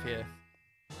 what do we have here?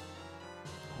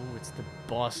 Oh, it's the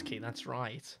boss key, that's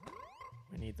right.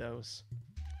 We need those.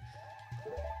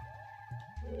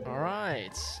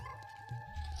 Alright.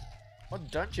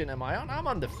 What dungeon am I on? I'm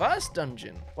on the first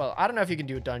dungeon. Well, I don't know if you can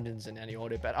do dungeons in any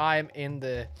order, but I'm in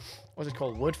the, what's it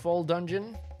called, Woodfall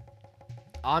dungeon.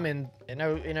 I'm in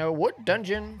a wood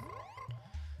dungeon.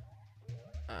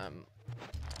 Oh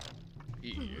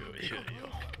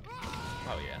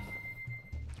yeah.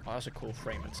 Oh, that's a cool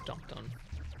frame it's dumped on.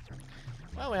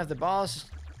 Well, we have the boss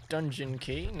dungeon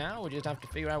key. Now we just have to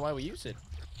figure out why we use it.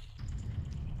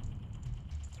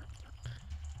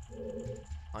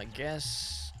 I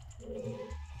guess.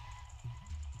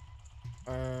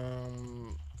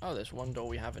 Oh, there's one door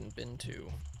we haven't been to.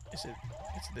 Is it?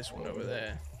 It's this one over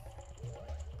there.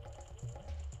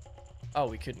 Oh,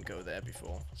 we couldn't go there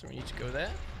before, so we need to go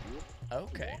there.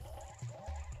 Okay.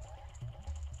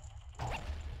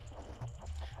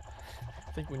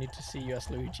 I think we need to see you as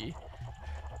Luigi.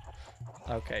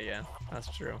 Okay, yeah, that's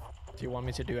true. Do you want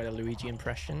me to do a Luigi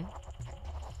impression?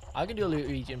 I can do a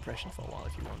Luigi impression for a while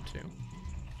if you want to.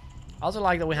 I also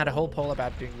like that we had a whole poll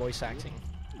about doing voice acting,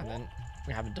 and then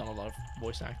we haven't done a lot of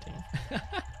voice acting.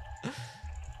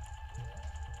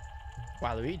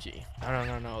 Waluigi.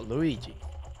 No, Luigi.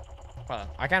 Well,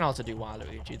 I can also do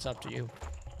Waluigi, it's up to you.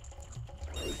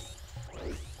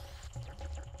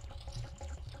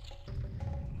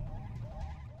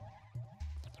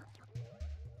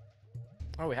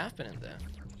 Oh, we have been in there.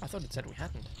 I thought it said we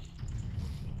hadn't.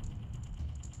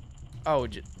 Oh,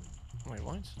 wait,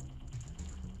 what?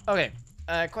 Okay,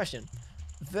 question.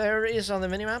 There is on the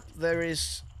minimap, there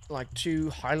is like 2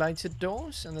 highlighted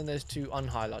doors, and then there's 2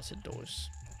 unhighlighted doors.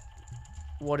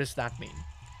 What does that mean?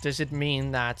 Does it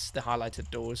mean that the highlighted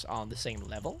doors are on the same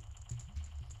level?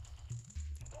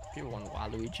 People want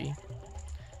Waluigi.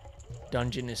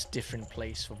 Dungeon is different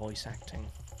place for voice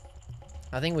acting.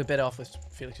 I think we're better off with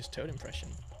Felix's Toad impression.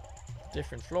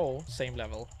 Different floor, same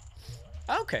level.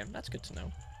 Okay, that's good to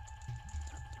know.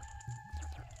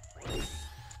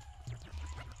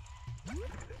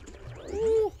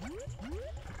 Woo.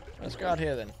 Let's go out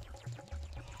here then.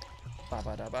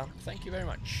 Ba-ba-da-ba. Thank you very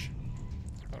much.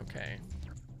 Okay.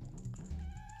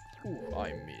 Ooh,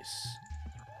 I miss.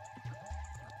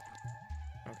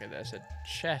 Okay, there's a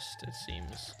chest, it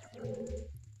seems.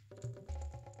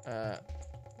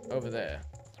 Over there.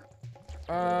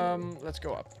 Let's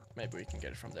go up. Maybe we can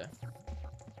get it from there.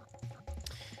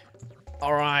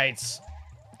 Alright.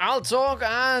 I'll talk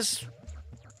as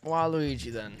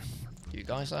Waluigi then. You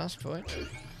guys ask for it?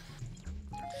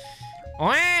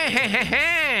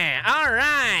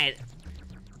 Alright.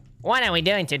 What are we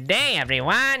doing today,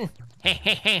 everyone?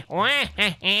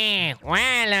 Waluigi.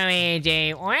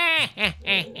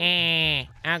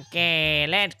 Okay,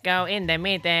 let's go in the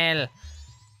middle.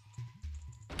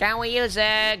 Can we use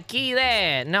a key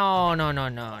there? No.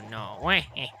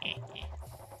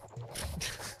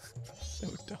 So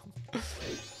dumb.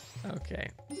 Okay.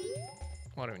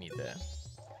 What do we need there?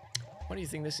 What do you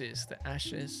think this is? The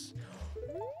ashes?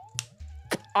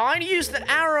 I used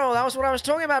the arrow! That was what I was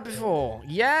talking about before!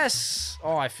 Yes!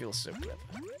 Oh, I feel so clever.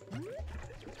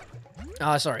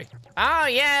 Oh, sorry. Oh,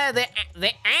 yeah, the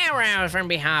arrow from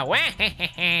behind.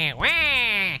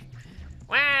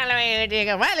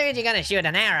 Waluigi gonna shoot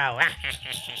an arrow.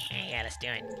 Yeah, let's do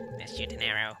it. Let's shoot an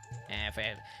arrow.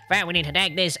 First, we need to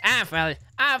take this awful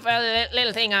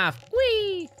little thing off.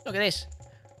 Whee! Look at this.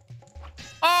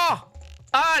 Oh!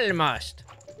 Almost.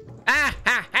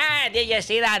 Did you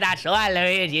see that? That's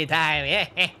Waluigi time.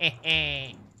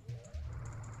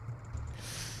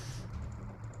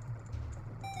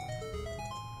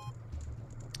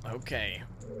 Okay.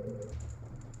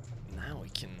 Now we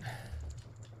can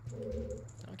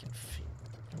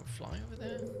fly over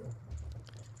there.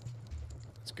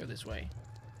 Let's go this way.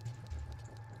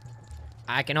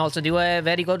 I can also do a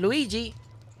very good Luigi.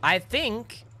 I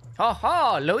think.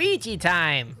 Ho, Luigi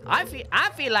time. I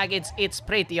feel like it's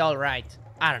pretty all right.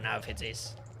 I don't know if it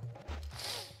is.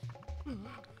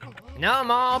 No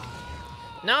more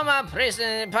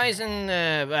poison.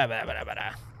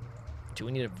 Do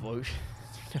we need a vote?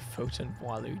 A vote on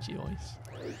Waluigi voice?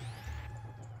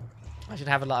 I should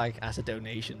have it like as a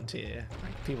donation tier.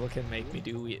 Like people can make me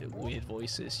do weird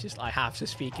voices. Just I have to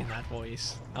speak in that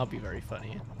voice. That'll be very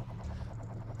funny.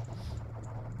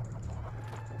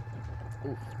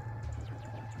 Ooh.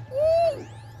 Ooh.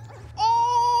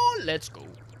 Oh, let's go.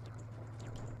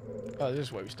 Oh, this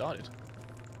is where we started.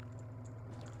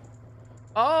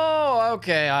 Oh,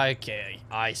 okay,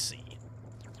 I see.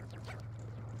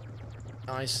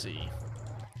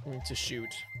 We need to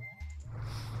shoot.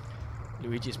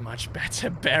 Luigi's much better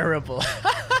bearable.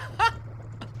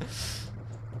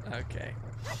 Okay.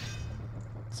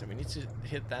 So we need to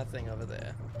hit that thing over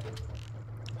there.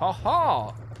 Ha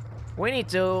ha! We need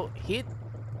to hit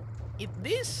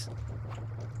this.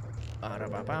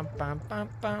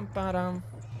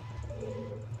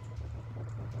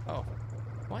 Oh,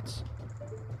 what?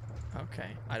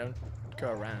 Okay, I don't go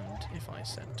around if I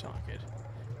set target.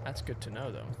 That's good to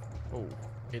know, though. Oh,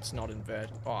 it's not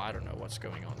inverted. Oh, I don't know what's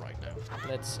going on right now.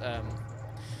 Let's,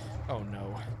 oh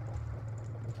no.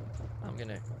 I'm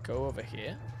gonna go over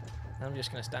here, and I'm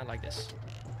just gonna stand like this.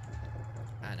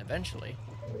 And eventually...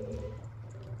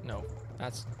 No,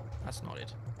 that's not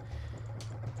it.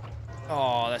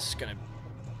 Oh, this is gonna...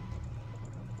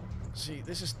 See,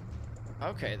 this is...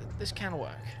 Okay, this can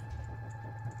work.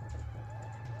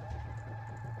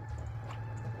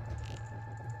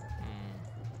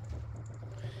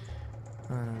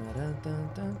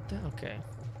 Okay.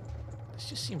 This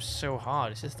just seems so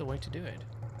hard. Is this the way to do it?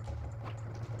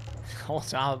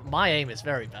 Also, my aim is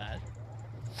very bad.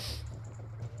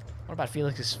 What about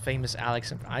Felix's famous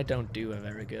Alex? I don't do a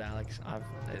very good Alex.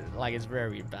 Like, it's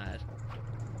very bad.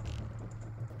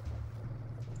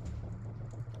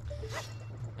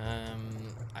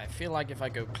 I feel like if I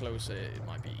go closer, it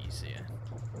might be easier.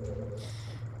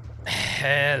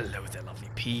 Hello there, lovely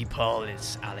people.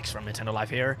 It's Alex from Nintendo Life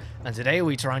here, and today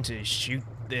we're trying to shoot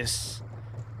this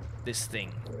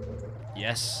thing.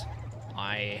 Yes,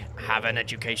 I have an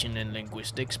education in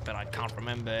linguistics, but I can't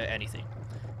remember anything.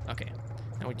 Okay,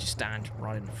 now we just stand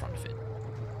right in front of it.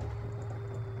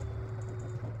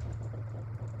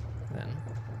 Then,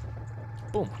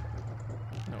 boom.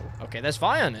 No, okay, there's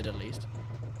fire in it at least.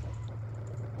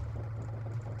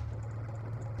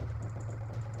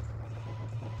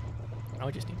 I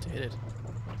just need to hit it.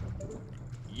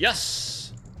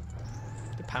 Yes!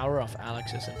 The power of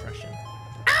Alex's impression.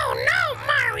 Oh no,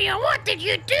 Mario! What did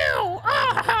you do?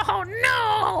 Oh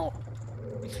no!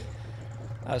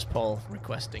 That was Paul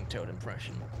requesting Toad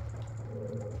impression.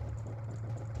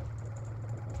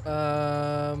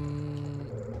 Oh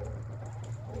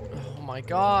my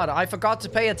god, I forgot to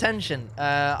pay attention.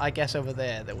 I guess over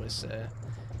there was a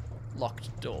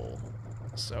locked door.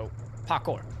 So,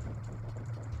 parkour.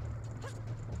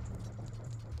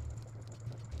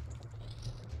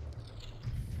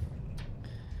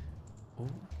 Ooh.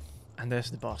 And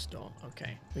there's the boss door.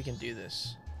 Okay, we can do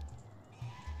this.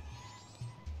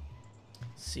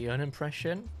 Sion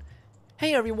impression.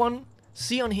 Hey everyone,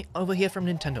 Sion over here from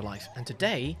Nintendo Life, and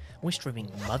today we're streaming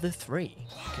Mother 3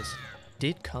 because it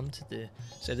did come to the.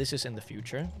 So this is in the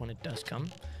future when it does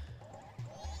come.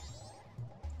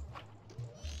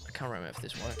 I can't remember if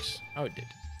this works. Oh, it did.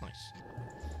 Nice.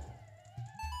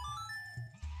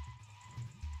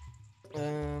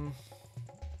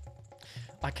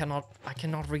 I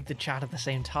cannot read the chat at the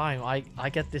same time. I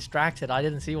get distracted. I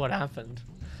didn't see what happened.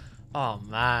 Oh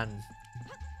man.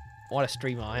 What a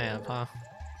streamer I am, huh?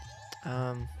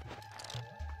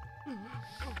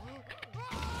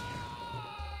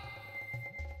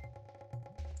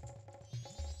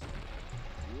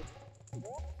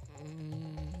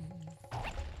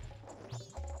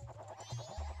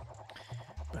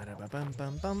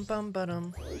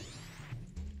 Ba-da-ba-bum-bum-bum-bum-ba-dum.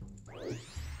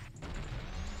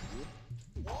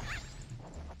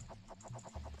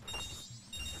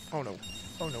 Oh no.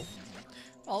 Oh no.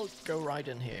 I'll go right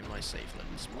in here in my safe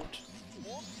little spot.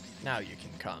 Now you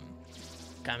can come.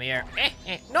 Come here.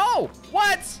 No!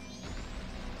 What?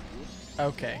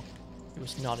 Okay. It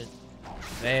was not in.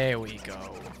 There we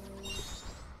go.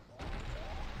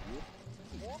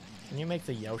 Can you make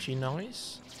the Yoshi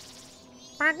noise?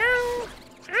 Like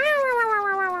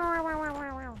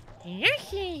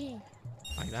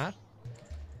that?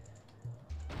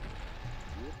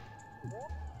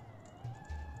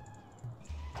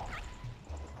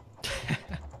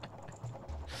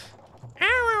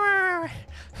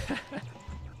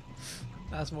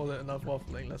 That's more than enough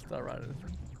waffling. Let's start writing.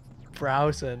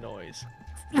 Browser noise.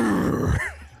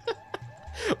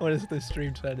 What is this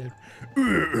stream turning?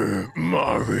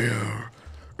 Mario.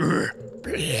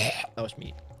 That was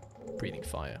me breathing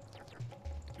fire.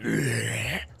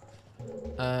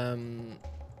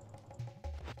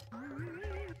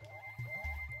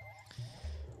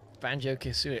 Banjo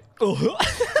Kazooie. Oh.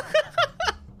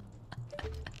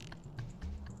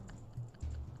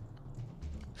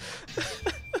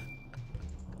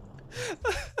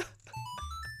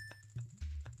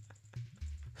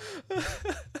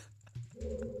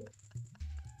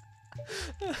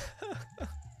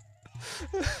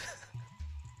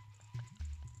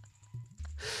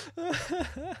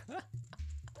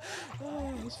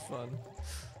 Oh, that was fun.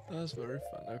 That was very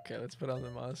fun. Okay, let's put on the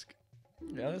mask.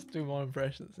 Yeah, let's do more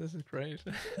impressions. This is great.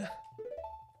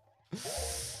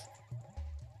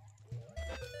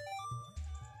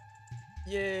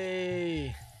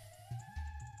 Yay!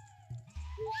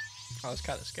 That was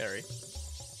kind of scary.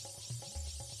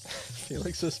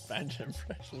 Felix's banjo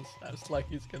impression sounds like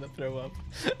he's gonna throw up.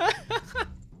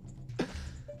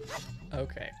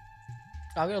 Okay.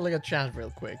 I'm gonna look at chat real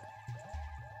quick.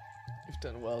 You've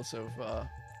done well so far.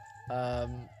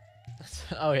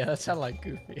 Oh yeah, that sounded like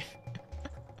Goofy.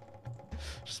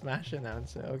 Smash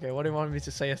announcer. Okay, what do you want me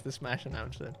to say as the Smash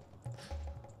announcer?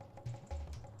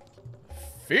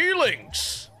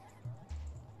 Feelings.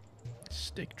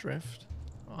 Stick drift?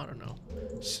 I don't know.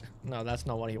 No, that's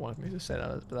not what he wanted me to say,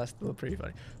 but that's still pretty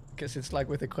funny. Because it's like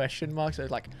with a question mark, so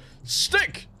it's like,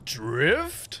 stick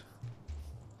drift?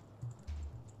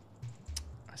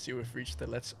 I see we've reached the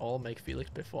let's all make Felix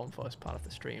perform for us part of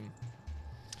the stream.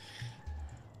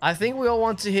 I think we all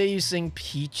want to hear you sing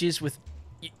Peaches with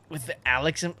the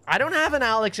Alex. I don't have an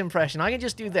Alex impression. I can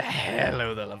just do the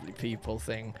hello, the lovely people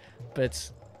thing.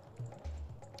 But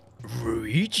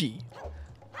Luigi.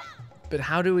 But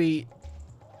how do we...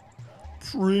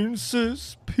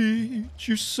 Princess Peach,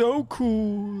 you're so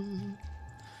cool.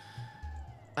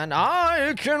 And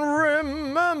I can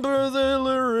remember the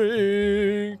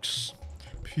lyrics.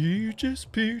 Peaches,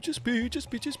 peaches, peaches,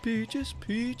 peaches, peaches,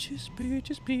 peaches,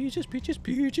 peaches, peaches, peaches,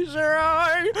 peaches,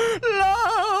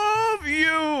 I love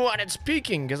you. And it's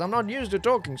peaking because I'm not used to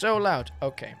talking so loud.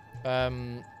 Okay.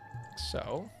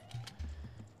 So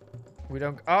we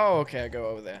don't. Oh, okay. I go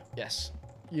over there. Yes.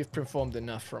 You've performed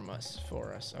enough for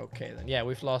us. Okay, then. Yeah,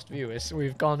 we've lost viewers.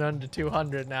 We've gone under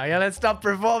 200 now. Yeah, let's stop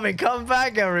performing. Come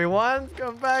back, everyone.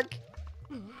 Come back.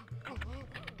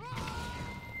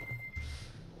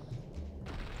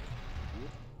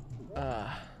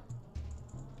 I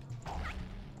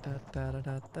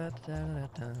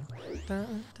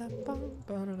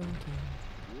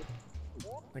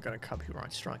got a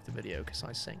copyright strike the video because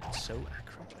I sang it so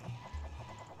accurately.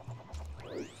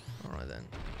 Alright then.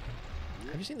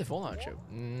 Have you seen the Fallout show?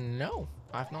 No,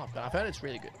 I've not, but I've heard it's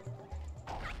really good.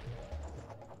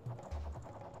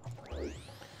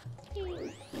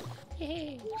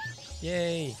 Yay.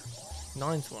 Yay.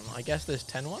 9th one. I guess there's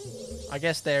 10 one? I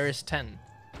guess there is 10.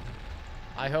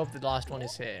 I hope the last one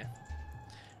is here.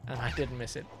 And I didn't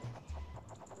miss it.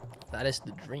 That is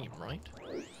the dream, right?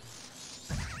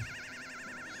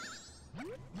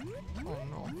 Oh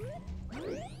no.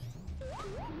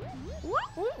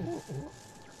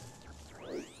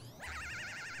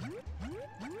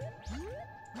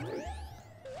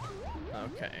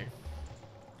 Okay.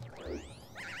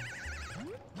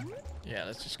 Yeah,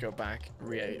 let's just go back,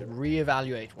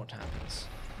 reevaluate what happens.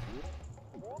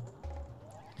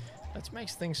 Let's make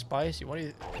things spicy.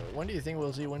 When do you think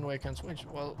we'll see Wind Waker and Switch?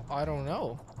 Well, I don't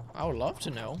know. I would love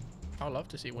to know. I would love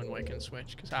to see Wind Waker and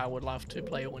Switch, because I would love to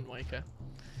play Wind Waker.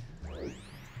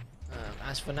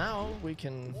 As for now, we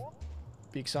can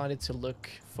be excited to look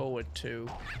forward to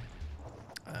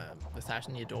the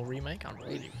 1,000 Year Door remake. I'm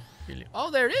really...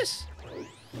 Oh, there it is!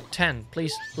 10.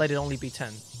 Please let it only be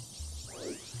 10.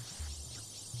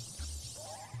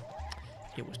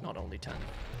 It was not only 10.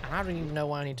 And I don't even know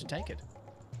why I need to take it.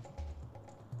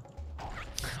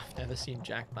 I've never seen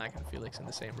Jack Black and Felix in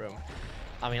the same room.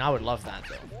 I mean, I would love that,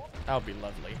 though. That would be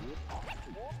lovely.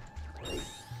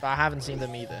 But I haven't seen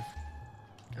them either.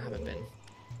 I haven't been.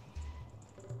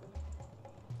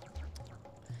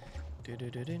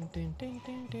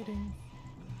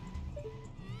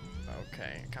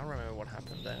 Okay, can't remember what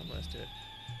happened there, but let's do it.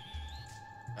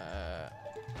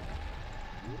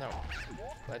 No.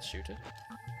 Let's shoot it.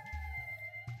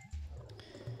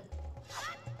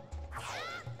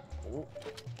 Ooh.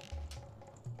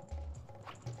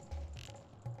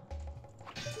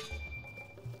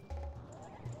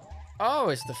 Oh,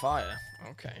 it's the fire.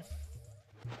 Okay.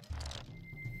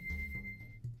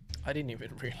 I didn't even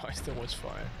realize there was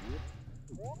fire.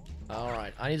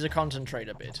 Alright, I need to concentrate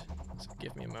a bit. So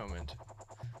give me a moment.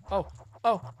 Oh!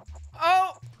 Oh!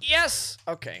 Oh! Yes!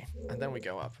 Okay, and then we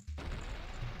go up.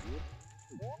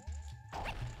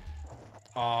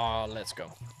 Oh, let's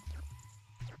go.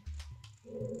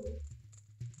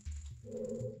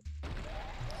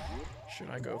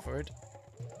 Should I go for it?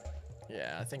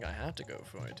 Yeah, I think I have to go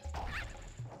for it.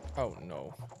 Oh,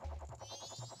 no.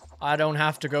 I don't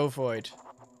have to go for it.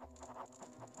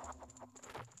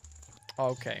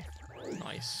 Okay.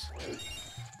 Nice.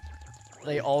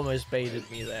 They almost baited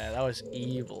me there. That was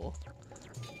evil.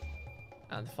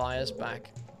 And fire's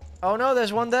back. Oh no,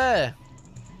 there's one there!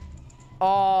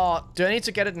 Oh, do I need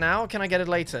to get it now? Or can I get it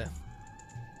later?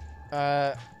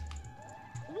 Ooh,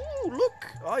 look!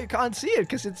 Oh, you can't see it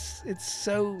because it's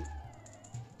so...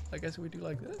 I guess we do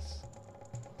like this.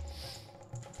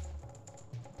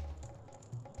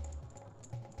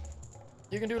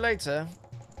 You can do later.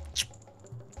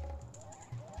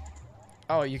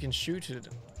 Oh, you can shoot it.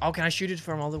 Oh, can I shoot it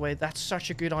from all the way? That's such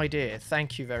a good idea.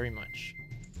 Thank you very much.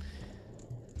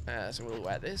 So we'll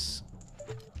wear this.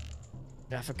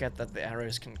 I forget that the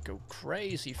arrows can go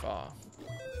crazy far.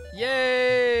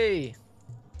 Yay!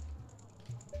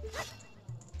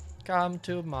 Come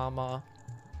to mama.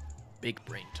 Big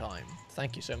brain time.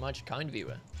 Thank you so much, kind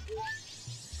viewer.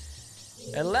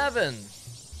 11.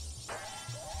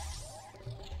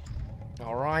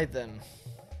 Alright then.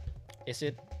 Is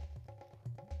it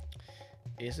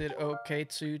okay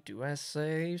to do a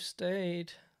save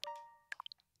state?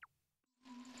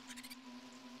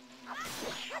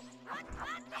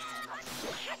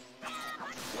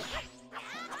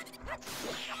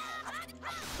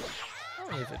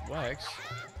 Only if it works.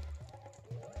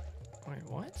 Wait,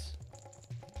 what?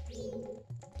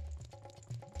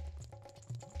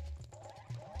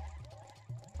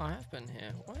 I have been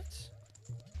here. What?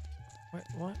 Wait,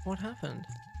 what happened?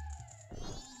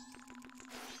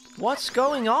 What's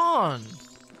going on?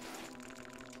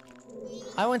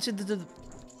 I went into the...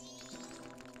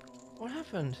 What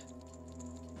happened?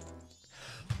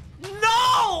 No!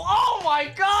 Oh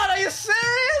my god, are you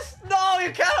serious? No,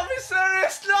 you cannot be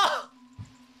serious, no!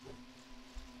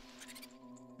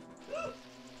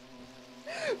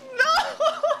 No!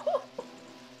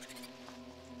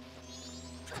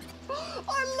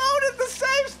 I loaded the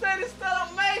save state instead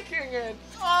of making it!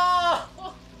 Oh!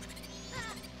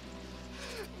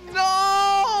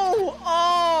 No!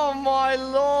 Oh my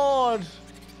lord!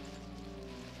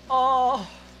 Oh!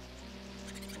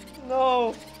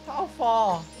 No! How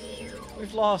far?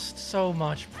 We've lost so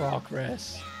much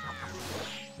progress.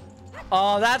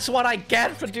 Oh, that's what I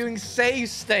get for doing save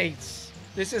states!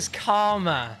 This is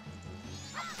karma.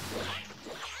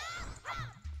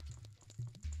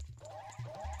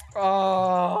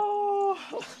 Oh!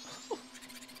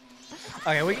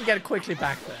 Okay, we can get quickly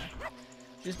back there.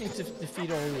 Just need to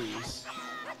defeat all these.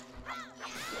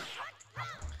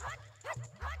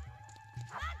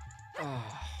 Oh.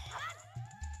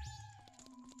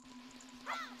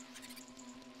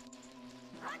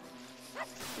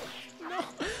 No,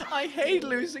 I hate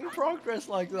losing progress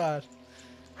like that.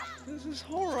 This is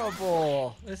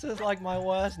horrible. This is like my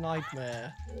worst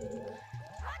nightmare.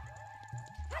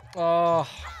 Oh,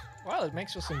 well, it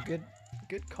makes for some good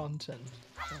content,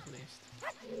 at least.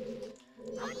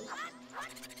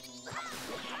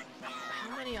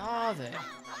 How many are there?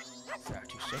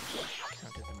 36.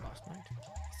 Counted them last night.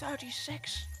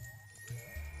 36.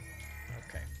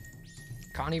 Okay.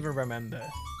 Can't even remember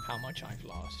how much I've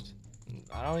lost.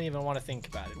 I don't even want to think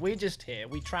about it. We're just here.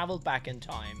 We traveled back in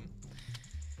time.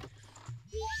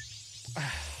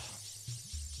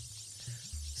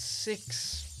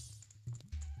 6.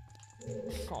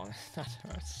 Oh, that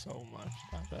hurts so much.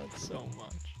 That hurts so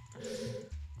much.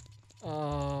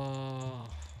 1,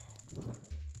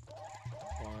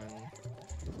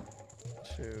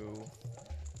 2.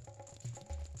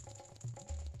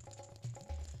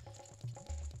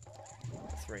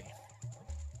 3.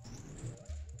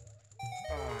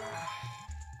 All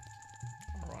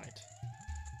right.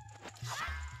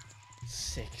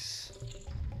 6.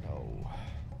 No.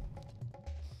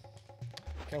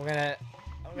 Okay,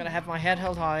 I'm gonna have my head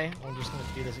held high. I'm just gonna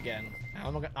do this again.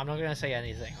 I'm not gonna say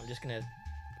anything. I'm just gonna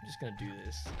do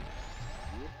this.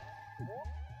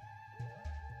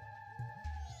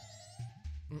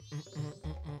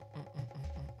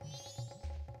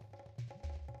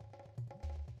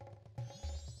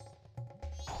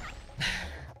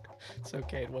 It's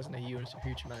okay. It wasn't a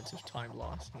huge amount of time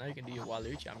lost. Now you can do your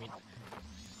Waluigi. I mean,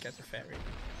 get the fairy.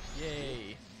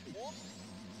 Yay!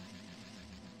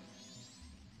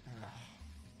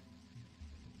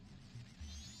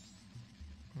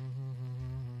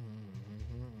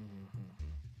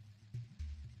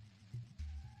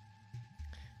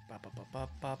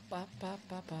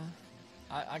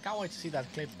 I can't wait to see that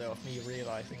clip though of me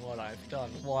realizing what I've done.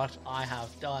 What I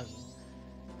have done.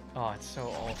 Oh, it's so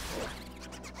awful.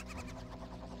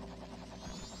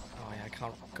 Oh yeah, I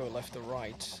can't go left or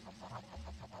right.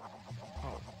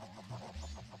 Oh.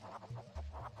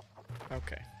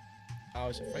 Okay. I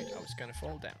was afraid I was gonna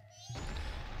fall down.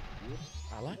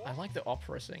 I like the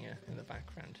opera singer in the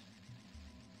background.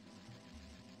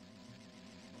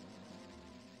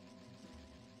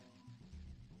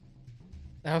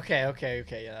 Okay,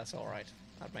 yeah, that's all right.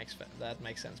 That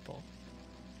makes sense, Paul.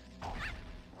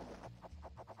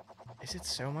 Is it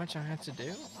so much I have to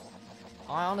do?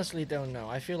 I honestly don't know.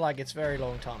 I feel like it's very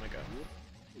long time ago.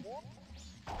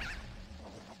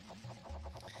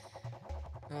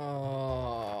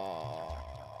 Oh.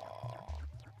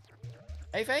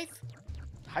 Hey, Faith.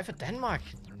 Hi for Denmark.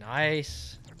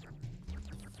 Nice.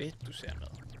 Fedt, du ser med.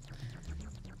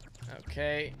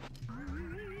 Okay.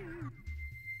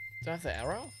 Do I have the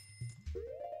arrow?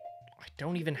 I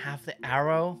don't even have the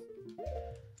arrow.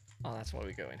 Oh, that's why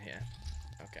we go in here.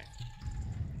 Okay.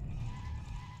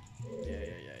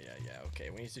 Yeah. Okay,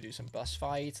 we need to do some boss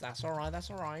fights. That's alright, that's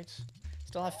alright.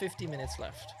 Still have 50 minutes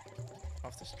left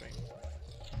of the stream.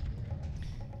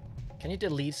 Can you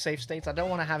delete save states? I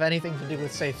don't want to have anything to do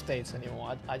with save states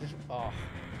anymore. I just... Oh.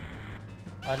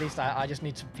 At least I just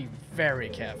need to be very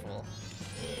careful.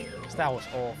 Because that was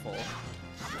awful.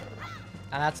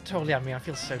 And that's totally on me. I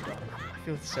feel so dumb. I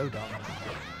feel so dumb.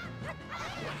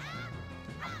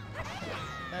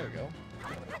 There we go.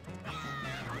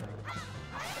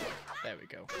 There we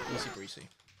go. Easy breezy.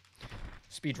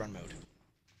 Speedrun mode.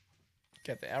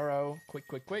 Get the arrow. Quick.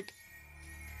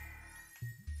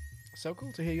 So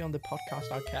cool to hear you on the podcast,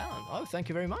 I can. Oh, thank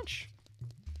you very much.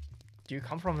 Do you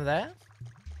come from there?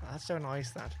 Oh, that's so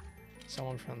nice that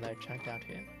Someone from there checked out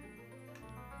here.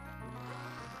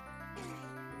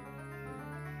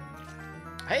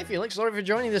 Hey Felix, sorry for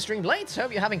joining the stream late.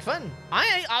 Hope you're having fun.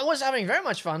 I was having very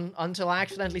much fun until I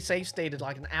accidentally save stated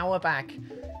like an hour back.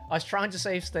 I was trying to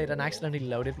save state and accidentally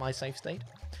loaded my save state.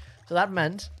 So that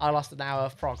meant I lost an hour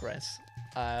of progress,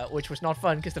 which was not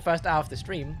fun because the first hour of the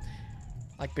stream,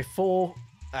 like before,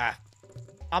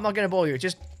 I'm not gonna bore you.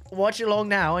 Just watch along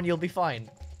now and you'll be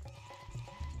fine.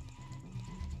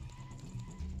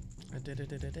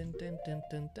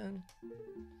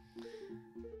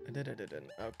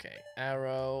 Okay,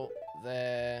 arrow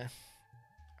there.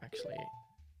 Actually,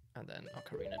 and then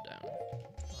ocarina down.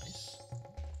 Nice.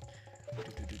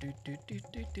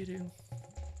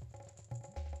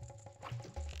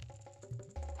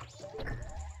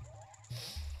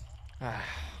 Ah.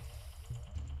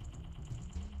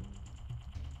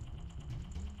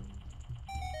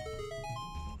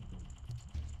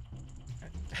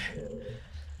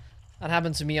 That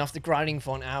happened to me after grinding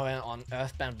for an hour on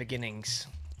Earthbound Beginnings.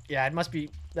 Yeah, it must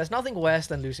be... There's nothing worse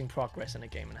than losing progress in a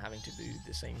game and having to do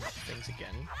the same things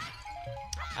again.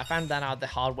 I found that out the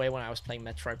hard way when I was playing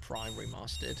Metroid Prime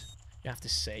Remastered. You have to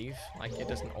save. Like, it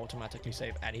doesn't automatically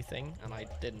save anything, and I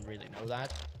didn't really know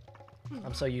that.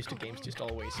 I'm so used to games just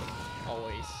always, like,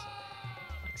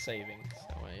 saving.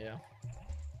 So, yeah.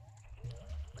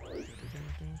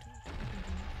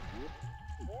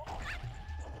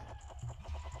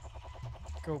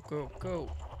 Go, go, go.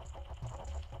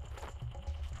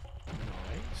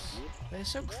 Nice. They're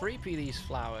so creepy, these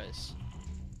flowers.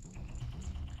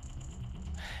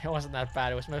 It wasn't that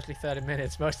bad. It was mostly 30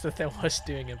 minutes. Most of them was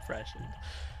doing impression.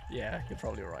 Yeah, you're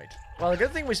probably right. Well, the good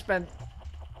thing we spent...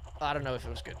 I don't know if it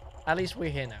was good. At least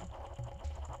we're here now.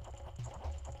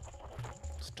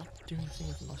 Stop doing the thing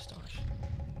with the mustache.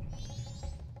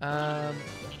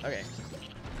 Okay.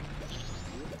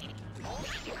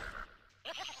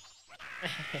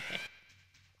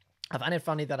 I find it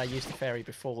funny that I used the fairy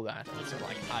before that. So,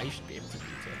 like, I should be able to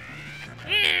beat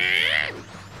it.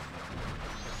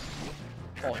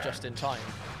 Or just in time.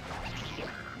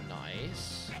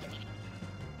 Nice.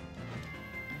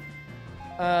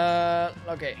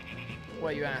 Okay.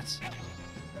 Where you at?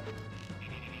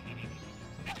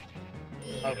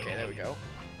 Okay, there we go.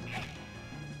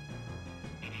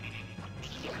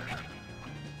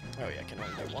 Oh yeah, I can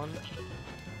only do one.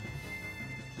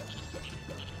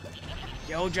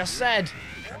 Yo, just said!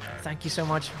 Thank you so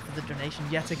much for the donation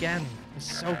yet again.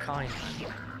 It's so kind,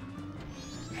 man.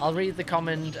 I'll read the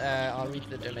comment, I'll read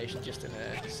the donation just in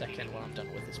a second when I'm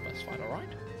done with this bus fight,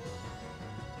 alright?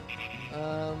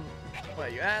 Where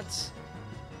you at?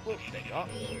 Whoop, there you are.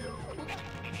 Whoop.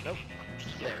 Nope.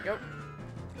 There we go.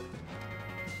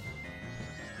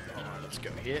 Alright, let's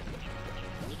go here.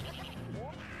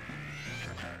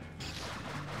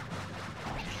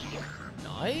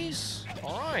 Nice!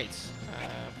 Alright.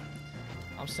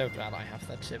 I'm so glad I have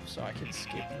that tip so I can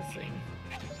skip the thing.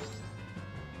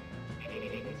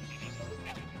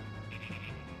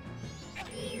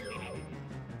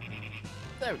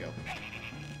 There we go.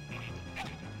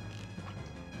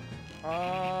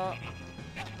 Oh.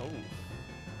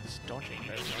 It's dodging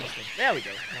very nicely. There we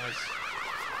go. Nice.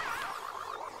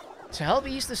 To help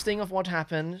ease the sting of what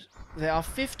happened, there are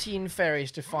 15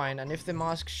 fairies to find, and if the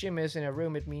mask shimmers in a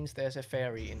room, it means there's a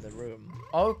fairy in the room.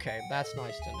 Okay, that's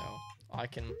nice to know.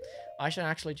 I should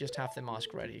actually just have the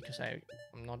mask ready, because I'm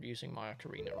not using my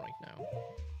ocarina right now.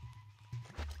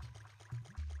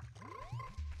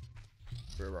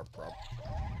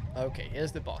 Okay,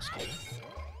 here's the boss key.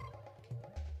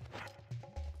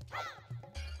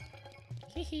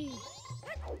 Hehe.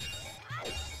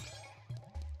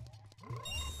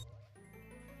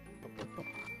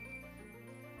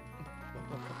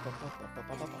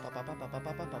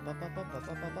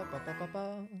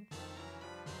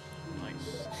 Nice.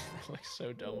 That looks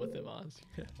so dumb with the mask.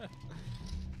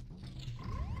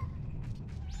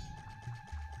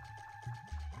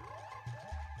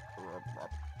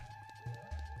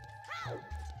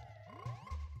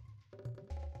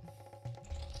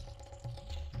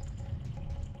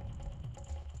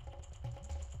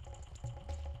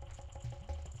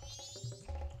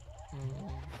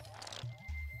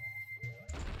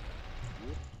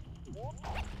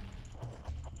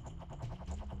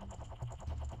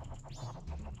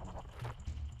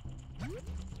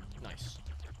 Nice.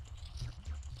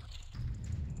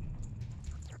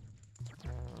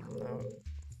 No.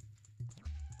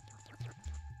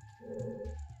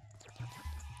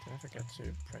 Did I forget to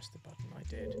press the button? I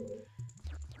did.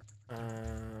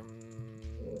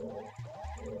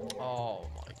 Oh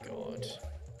my god.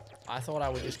 I thought I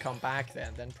would just come back there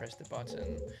and then press the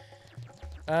button.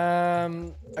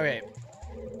 Okay.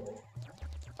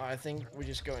 I think we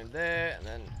just go in there and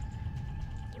then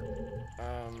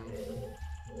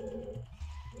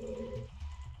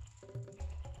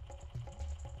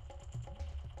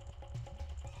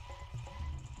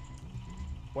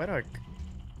where do I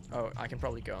oh, I can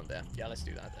probably go on there. Yeah, let's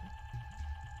do that then.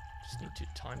 Just need to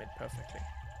time it perfectly.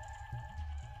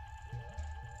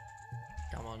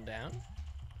 Come on down.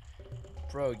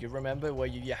 Bro, you remember where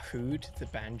you yahooed the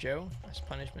banjo? As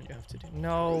punishment you have to do.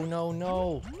 No, no,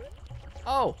 no.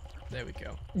 Oh, there we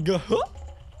go.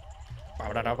 I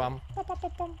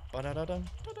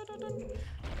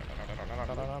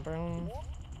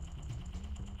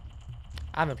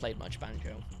haven't played much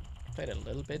banjo. Played it a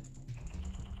little bit.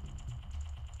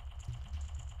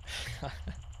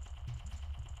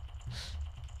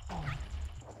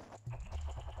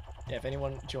 Yeah, if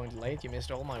anyone joined late, you missed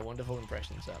all my wonderful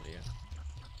impressions earlier.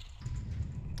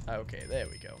 Okay, there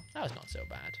we go. That was not so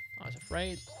bad. I was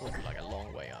afraid it would be like a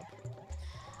long way up.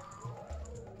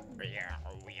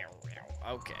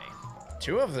 Okay.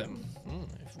 2 of them.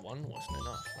 If one wasn't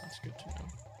enough, that's good to know.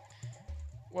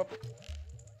 Whoop.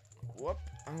 Whoop.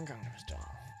 I'm Gangnam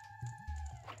Style.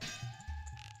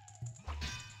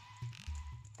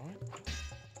 What?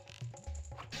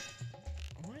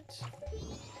 What?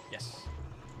 Yes.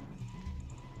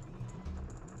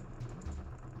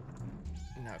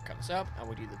 Now it comes up, and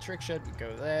we do the trick shot. We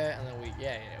go there, and then we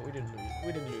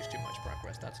didn't lose too much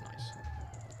progress. That's nice.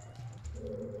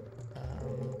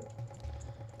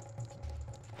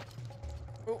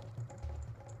 Oh,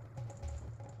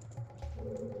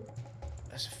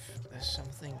 there's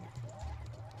something.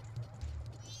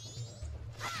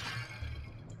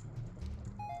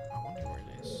 I wonder where it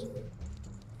is.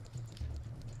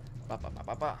 Ba ba ba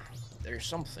ba ba. There's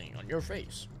something on your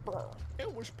face.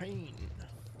 It was pain.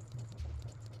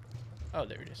 Oh,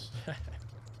 there it is.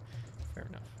 Fair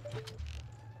enough.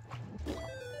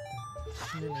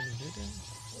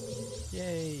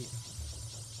 Yay.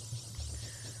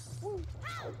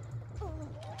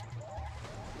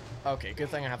 Okay, good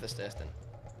thing I have this test then.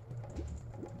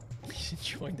 He's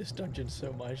enjoying this dungeon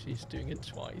so much, he's doing it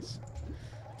twice.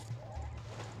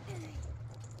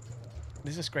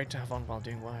 This is great to have on while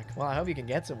doing work. Well, I hope you can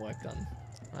get some work done.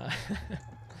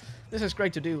 This is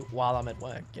great to do while I'm at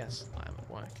work. Yes, I am at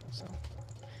work, so.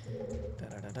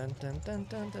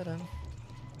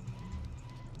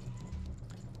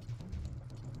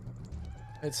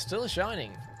 It's still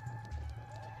shining.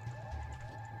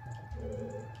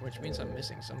 Which means I'm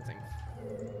missing something.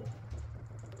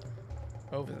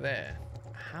 Over there.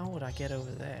 How would I get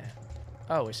over there?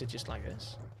 Oh, is it just like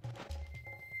this?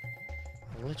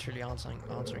 I'm literally answering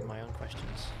my own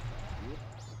questions.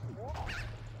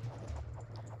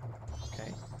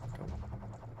 Okay, go.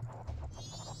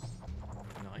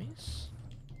 Nice.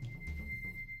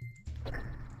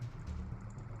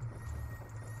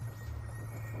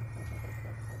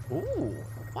 Ooh,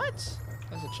 what?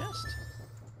 There's a chest.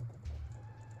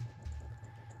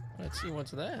 Let's see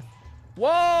what's there.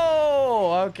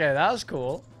 Whoa! Okay, that was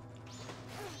cool.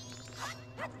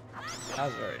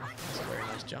 That's a very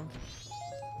nice jump.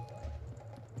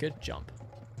 Good jump,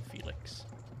 Felix.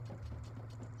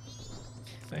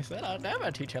 They said I'd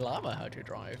never teach a llama how to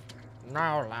drive.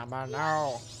 No, llama,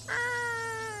 no.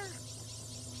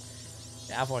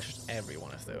 Yeah, I've watched every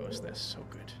one of those. They're so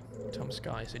good. Tom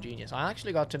Scar is a genius. I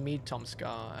actually got to meet Tom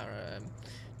Scar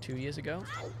 2 years ago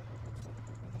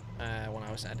when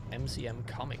I was at MCM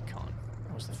Comic Con.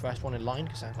 I was the first one in line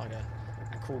because I had like a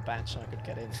cool badge so I could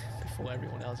get in before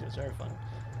everyone else. It was very fun.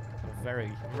 I'm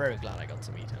very, very glad I got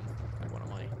to meet him. Like one of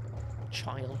my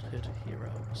childhood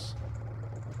heroes.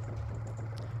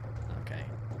 Okay.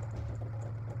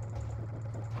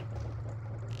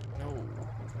 No.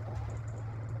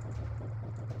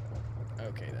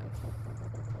 Okay then.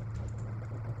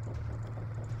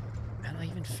 And I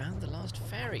even found the last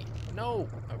fairy. No.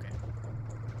 Okay.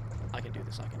 I can do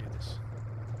this. I can do this.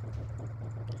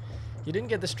 You didn't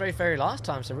get the stray fairy last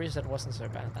time, so reset wasn't so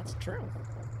bad. That's true.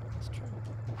 That's true.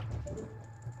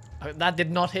 Oh, that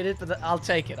did not hit it, but I'll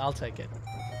take it. I'll take it.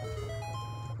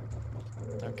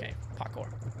 Okay, parkour.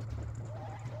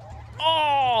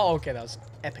 Oh, okay, that was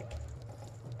epic.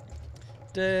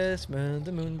 Desmond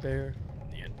the Moon Bear.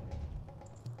 The end.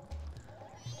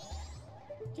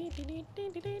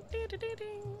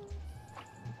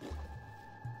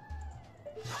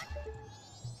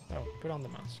 Oh, put on the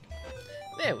mask.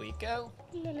 There we go.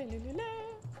 La, la, la, la, la.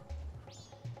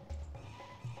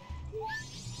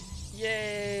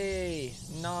 Yay!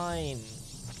 9.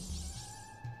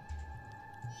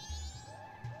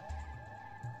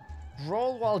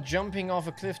 Roll while jumping off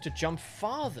a cliff to jump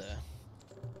farther.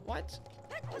 What?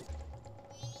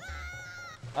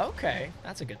 Okay,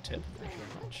 that's a good tip. Thank you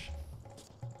very much.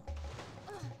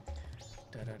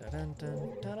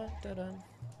 Da-da-da-dun-dun, da-da-da-dun.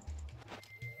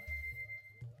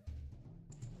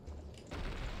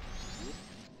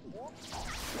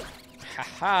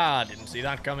 Haha, didn't see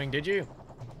that coming, did you?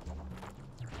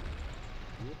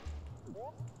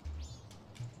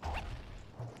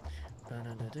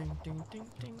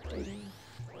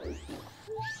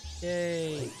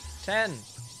 Yay! 10!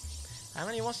 How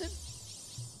many was it?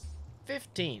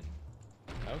 15.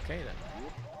 Okay then.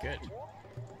 Good.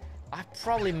 I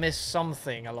probably missed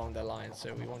something along the line,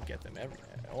 so we won't get them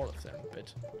all of them,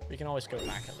 but we can always go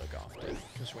back and look after,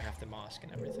 because we have the mask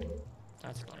and everything.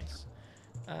 That's nice.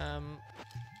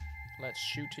 Let's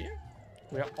shoot here.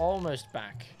 We are almost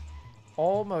back.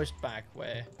 Almost back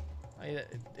where...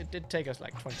 it did take us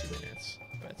like 20 minutes,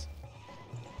 but...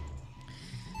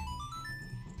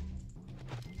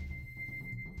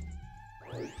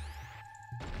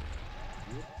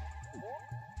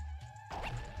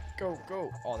 Go, go.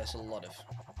 Oh, there's a lot of...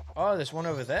 Oh, there's one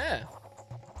over there.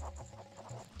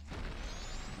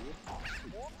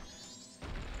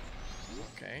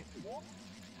 Okay.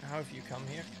 How have you come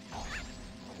here?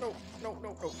 No, no,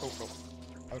 no, no, no, no.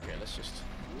 Okay, let's just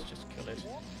kill it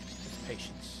with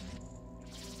patience.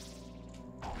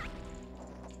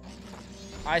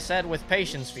 I said with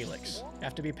patience, Felix. You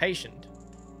have to be patient.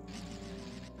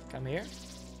 Come here.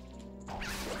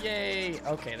 Yay!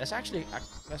 Okay, there's actually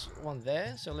there's one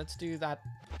there, so let's do that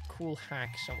cool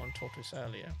hack someone taught us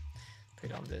earlier.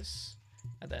 Put on this,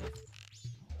 and then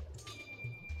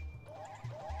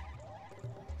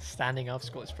standing up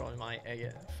squat is probably my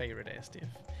favorite ASDF.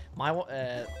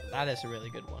 That is a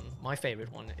really good one. My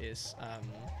favorite one is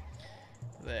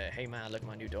the hey man, look at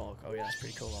my new dog. Oh yeah, that's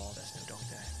pretty cool. Oh, there's no dog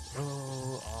there.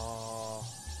 Oh,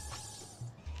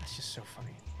 that's just so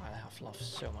funny. I have loved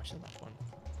so much of that one.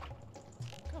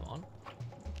 Come on.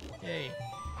 Yay.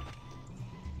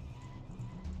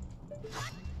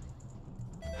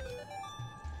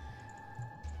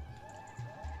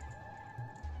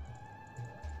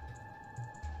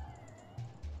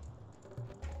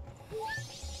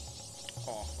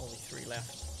 Oh, only 3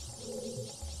 left.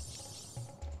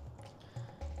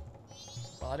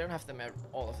 Well, I don't have them,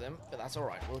 all of them, but that's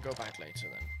alright. We'll go back later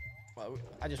then. Well,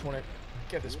 I just want to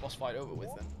get this boss fight over with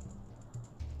then.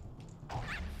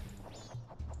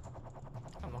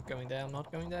 I'm not going there, I'm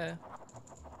not going there.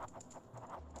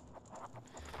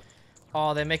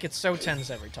 Oh, they make it so tense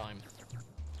every time.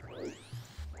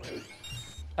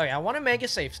 Okay, I want to make a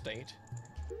save state,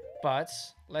 but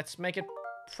let's make it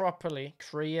properly.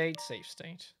 Create save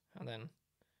state, and then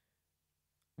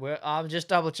I'm just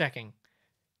double checking.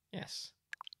 Yes.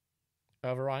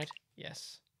 Override.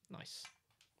 Yes. Nice.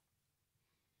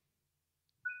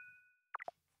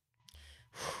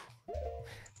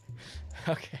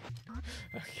 Okay.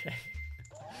 Okay.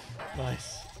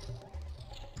 Nice.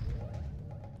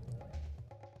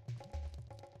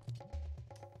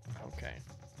 Okay.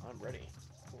 I'm ready.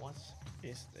 What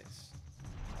is this?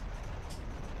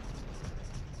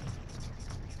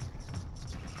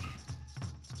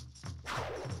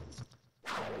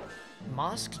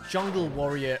 Masked Jungle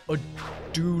Warrior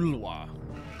Odulwa.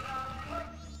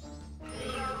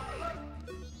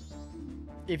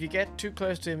 If you get too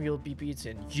close to him, you'll be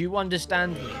beaten. You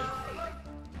understand me?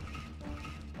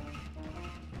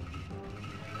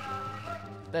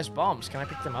 There's bombs. Can I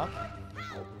pick them up?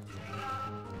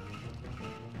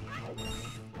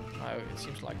 Oh, it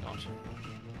seems like not.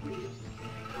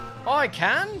 Oh, I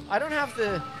can? I don't have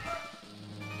the...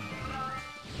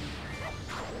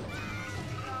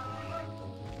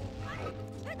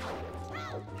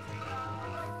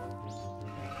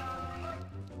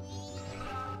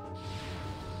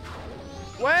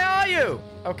 Where are you?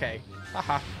 Okay.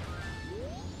 Haha.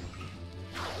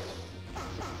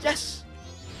 Yes!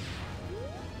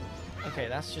 Okay,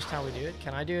 that's just how we do it.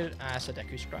 Can I do it as a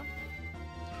Deku Scrap?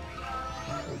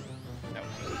 No.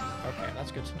 Okay,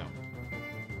 that's good to know.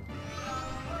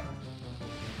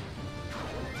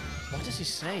 What does he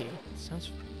say? It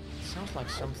sounds like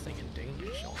something in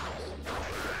Danish almost.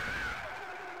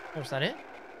 Oh, is that it?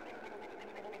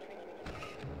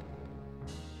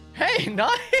 Hey,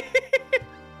 nice!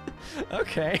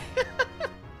 Okay.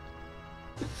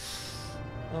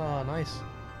 Oh, nice.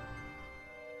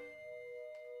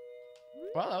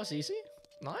 Well, that was easy.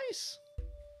 Nice.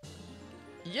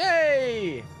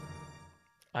 Yay!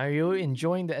 Are you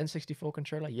enjoying the N64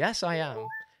 controller? Yes, I am.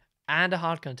 And a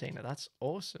heart container. That's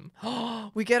awesome.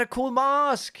 Oh, we get a cool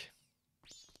mask!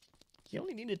 You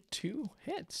only needed 2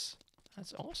 hits.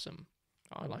 That's awesome.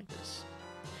 Oh, I like this.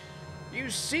 You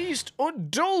seized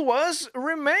Odulwa's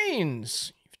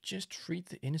remains. You've just freed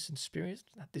the innocent spirit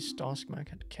that this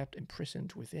taskmaster had kept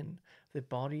imprisoned within the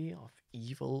body of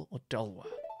evil Odolwa.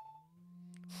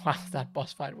 Wow, that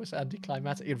boss fight was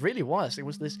anticlimactic. It really was. It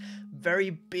was this very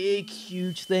big,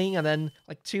 huge thing, and then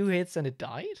like 2 hits and it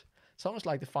died. It's almost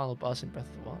like the final boss in Breath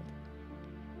of the Wild.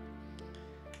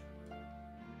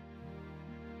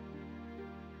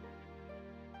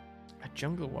 A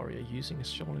jungle warrior using a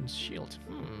stolen shield.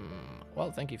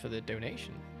 Well, thank you for the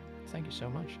donation. Thank you so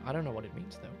much. I don't know what it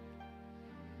means, though.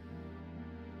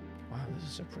 Wow, this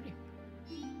is so pretty.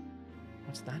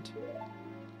 What's that?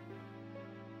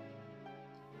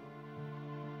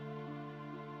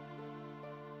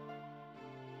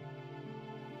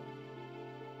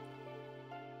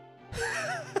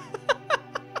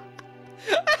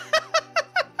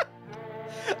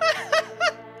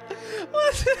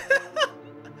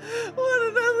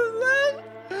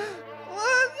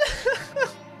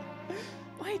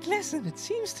 Listen, it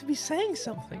seems to be saying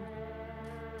something.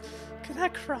 Could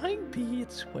that crying be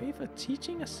its way for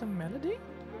teaching us some melody?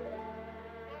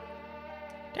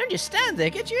 Don't just stand there,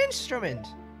 get your instrument!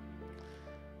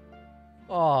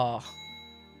 Oh.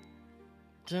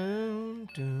 Dun,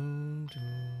 dun,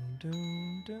 dun,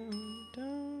 dun, dun,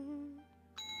 dun.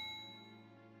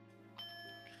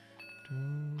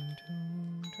 Dun,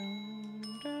 dun,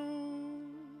 dun, dun.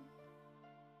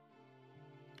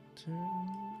 Dun.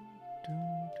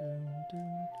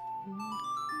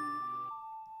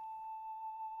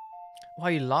 Why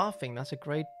are you laughing? That's a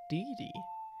great deedy.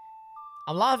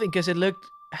 I'm laughing because it looked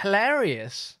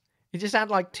hilarious. It just had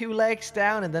like 2 legs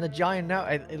down and then a giant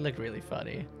nose. It looked really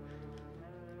funny.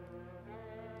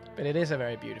 But it is a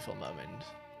very beautiful moment.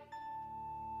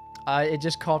 It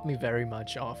just caught me very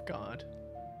much off guard.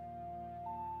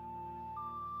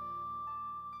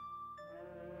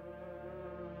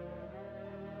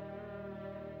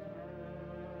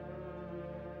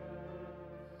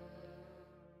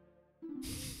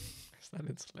 That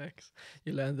its legs.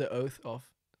 You learn the oath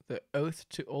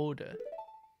to order.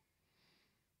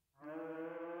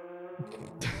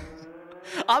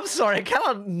 I'm sorry, I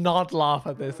cannot not laugh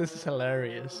at this. This is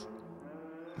hilarious.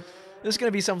 This is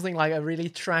gonna be something like a really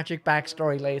tragic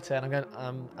backstory later, and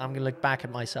I'm gonna look back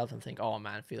at myself and think, oh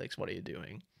man, Felix, what are you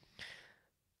doing?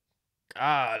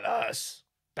 Carlos,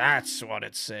 that's what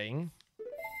it's saying.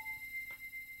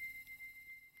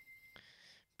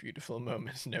 Beautiful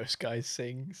moment, No Sky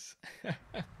sings.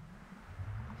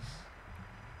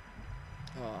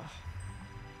 Oh.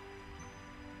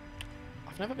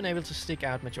 I've never been able to stick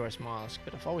out Majora's Mask,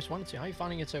 but I've always wanted to. How are you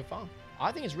finding it so far?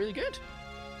 I think it's really good.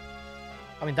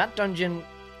 I mean, that dungeon...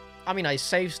 I mean, I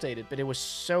save stated, but it was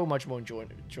so much more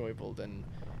enjoyable than...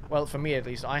 Well, for me at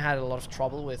least, I had a lot of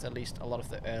trouble with at least a lot of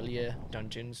the earlier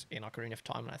dungeons in Ocarina of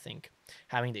Time, and I think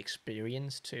having the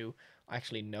experience to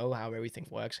actually know how everything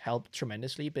works helped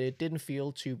tremendously, but it didn't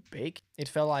feel too big. It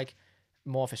felt like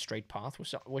more of a straight path,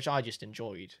 which I just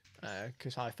enjoyed,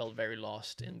 because I felt very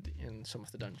lost in some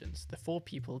of the dungeons. The 4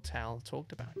 people Tal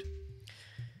talked about.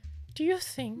 Do you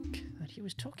think that he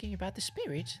was talking about the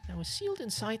spirit that was sealed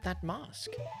inside that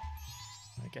mask?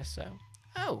 I guess so.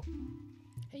 Oh,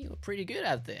 hey, you were pretty good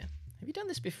out there. Have you done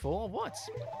this before or what?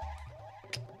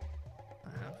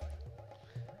 I have.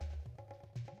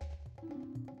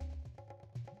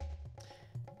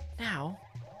 Now,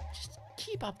 just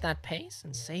keep up that pace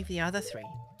and save the other 3.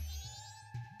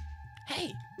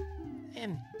 Hey!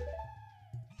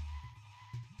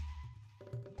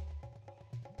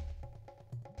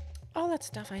 All that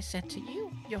stuff I said to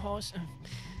you, your horse...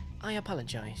 I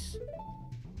apologize.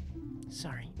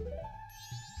 Sorry.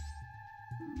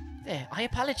 There, I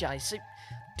apologize, so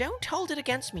don't hold it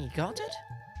against me, got it?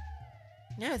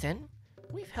 Now then,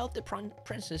 we've held the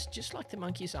princess just like the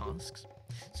monkeys asks.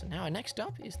 So now our next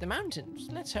stop is the mountains.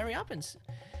 Let's hurry up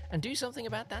and do something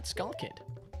about that skull kid.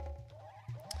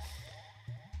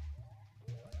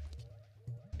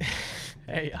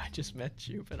 Hey, I just met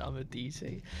you, but I'm a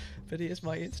DC. But here's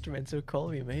my instrument, so call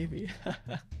me maybe.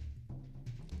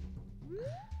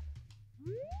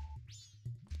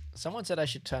 Someone said I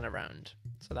should turn around,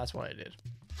 so that's what I did.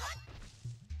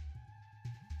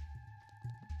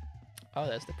 Oh,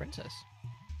 there's the princess.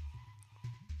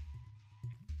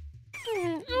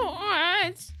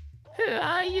 What? Who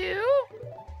are you?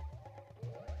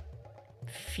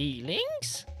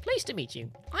 Felix? Pleased to meet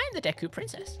you. I'm the Deku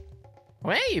Princess.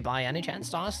 Were you by any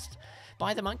chance asked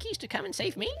by the monkeys to come and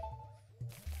save me?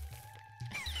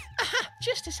 Aha!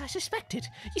 Just as I suspected.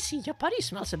 You see, your body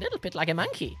smells a little bit like a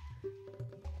monkey.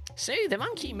 So the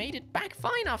monkey made it back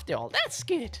fine after all. That's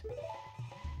good.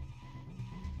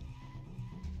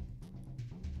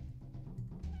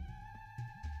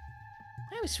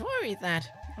 I was worried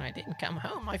that When I didn't come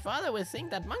home, my father would think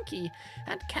that monkey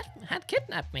had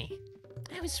kidnapped me.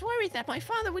 I was worried that my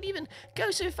father would even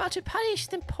go so far to punish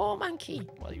the poor monkey.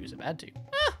 Well, he was about to.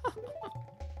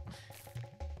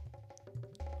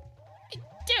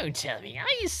 Don't tell me, are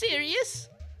you serious?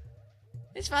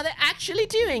 Is father actually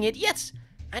doing it? Yes,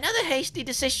 another hasty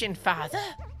decision, father.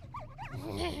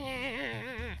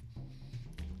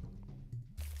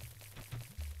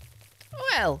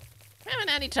 Well, haven't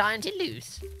any time to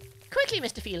lose. Quickly,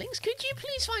 Mr. Felix, could you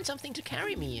please find something to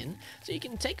carry me in so you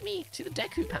can take me to the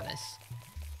Deku Palace?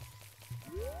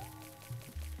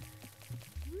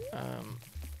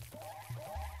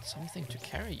 Something to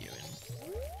carry you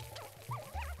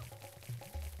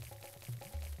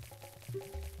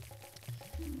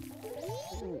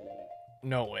in.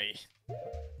 No way.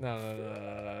 No.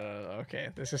 Okay,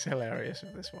 this is hilarious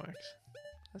if this works.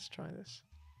 Let's try this.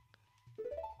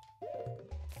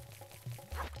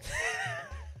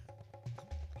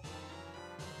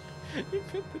 You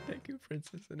put the Deku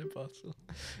Princess in a bottle.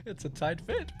 It's a tight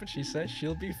fit, but she says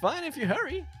she'll be fine if you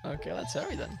hurry. Okay, let's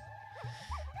hurry then.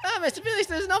 Ah, Mr. Felix,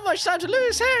 there's not much time to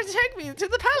lose. Here, take me to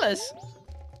the palace.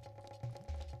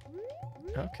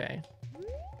 Okay.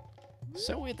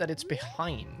 So weird that it's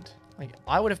behind. Like,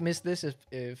 I would have missed this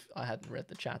if I hadn't read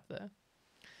the chat there.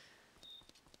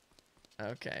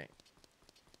 Okay.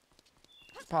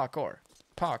 Parkour.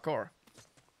 Parkour.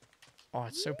 Oh,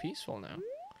 it's so peaceful now.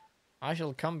 I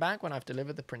shall come back when I've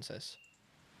delivered the princess.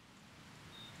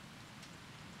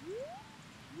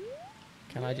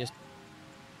 Can I just...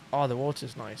 Oh, the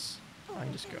water's nice. I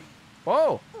can just go.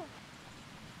 Whoa!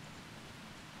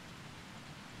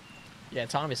 Yeah,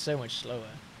 time is so much slower.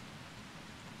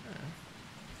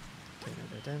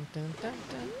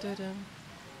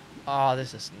 Oh,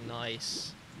 this is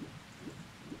nice.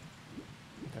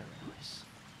 Very nice.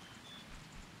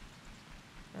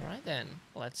 Alright then,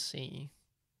 let's see.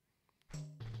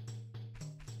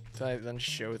 Do I then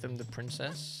show them the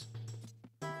princess?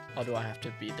 Or do I have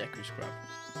to be Deku Scrub?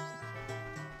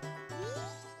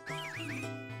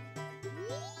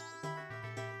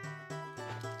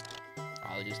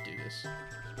 I'll just do this.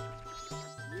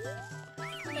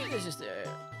 This is the...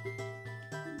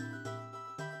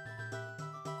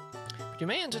 But you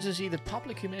may enter to see the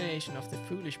public humiliation of the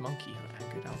foolish monkey who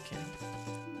angered our king.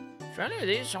 Follow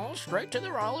this all straight to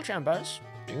the royal chambers.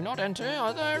 Do not enter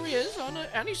other areas under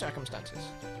any circumstances.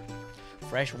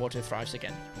 Fresh water thrives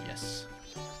again. Yes.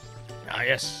 Ah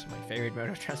yes, my favorite mode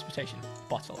of transportation.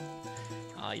 Bottle.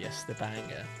 Ah yes, the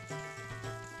banger.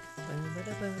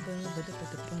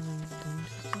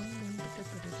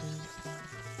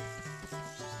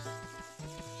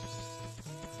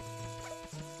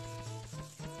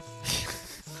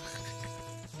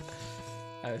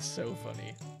 That is so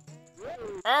funny.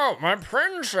 Oh, my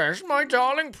princess, my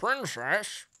darling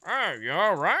princess. Oh, you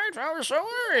all right? I was so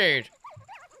worried.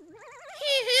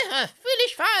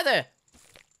 Foolish father.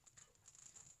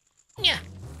 Yeah.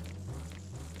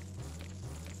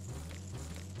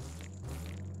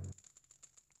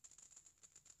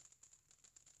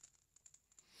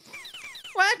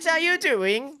 What are you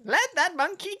doing? Let that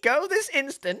monkey go this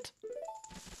instant.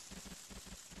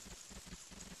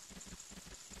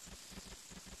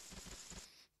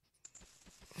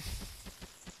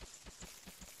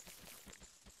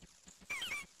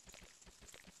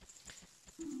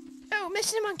 Oh,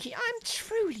 Mr. Monkey, I'm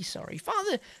truly sorry.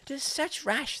 Father does such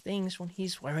rash things when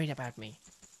he's worried about me.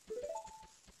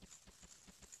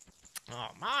 Oh,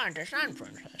 I understand,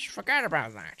 Princess. Forget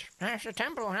about that. As the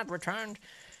temple had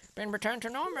been returned to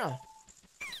normal.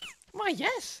 Why,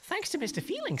 yes, thanks to Mr.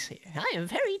 Felix here. I am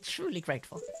very truly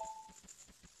grateful.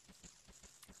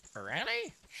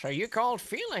 Really? So you called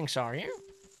Felix, are you?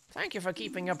 Thank you for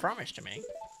keeping your promise to me.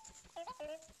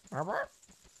 Robert?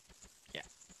 Yeah.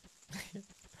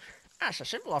 As a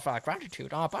symbol of our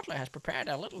gratitude, our butler has prepared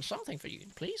a little something for you.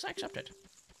 Please accept it.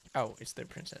 Oh, it's the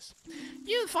princess.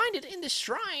 You'll find it in the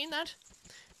shrine that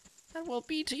will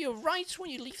be to your right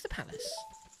when you leave the palace.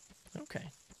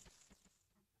 Okay.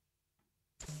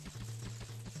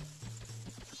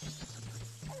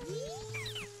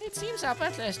 It seems our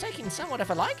butler has taken somewhat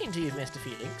of a liking to you, Mr.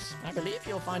 Felix. I believe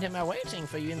you'll find him awaiting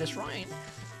for you in the shrine.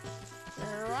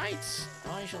 Right,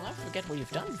 I shall never forget what you've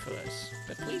done for us,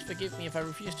 but please forgive me if I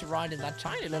refuse to ride in that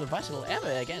tiny little vessel ever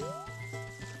again.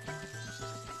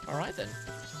 Alright then.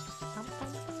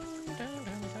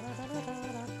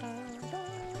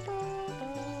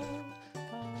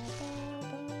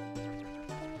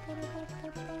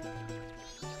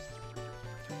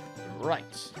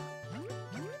 Right.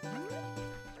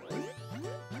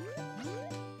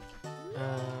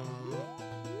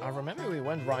 I remember we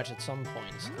went right at some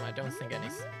point, and I don't think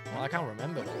anything... Well, I can't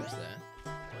remember what was there.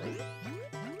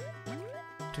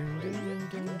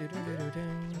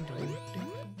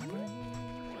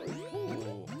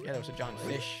 Ooh, yeah, there was a giant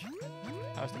fish.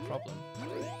 That was the problem.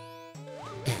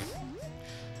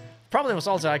 Problem was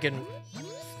also I couldn't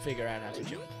figure out how to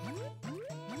jump.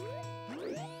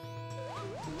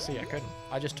 See, I couldn't.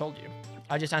 I just told you.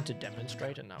 I just had to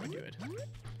demonstrate, and now we do it.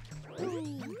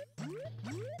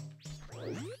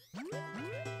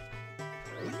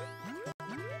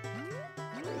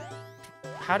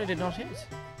 How did it not hit?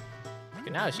 Okay,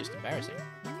 now it's just embarrassing.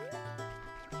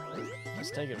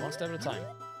 Let's take it one step at a time.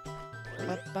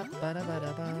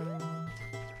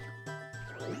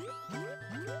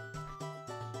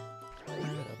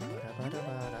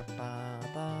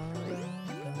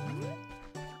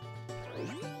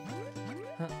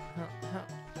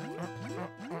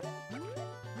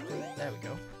 There we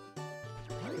go.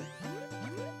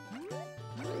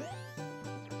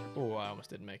 Oh, I almost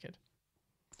didn't make it.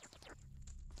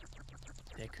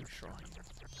 Deku Shrine.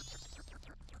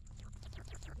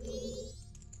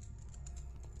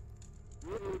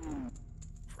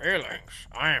 Felix,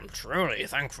 I am truly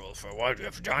thankful for what you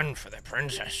have done for the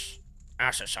princess.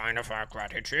 As a sign of our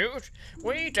gratitude,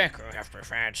 we Deku have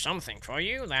prepared something for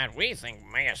you that we think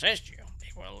may assist you.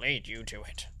 It will lead you to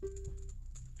it.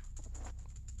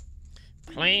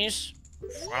 Please,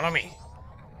 follow me.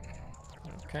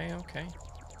 Okay, okay.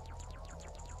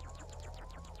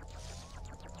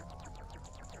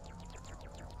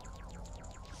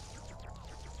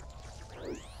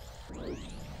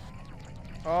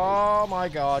 Oh my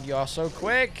god, you're so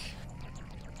quick!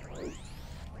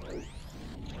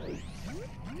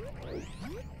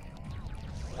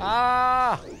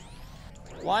 Ah!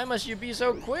 Why must you be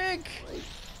so quick?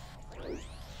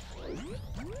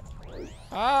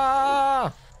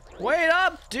 Ah! Wait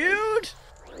up, dude!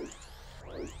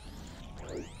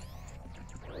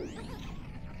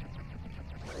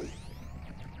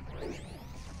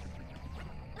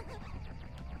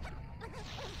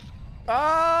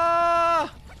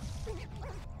 Ah!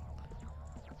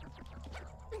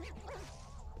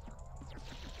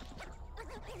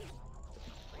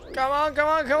 Come on, come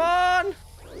on, come on!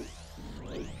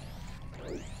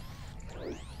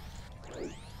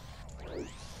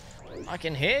 I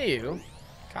can hear you.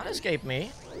 Can't escape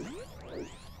me.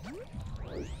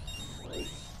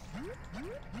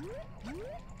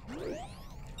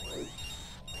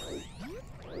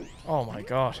 Oh my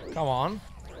god, come on.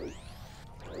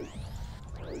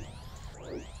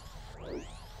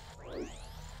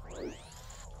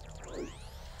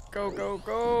 Go, go,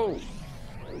 go!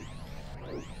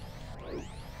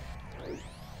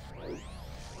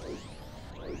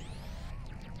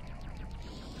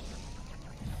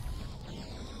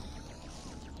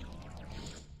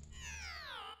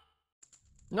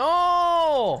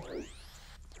 No!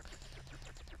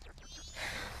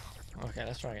 Okay,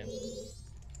 let's try again.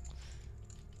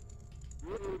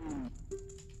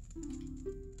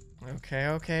 Okay,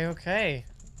 okay, okay.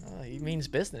 He means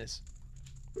business.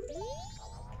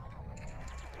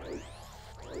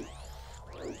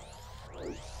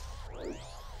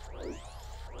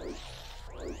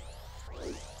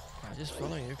 I just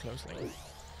follow you closely.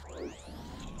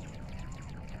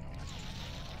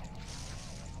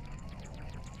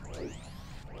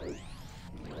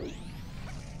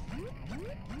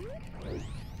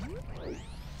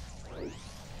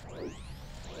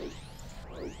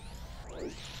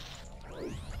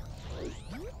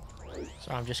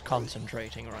 So I'm just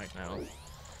concentrating right now.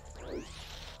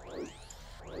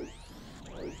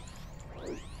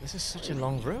 This is such a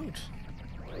long road.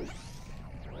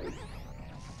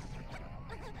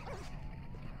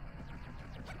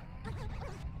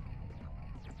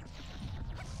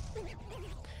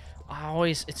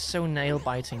 It's so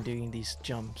nail-biting doing these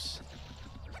jumps.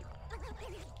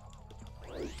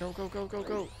 Go, go, go, go,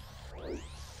 go.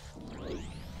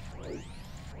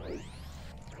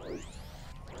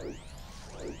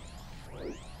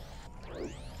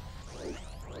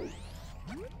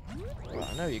 Well,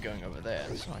 I know you're going over there,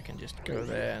 so I can just go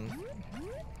there and...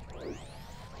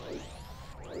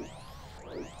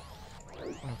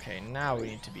 Okay, now we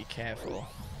need to be careful.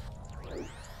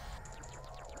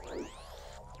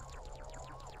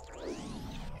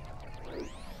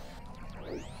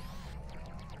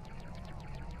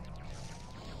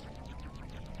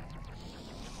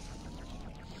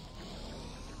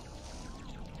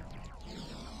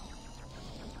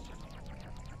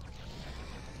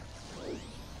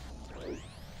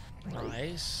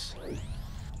 Nice.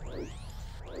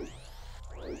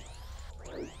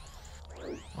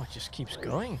 Oh, it just keeps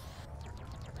going.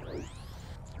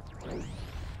 It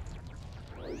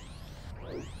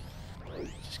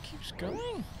just keeps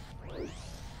going.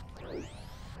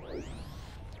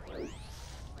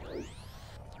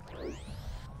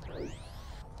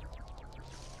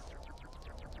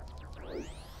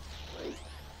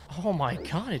 Oh my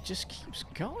god, it just keeps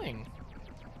going.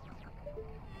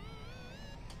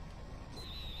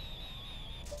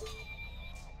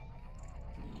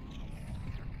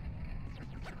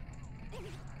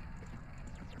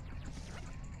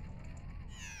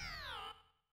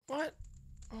 What?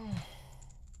 Oh.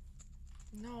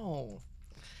 No.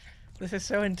 This is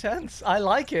so intense. I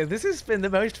like it. This has been the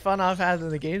most fun I've had in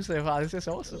the game so far. This is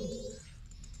awesome.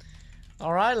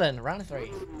 Alright then, round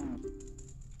 3.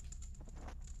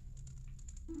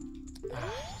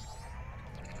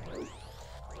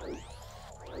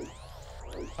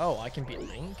 Oh, I can beat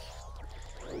Link?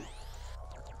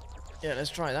 Yeah, let's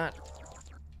try that.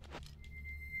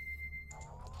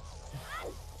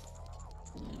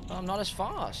 Oh, I'm not as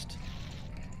fast.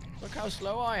 Look how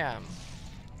slow I am.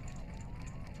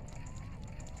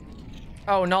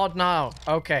 Oh, not now.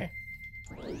 Okay.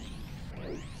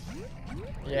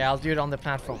 Yeah, I'll do it on the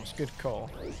platforms. Good call.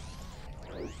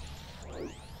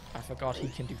 I forgot he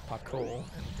can do parkour,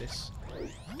 and this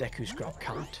Deku Scrub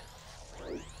can't.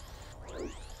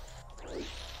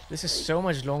 This is so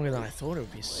much longer than I thought it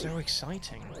would be. So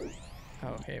exciting.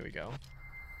 Oh, here we go.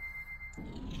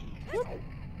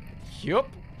 Yup.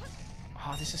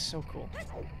 Oh, this is so cool.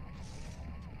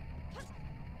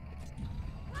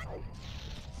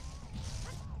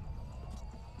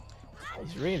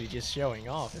 He's really just showing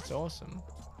off. It's awesome.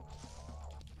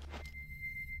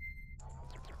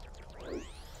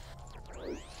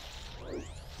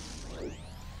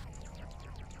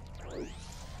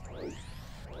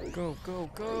 Go, go,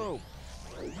 go!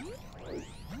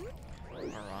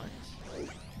 Alright.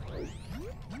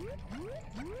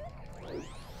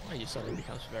 Oh, he suddenly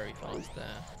becomes very fast there.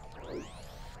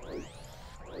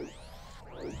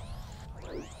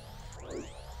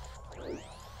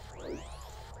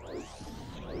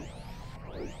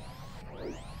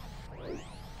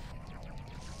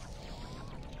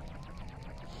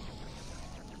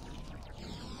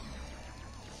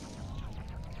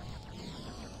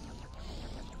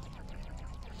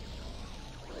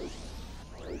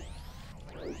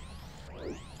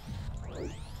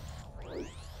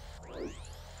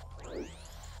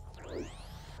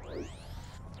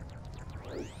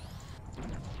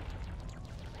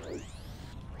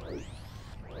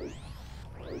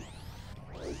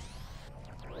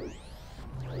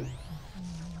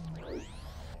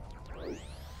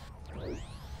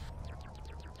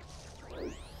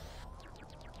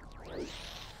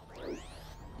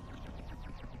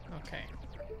 Okay.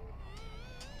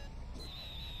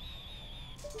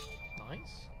 Nice.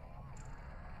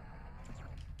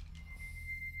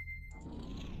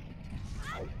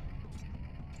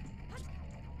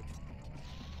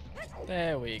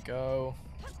 There we go.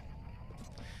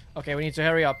 Okay, we need to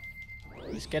hurry up.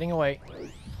 He's getting away.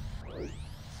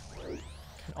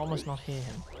 Can almost not hear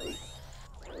him.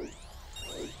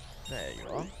 There you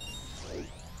are.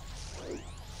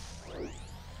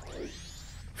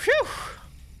 Phew!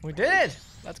 We did it!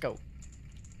 Let's go.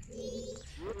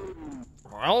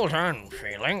 Well done,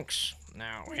 Felix.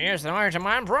 Now, here's the item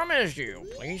I promised you.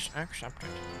 Please accept it.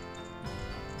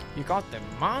 You got the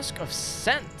Mask of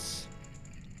Sense.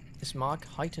 This mark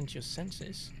heightened your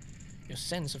senses. Your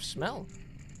sense of smell.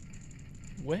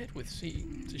 Wear it with C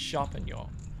to sharpen your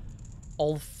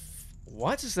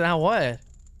what is that word?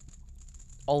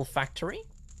 Olfactory?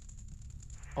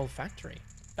 Olfactory.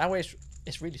 That way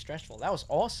it's really stressful. That was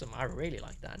awesome. I really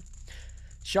like that.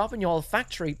 Sharpen your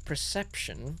olfactory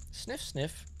perception. Sniff,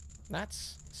 sniff.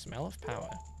 That's smell of power.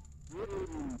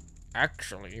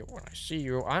 Actually, when I see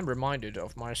you, I'm reminded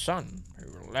of my son,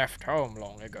 who left home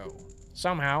long ago.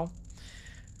 Somehow,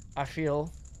 I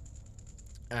feel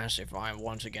as if I'm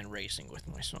once again racing with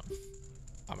my son.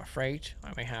 I'm afraid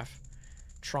I may have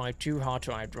tried too hard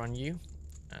to outrun you.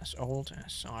 As old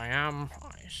as I am,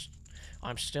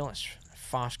 I'm still a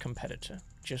fast competitor,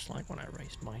 just like when I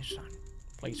raised my son.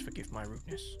 Please forgive my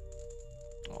rudeness.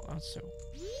 Oh, that's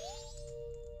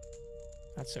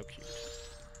so cute.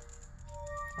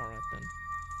 Alright then.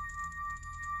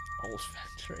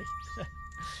 Olfactory.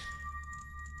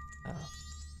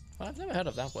 Well, I've never heard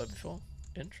of that word before.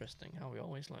 Interesting how we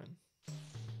always learn.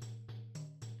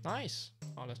 Nice.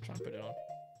 Oh, let's try and put it on.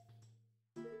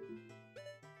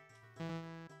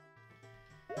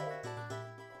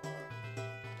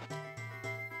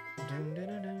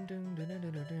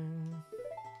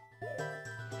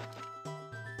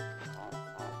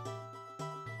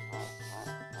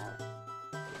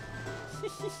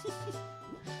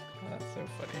 Oh, that's so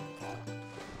funny.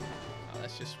 Oh,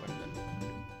 let's just swim then.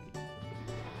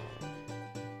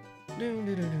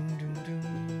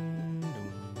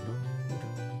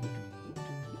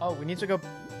 Oh, we need to go.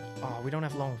 Oh, we don't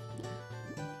have long.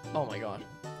 Oh my god.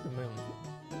 The moon.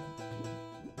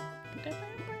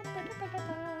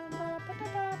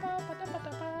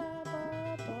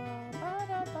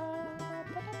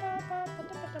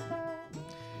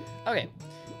 Okay,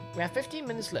 we have 15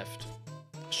 minutes left.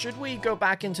 Should we go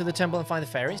back into the temple and find the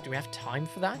fairies? Do we have time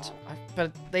for that?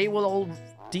 But they will all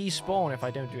despawn if I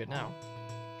don't do it now.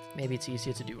 Maybe it's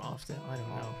easier to do after. I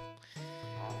don't know.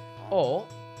 Or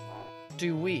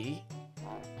do we...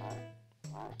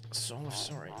 Song of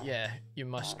Sorry. Yeah, you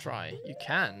must try. You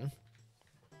can.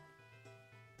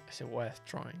 Is it worth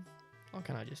trying? Or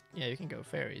can I just... Yeah, you can go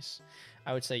fairies.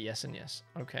 I would say yes and yes.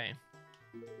 Okay.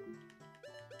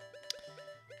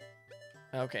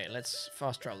 Okay, let's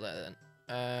fast travel there then.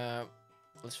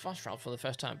 Let's fast travel for the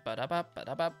first time. Ba-da-ba,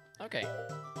 ba-da-ba. Okay.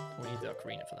 We need the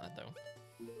ocarina for that, though.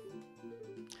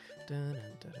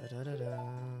 Da-da-da-da-da-da.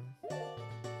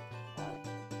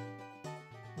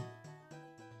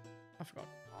 I forgot.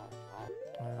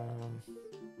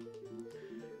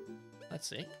 Let's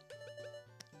see.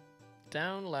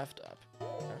 Down, left, up.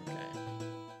 Okay.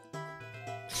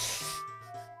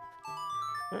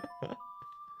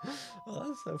 Oh,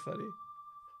 that's so funny.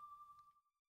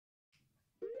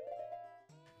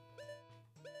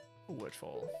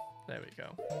 Woodfall. There we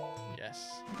go.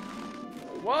 Yes.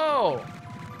 Whoa!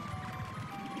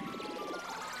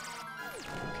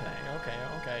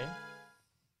 Okay.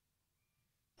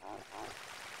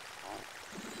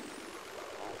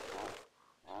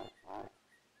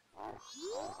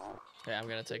 Okay, I'm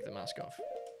gonna take the mask off.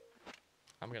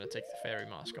 I'm gonna take the fairy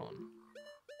mask on.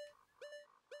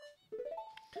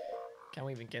 Can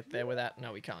we even get there with that?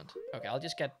 No, we can't. Okay, I'll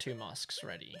just get 2 masks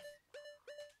ready.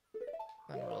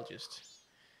 And we'll just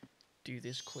do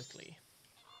this quickly.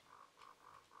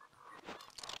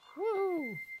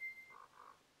 Woo!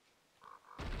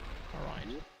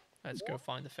 Alright, let's go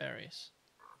find the fairies.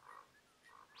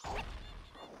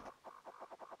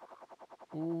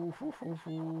 Ooh, hoo, hoo,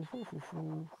 hoo, hoo, hoo,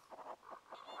 hoo.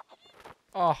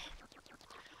 Oh.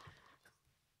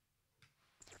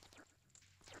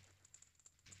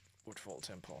 Woodfall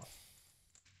Temple.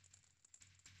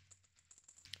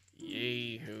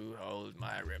 Ye who hold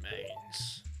my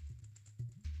remains,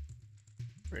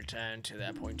 return to the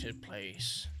appointed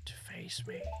place to face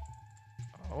me.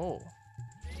 Oh.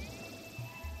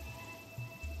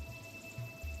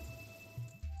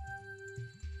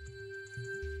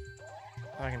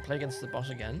 I can play against the boss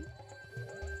again.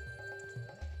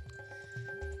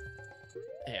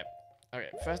 Yeah. Okay,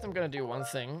 first I'm gonna do one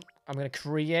thing. I'm gonna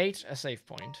create a save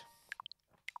point.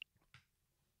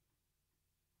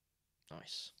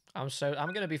 Nice. I'm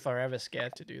gonna be forever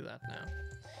scared to do that now.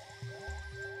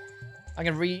 I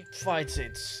can refight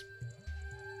it.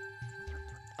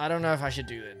 I don't know if I should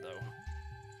do it though.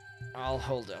 I'll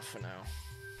hold off for now.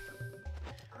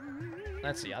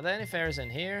 Let's see, are there any fairies in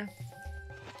here?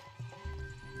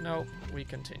 Nope, we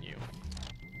continue.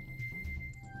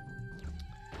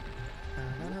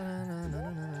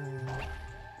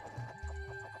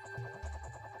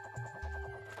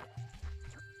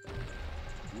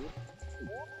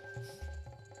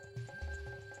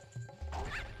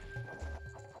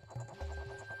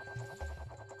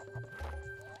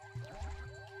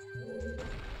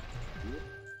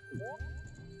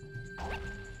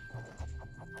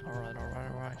 Alright.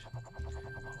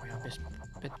 Oh, we are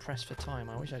a bit pressed for time.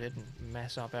 I wish I didn't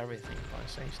mess up everything by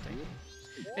save stating.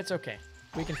 It's okay.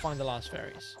 We can find the last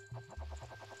fairies.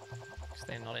 Because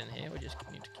they're not in here, we just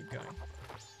need to keep going.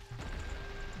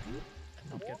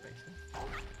 And not get baited.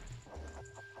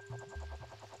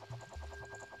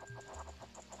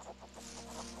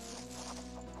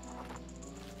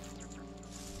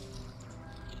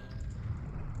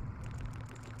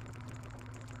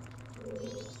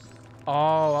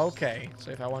 Oh, okay. So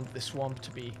if I want the swamp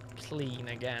to be clean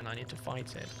again, I need to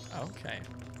fight it. Okay.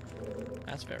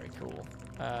 That's very cool.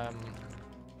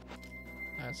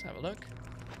 Let's have a look.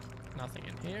 Nothing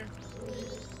in here.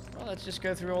 Well, let's just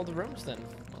go through all the rooms then.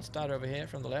 We'll start over here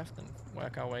from the left and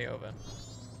work our way over.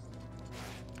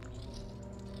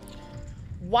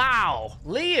 Wow!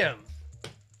 Liam!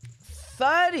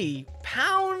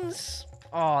 £30?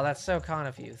 Oh, that's so kind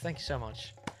of you. Thank you so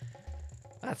much.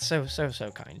 That's so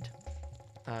kind.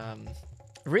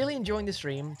 Really enjoying the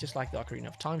stream, just like the Ocarina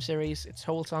of Time series. It's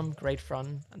wholesome, great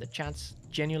fun, and the chat's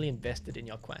genuinely invested in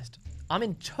your quest. I'm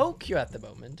in Tokyo at the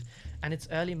moment, and it's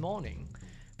early morning,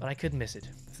 but I couldn't miss it.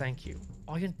 Thank you.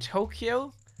 Are you in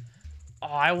Tokyo? Oh,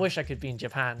 I wish I could be in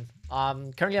Japan.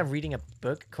 Currently I'm reading a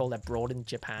book called Abroad in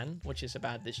Japan, which is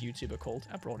about this YouTuber called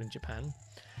Abroad in Japan,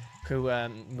 who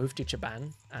moved to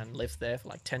Japan and lived there for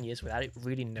like 10 years without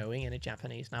really knowing any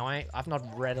Japanese. Now, I've not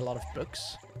read a lot of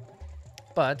books,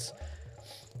 but...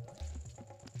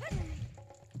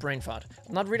 brain fart.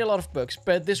 Not read a lot of books,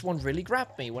 but this one really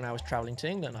grabbed me when I was traveling to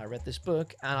England. I read this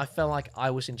book, and I felt like I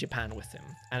was in Japan with him.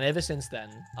 And ever since then,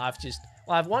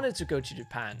 I've wanted to go to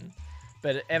Japan,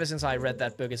 But ever since I read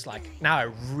that book, it's like, now I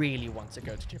really want to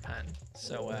go to Japan.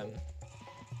 So,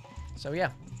 so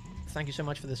yeah. Thank you so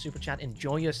much for the super chat.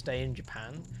 Enjoy your stay in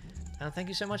Japan. And thank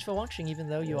you so much for watching, even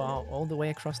though you are all the way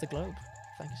across the globe.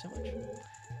 Thank you so much.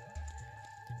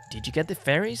 Did you get the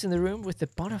fairies in the room with the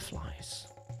butterflies?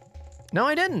 No,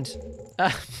 I didn't.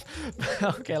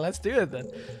 Okay, let's do it then.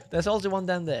 There's also one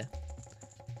down there.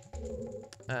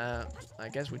 I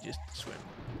guess we just swim.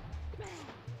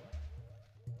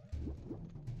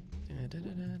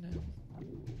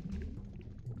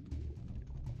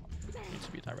 Needs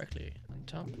to be directly on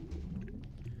top.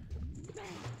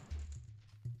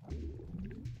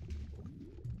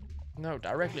 No,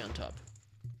 directly on top.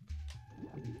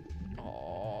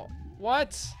 Oh,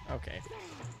 what? Okay,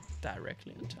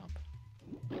 directly on top.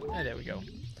 Oh, there we go.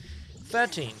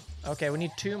 13. Okay, we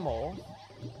need 2 more.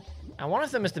 And one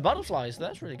of them is the butterflies.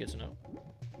 That's really good to know.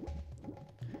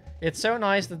 It's so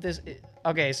nice that this...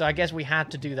 Okay, so I guess we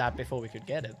had to do that before we could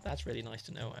get it. That's really nice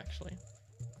to know, actually.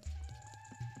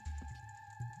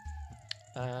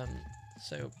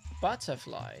 So,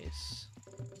 butterflies.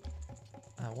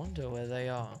 I wonder where they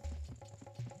are.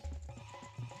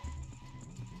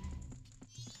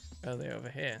 Oh, they're over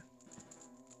here.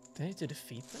 Do I need to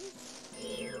defeat them?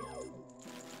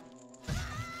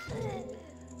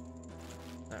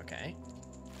 Okay.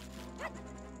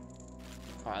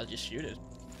 Oh, I'll just shoot it.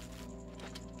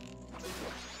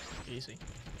 Easy.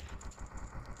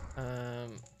 I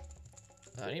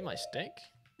need my stick.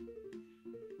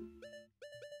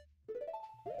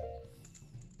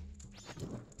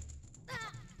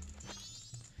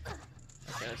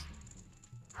 Okay.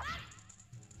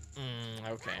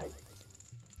 Okay.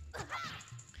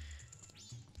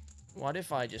 What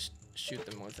if I just shoot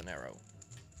them with an arrow?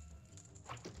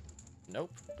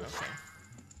 Nope. Okay.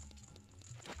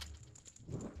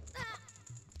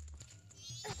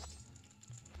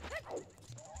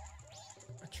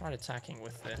 I tried attacking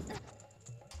with the...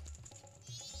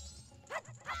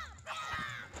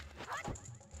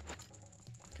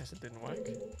 Guess it didn't work.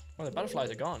 Well, the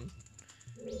butterflies are gone.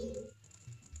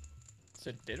 So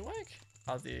it did work?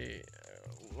 Are the...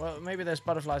 well, maybe there's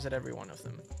butterflies at every one of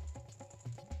them.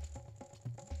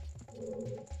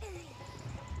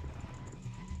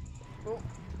 Oh.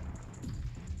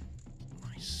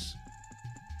 Nice.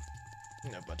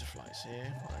 No butterflies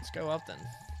here. Well, let's go up then.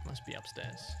 Must be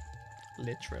upstairs.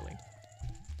 Literally.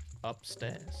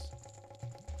 Upstairs.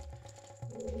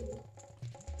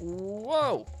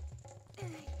 Whoa!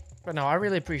 But no, I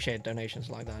really appreciate donations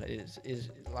like that. It is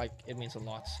like, it means a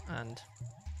lot. And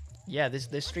yeah,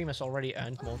 this stream has already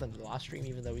earned more than the last stream,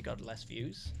 even though we got less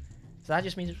views. So that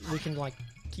just means we can like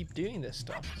keep doing this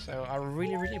stuff. So I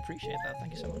really, really appreciate that.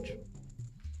 Thank you so much.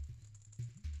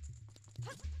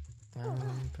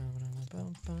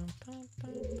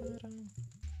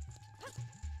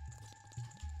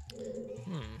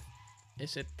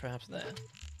 Is it perhaps there?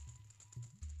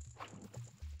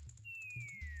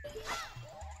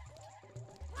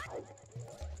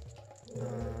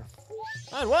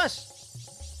 Oh, it was!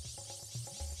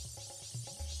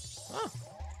 Oh,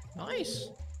 nice.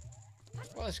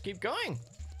 Well, let's keep going.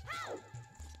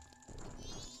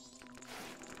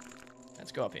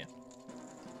 Let's go up here.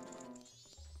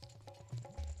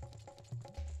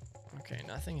 Okay,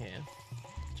 nothing here.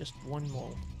 Just one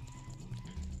more.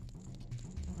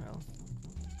 Well,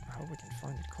 I hope we can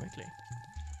find it quickly.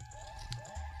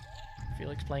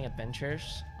 Felix playing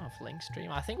Adventures of Link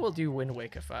stream. I think we'll do Wind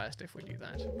Waker first if we do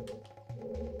that.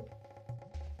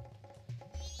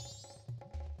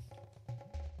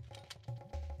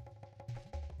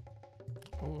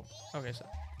 Oh, okay, so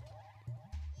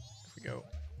if we go...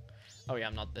 Oh yeah,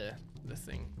 I'm not the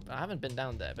thing. I haven't been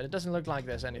down there, but it doesn't look like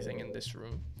there's anything in this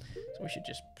room. So we should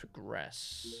just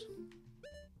progress.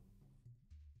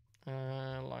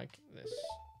 Like this.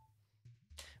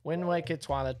 Wind Waker,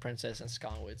 Twilight Princess, and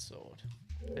Skyward Sword.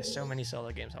 There's so many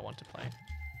Zelda games I want to play.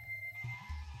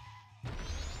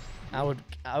 I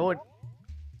would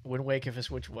Wind Waker for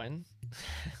Switch when?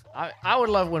 I would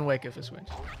love Wind Waker for Switch.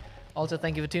 Also,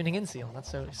 thank you for tuning in, Seal.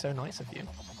 That's so nice of you.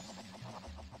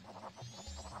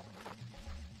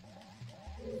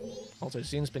 Also,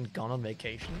 Sion's been gone on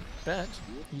vacation, but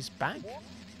he's back.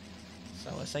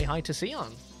 So say hi to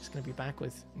Sion. He's going to be back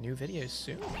with new videos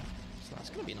soon. So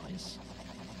that's going to be nice.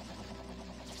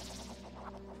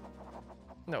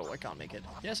 No, I can't make it.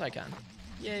 Yes, I can.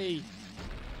 Yay.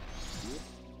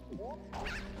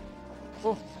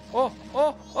 Oh, oh,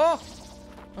 oh, oh!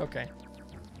 Okay.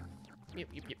 Yep.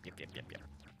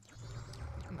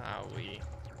 Now we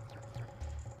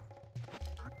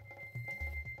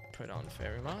put on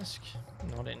Fairy Mask.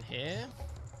 Not in here.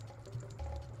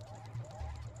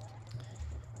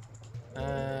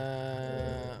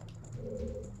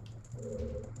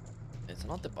 It's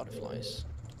not the butterflies.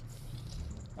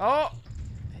 Oh!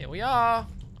 Here we are.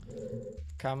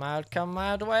 Come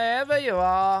out wherever you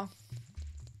are.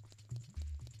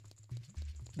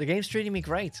 The game's treating me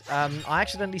great. I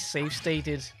accidentally save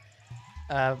stated.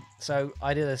 So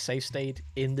I did a save state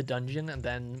in the dungeon, and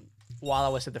then while I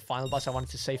was at the final boss, I wanted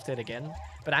to save state again,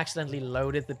 but accidentally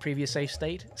loaded the previous save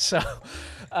state. So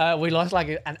we lost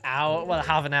like an hour, well,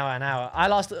 half an hour. I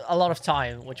lost a lot of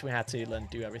time, which we had to then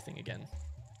do everything again.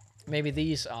 Maybe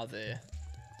these are the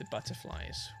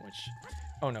butterflies, which...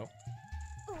 Oh no.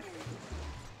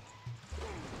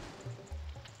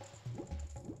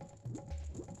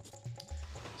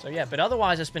 So yeah, but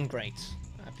otherwise it's been great.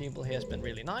 People here has been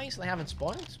really nice. They haven't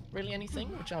spoiled really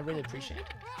anything, which I really appreciate.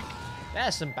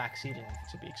 There's some backseating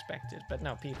to be expected, but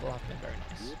no, people have been very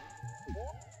nice.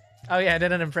 Oh yeah, I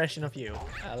did an impression of you.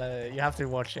 You have to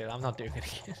watch it. I'm not doing it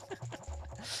again.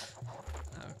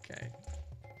 Okay.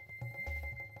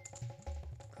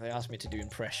 They asked me to do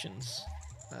impressions.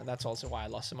 That's also why I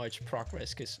lost so much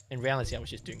progress, because in reality I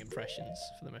was just doing impressions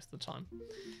for the most of the time.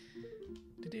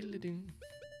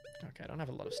 Okay, I don't have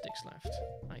a lot of sticks left.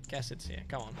 I guess it's here.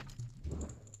 Come on.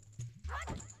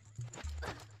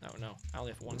 Oh no, I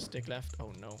only have one stick left.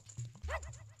 Oh no.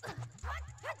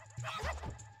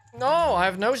 No, I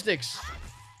have no sticks.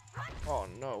 Oh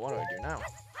no, what do I do now?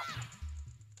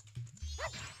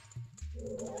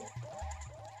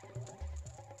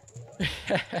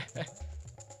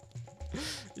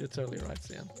 You're totally right,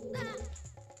 Sian.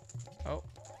 Oh.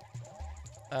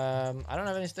 I don't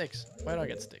have any sticks. Where do I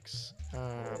get sticks?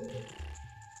 I'll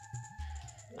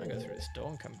go through this door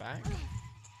and come back.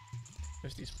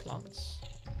 There's these plants.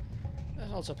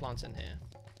 There's also plants in here.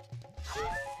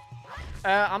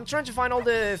 I'm trying to find all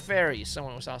the fairies.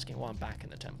 Someone was asking why I'm back in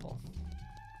the temple.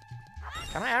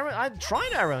 Can I arrow? I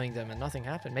tried arrowing them and nothing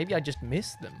happened. Maybe I just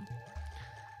missed them.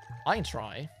 I can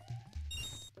try.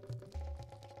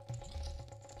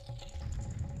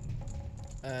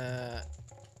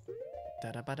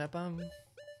 Da-da-ba-da-bum.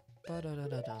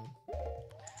 Ba-da-da-da-dum.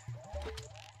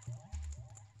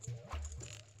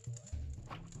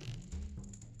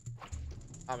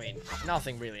 I mean,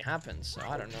 nothing really happens, so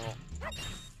I don't know.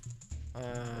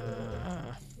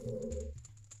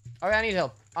 Okay, I need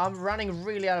help. I'm running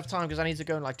really out of time because I need to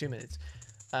go in like 2 minutes.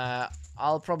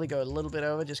 I'll probably go a little bit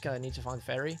over just because I need to find the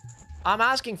ferry. I'm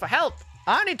asking for help.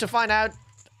 I need to find out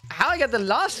how I get the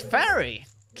last ferry.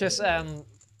 Because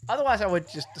otherwise I would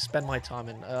just spend my time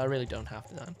and I really don't have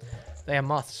the time. They are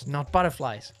moths, not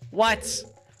butterflies. What?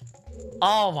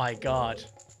 Oh my god.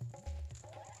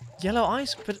 Yellow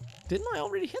ice? But didn't I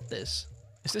already hit this?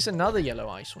 Is this another yellow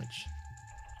ice switch?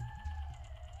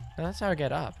 That's how I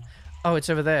get up. Oh, it's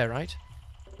over there, right?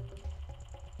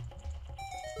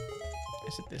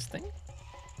 Is it this thing?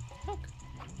 Look.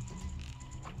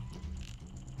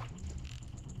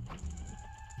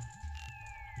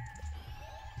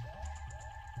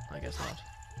 I guess not.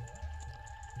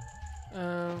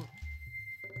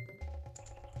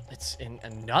 It's in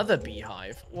another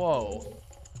beehive. Whoa.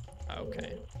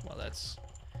 Okay. Well, let's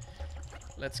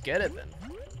get it then.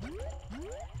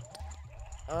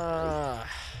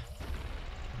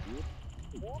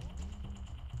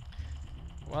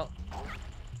 Well.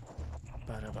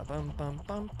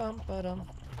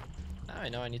 Now I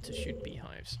know I need to shoot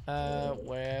beehives.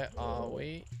 Where are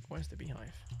we? Where's the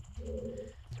beehive?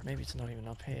 Maybe it's not even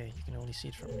up here. You can only see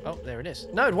it from... Oh, there it is.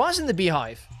 No, it was in the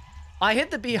beehive. I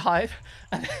hit the beehive,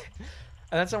 and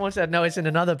then someone said, no, it's in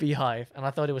another beehive. And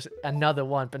I thought it was another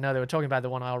one, but no, they were talking about the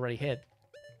one I already hit.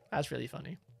 That's really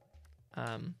funny.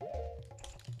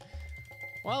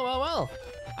 Well.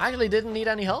 I actually didn't need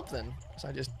any help then, so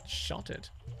I just shot it.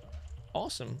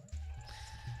 Awesome.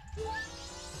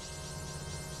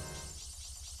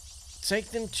 Take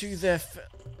them to the...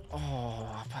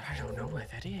 Oh, but I don't know where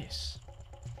that is.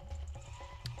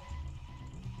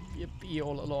 Be a bee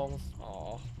all along.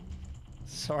 Oh.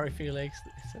 Sorry, Felix.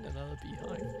 It's in another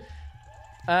beehive.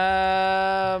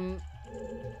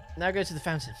 Now go to the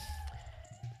fountain.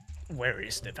 Where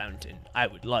is the fountain? I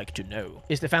would like to know.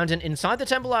 Is the fountain inside the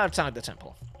temple or outside the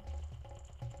temple?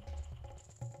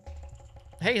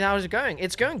 Hey, how's it going?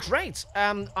 It's going great.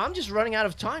 I'm just running out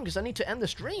of time because I need to end the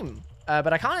stream.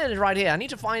 But I can't end it right here. I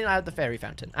need to find out the fairy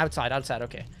fountain. Outside,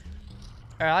 okay.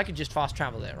 I could just fast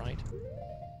travel there, right?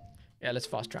 Yeah, let's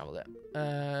fast travel there.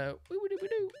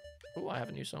 Oh, I have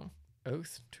a new song.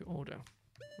 Oath to Order.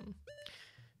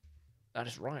 That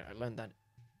is right, I learned that.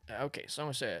 Okay,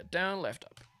 someone said down, left,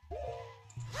 up.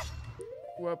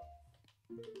 Whoop.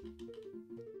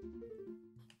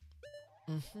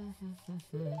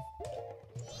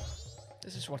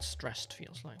 This is what stressed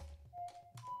feels like.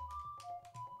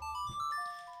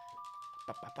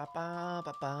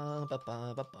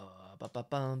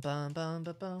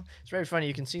 It's very funny.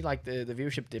 You can see like the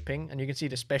viewership dipping, and you can see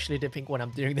it especially dipping when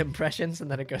I'm doing the impressions, and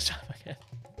then it goes up again.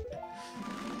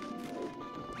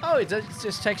 Oh, it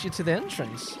just takes you to the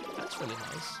entrance. That's really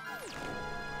nice.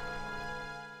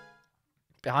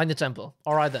 Behind the temple.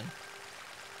 All right then.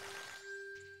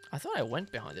 I thought I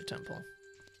went behind the temple.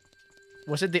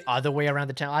 Was it the other way around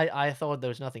the temple? I thought there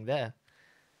was nothing there.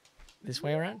 This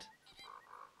way around?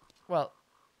 Well,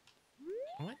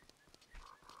 what?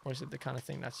 Or is it the kind of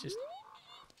thing that's just...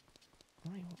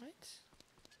 Wait, what?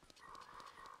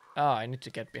 Oh, I need to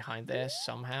get behind there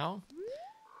somehow.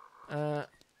 No,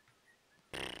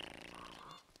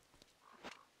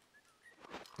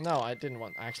 I didn't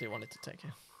want... I actually wanted to take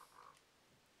it.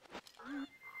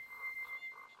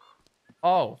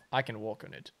 Oh, I can walk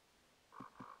on it.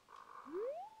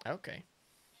 Okay.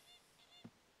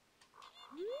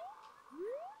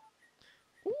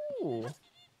 Ooh.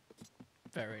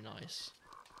 Very nice.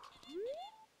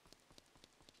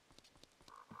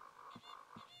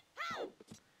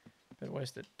 But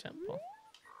where's the temple?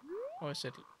 Or is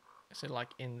it like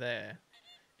in there?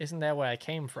 Isn't there where I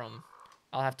came from?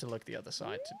 I'll have to look the other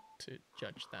side to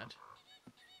judge that.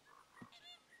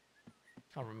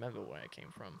 Can't remember where I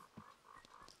came from.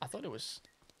 I thought it was...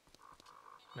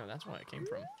 No, that's where I came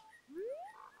from.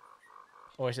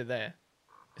 Or is it there?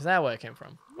 Is that where I came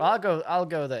from? Well, I'll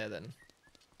go there then.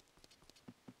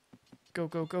 Go,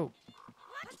 go, go.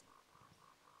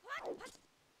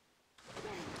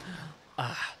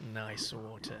 Ah, nice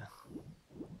water.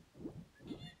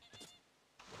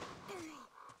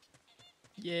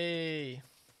 Yay.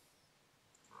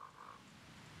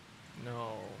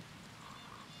 No.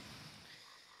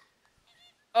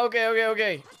 Okay, okay,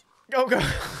 okay. Go, go.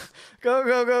 Go,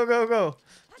 go, go, go, go.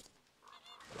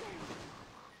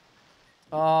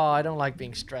 Oh, I don't like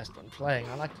being stressed when playing.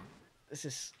 I like... This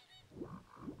is...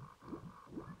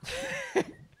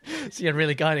 See, you're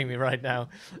really guiding me right now.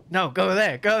 No, go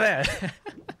there, go there.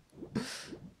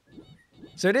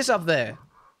 So it is up there.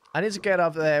 I need to get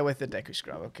up there with the Deku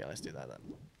Scrub. Okay, let's do that then.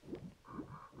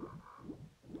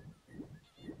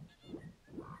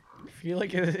 I feel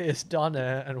like it is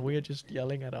Donna and we're just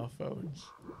yelling at our phones.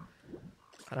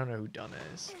 I don't know who Donna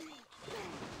is.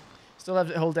 Still have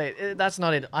the whole day. That's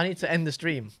not it. I need to end the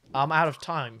stream. I'm out of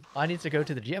time. I need to go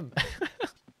to the gym.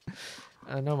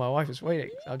 I know my wife is waiting.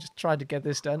 I'll just try to get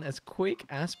this done as quick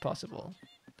as possible.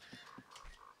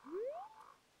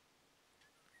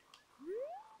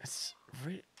 It's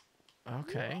really...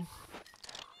 Okay.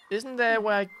 Isn't there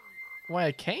where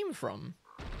I came from?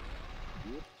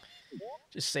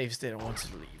 Just save state and want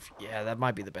to leave. Yeah, that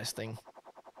might be the best thing.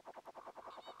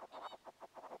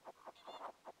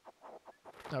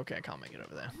 Okay, I can't make it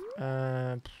over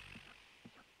there.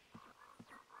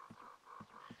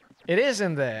 It is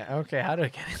in there. Okay, how do I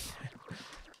get in there?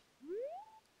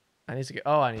 I need to go.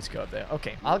 Oh, I need to go up there.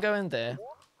 Okay, I'll go in there.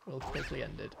 We'll quickly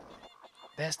end it.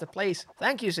 There's the place.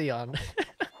 Thank you, Sion.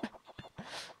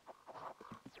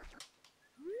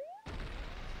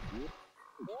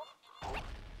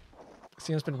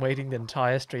 Sion's been waiting the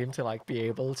entire stream to like be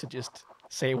able to just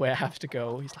say where I have to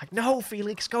go. He's like, no,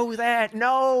 Felix, go there.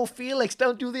 No, Felix,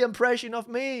 don't do the impression of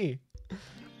me.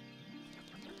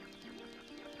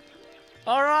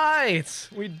 All right,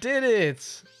 we did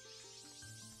it.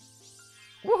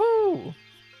 Woohoo.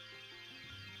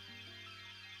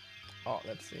 Oh,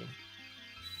 let's see.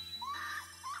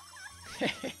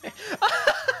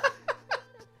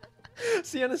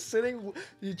 Sienna is sitting.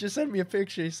 You just sent me a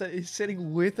picture. He said he's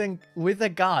sitting with a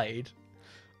guide.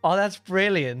 Oh, that's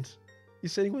brilliant.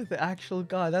 He's sitting with the actual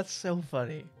guy. That's so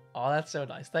funny. Oh, that's so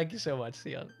nice. Thank you so much,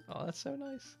 Sion. Oh, that's so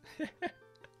nice.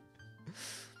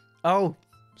 Oh,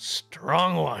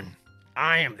 strong one.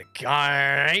 I am the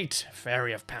great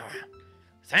fairy of power.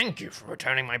 Thank you for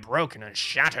returning my broken and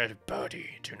shattered body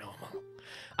to normal.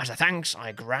 As a thanks,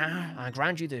 I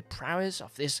grant you the prowess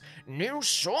of this new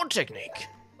sword technique.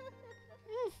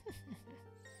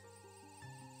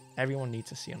 Everyone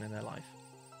needs a Sion in their life.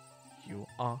 You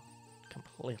are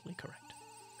completely correct.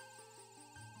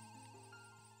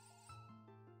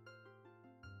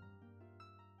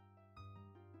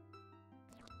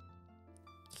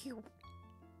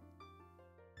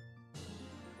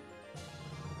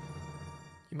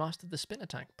 You mastered the spin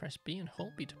attack. Press B and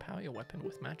hold B to power your weapon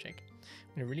with magic.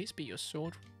 When you release B, your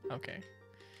sword... Okay.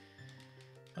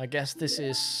 I guess this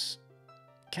is...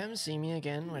 Come see me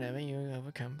again whenever you're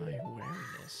overcome by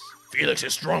weariness. Felix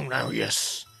is strong now,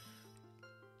 yes.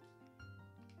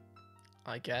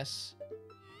 I guess.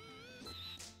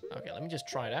 Okay, let me just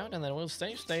try it out and then we'll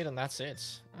save state and that's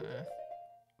it.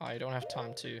 I don't have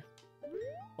time to...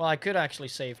 Well, I could actually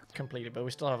save completely, but we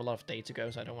still have a lot of day to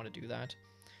go, so I don't want to do that.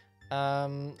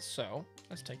 So,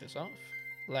 let's take this off.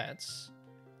 Let's...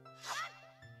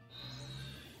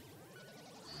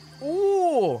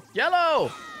 Ooh!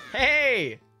 Yellow!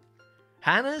 Hey!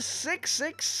 Hannah's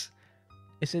 66...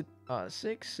 Is it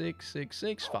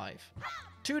 66665?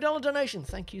 $2 donation.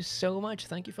 Thank you so much.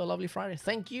 Thank you for a lovely Friday.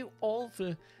 Thank you all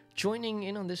for joining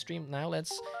in on this stream. Now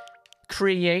let's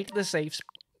create the safe.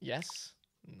 Yes,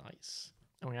 nice.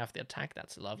 And we have the attack.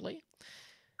 That's lovely.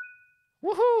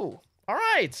 Woohoo! All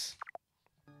right.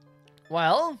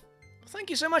 Well, thank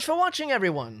you so much for watching,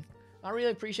 everyone. I really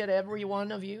appreciate every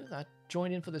one of you that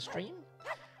joined in for the stream.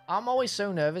 I'm always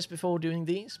so nervous before doing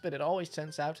these, but it always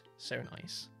turns out so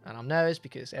nice. And I'm nervous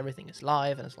because everything is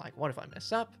live, and it's like, what if I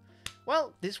mess up?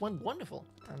 Well, this went wonderful,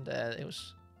 and it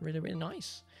was really, really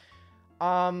nice.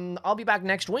 I'll be back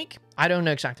next week. I don't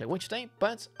know exactly which day,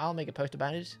 but I'll make a post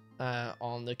about it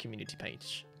on the community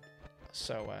page.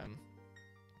 So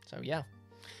yeah,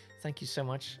 thank you so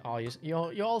much. Oh,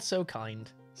 you're all so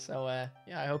kind. So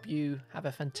yeah, I hope you have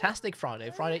a fantastic Friday.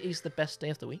 Friday is the best day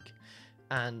of the week.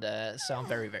 And so I'm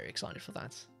very, very excited for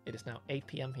that. It is now 8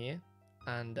 p.m. here,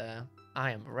 and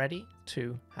I am ready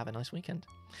to have a nice weekend.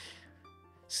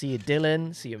 See you,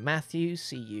 Dylan. See you, Matthew.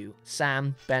 See you,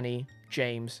 Sam, Benny,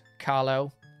 James,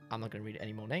 Carlo. I'm not going to read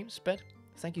any more names, but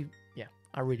thank you. Yeah,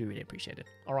 I really, really appreciate it.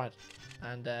 All right.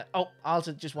 And, oh, I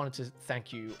also just wanted to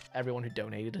thank you, everyone who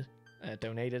donated.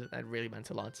 It really meant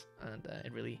a lot, and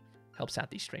it really helps out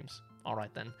these streams. All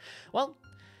right, then. Well...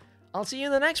 I'll see you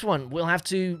in the next one. We'll have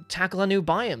to tackle a new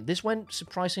biome. This went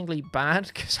surprisingly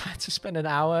bad because I had to spend an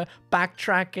hour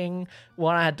backtracking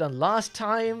what I had done last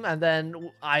time, and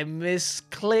then I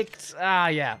misclicked.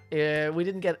 Yeah. We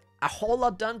didn't get a whole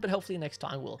lot done, but hopefully next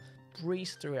time we'll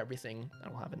breeze through everything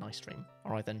and we'll have a nice stream.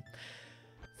 All right, then.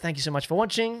 Thank you so much for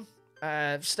watching.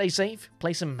 Stay safe.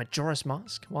 Play some Majora's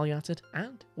Mask while you're at it,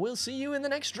 and we'll see you in the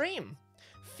next stream.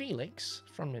 Felix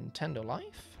from Nintendo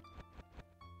Life.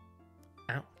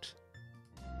 Out.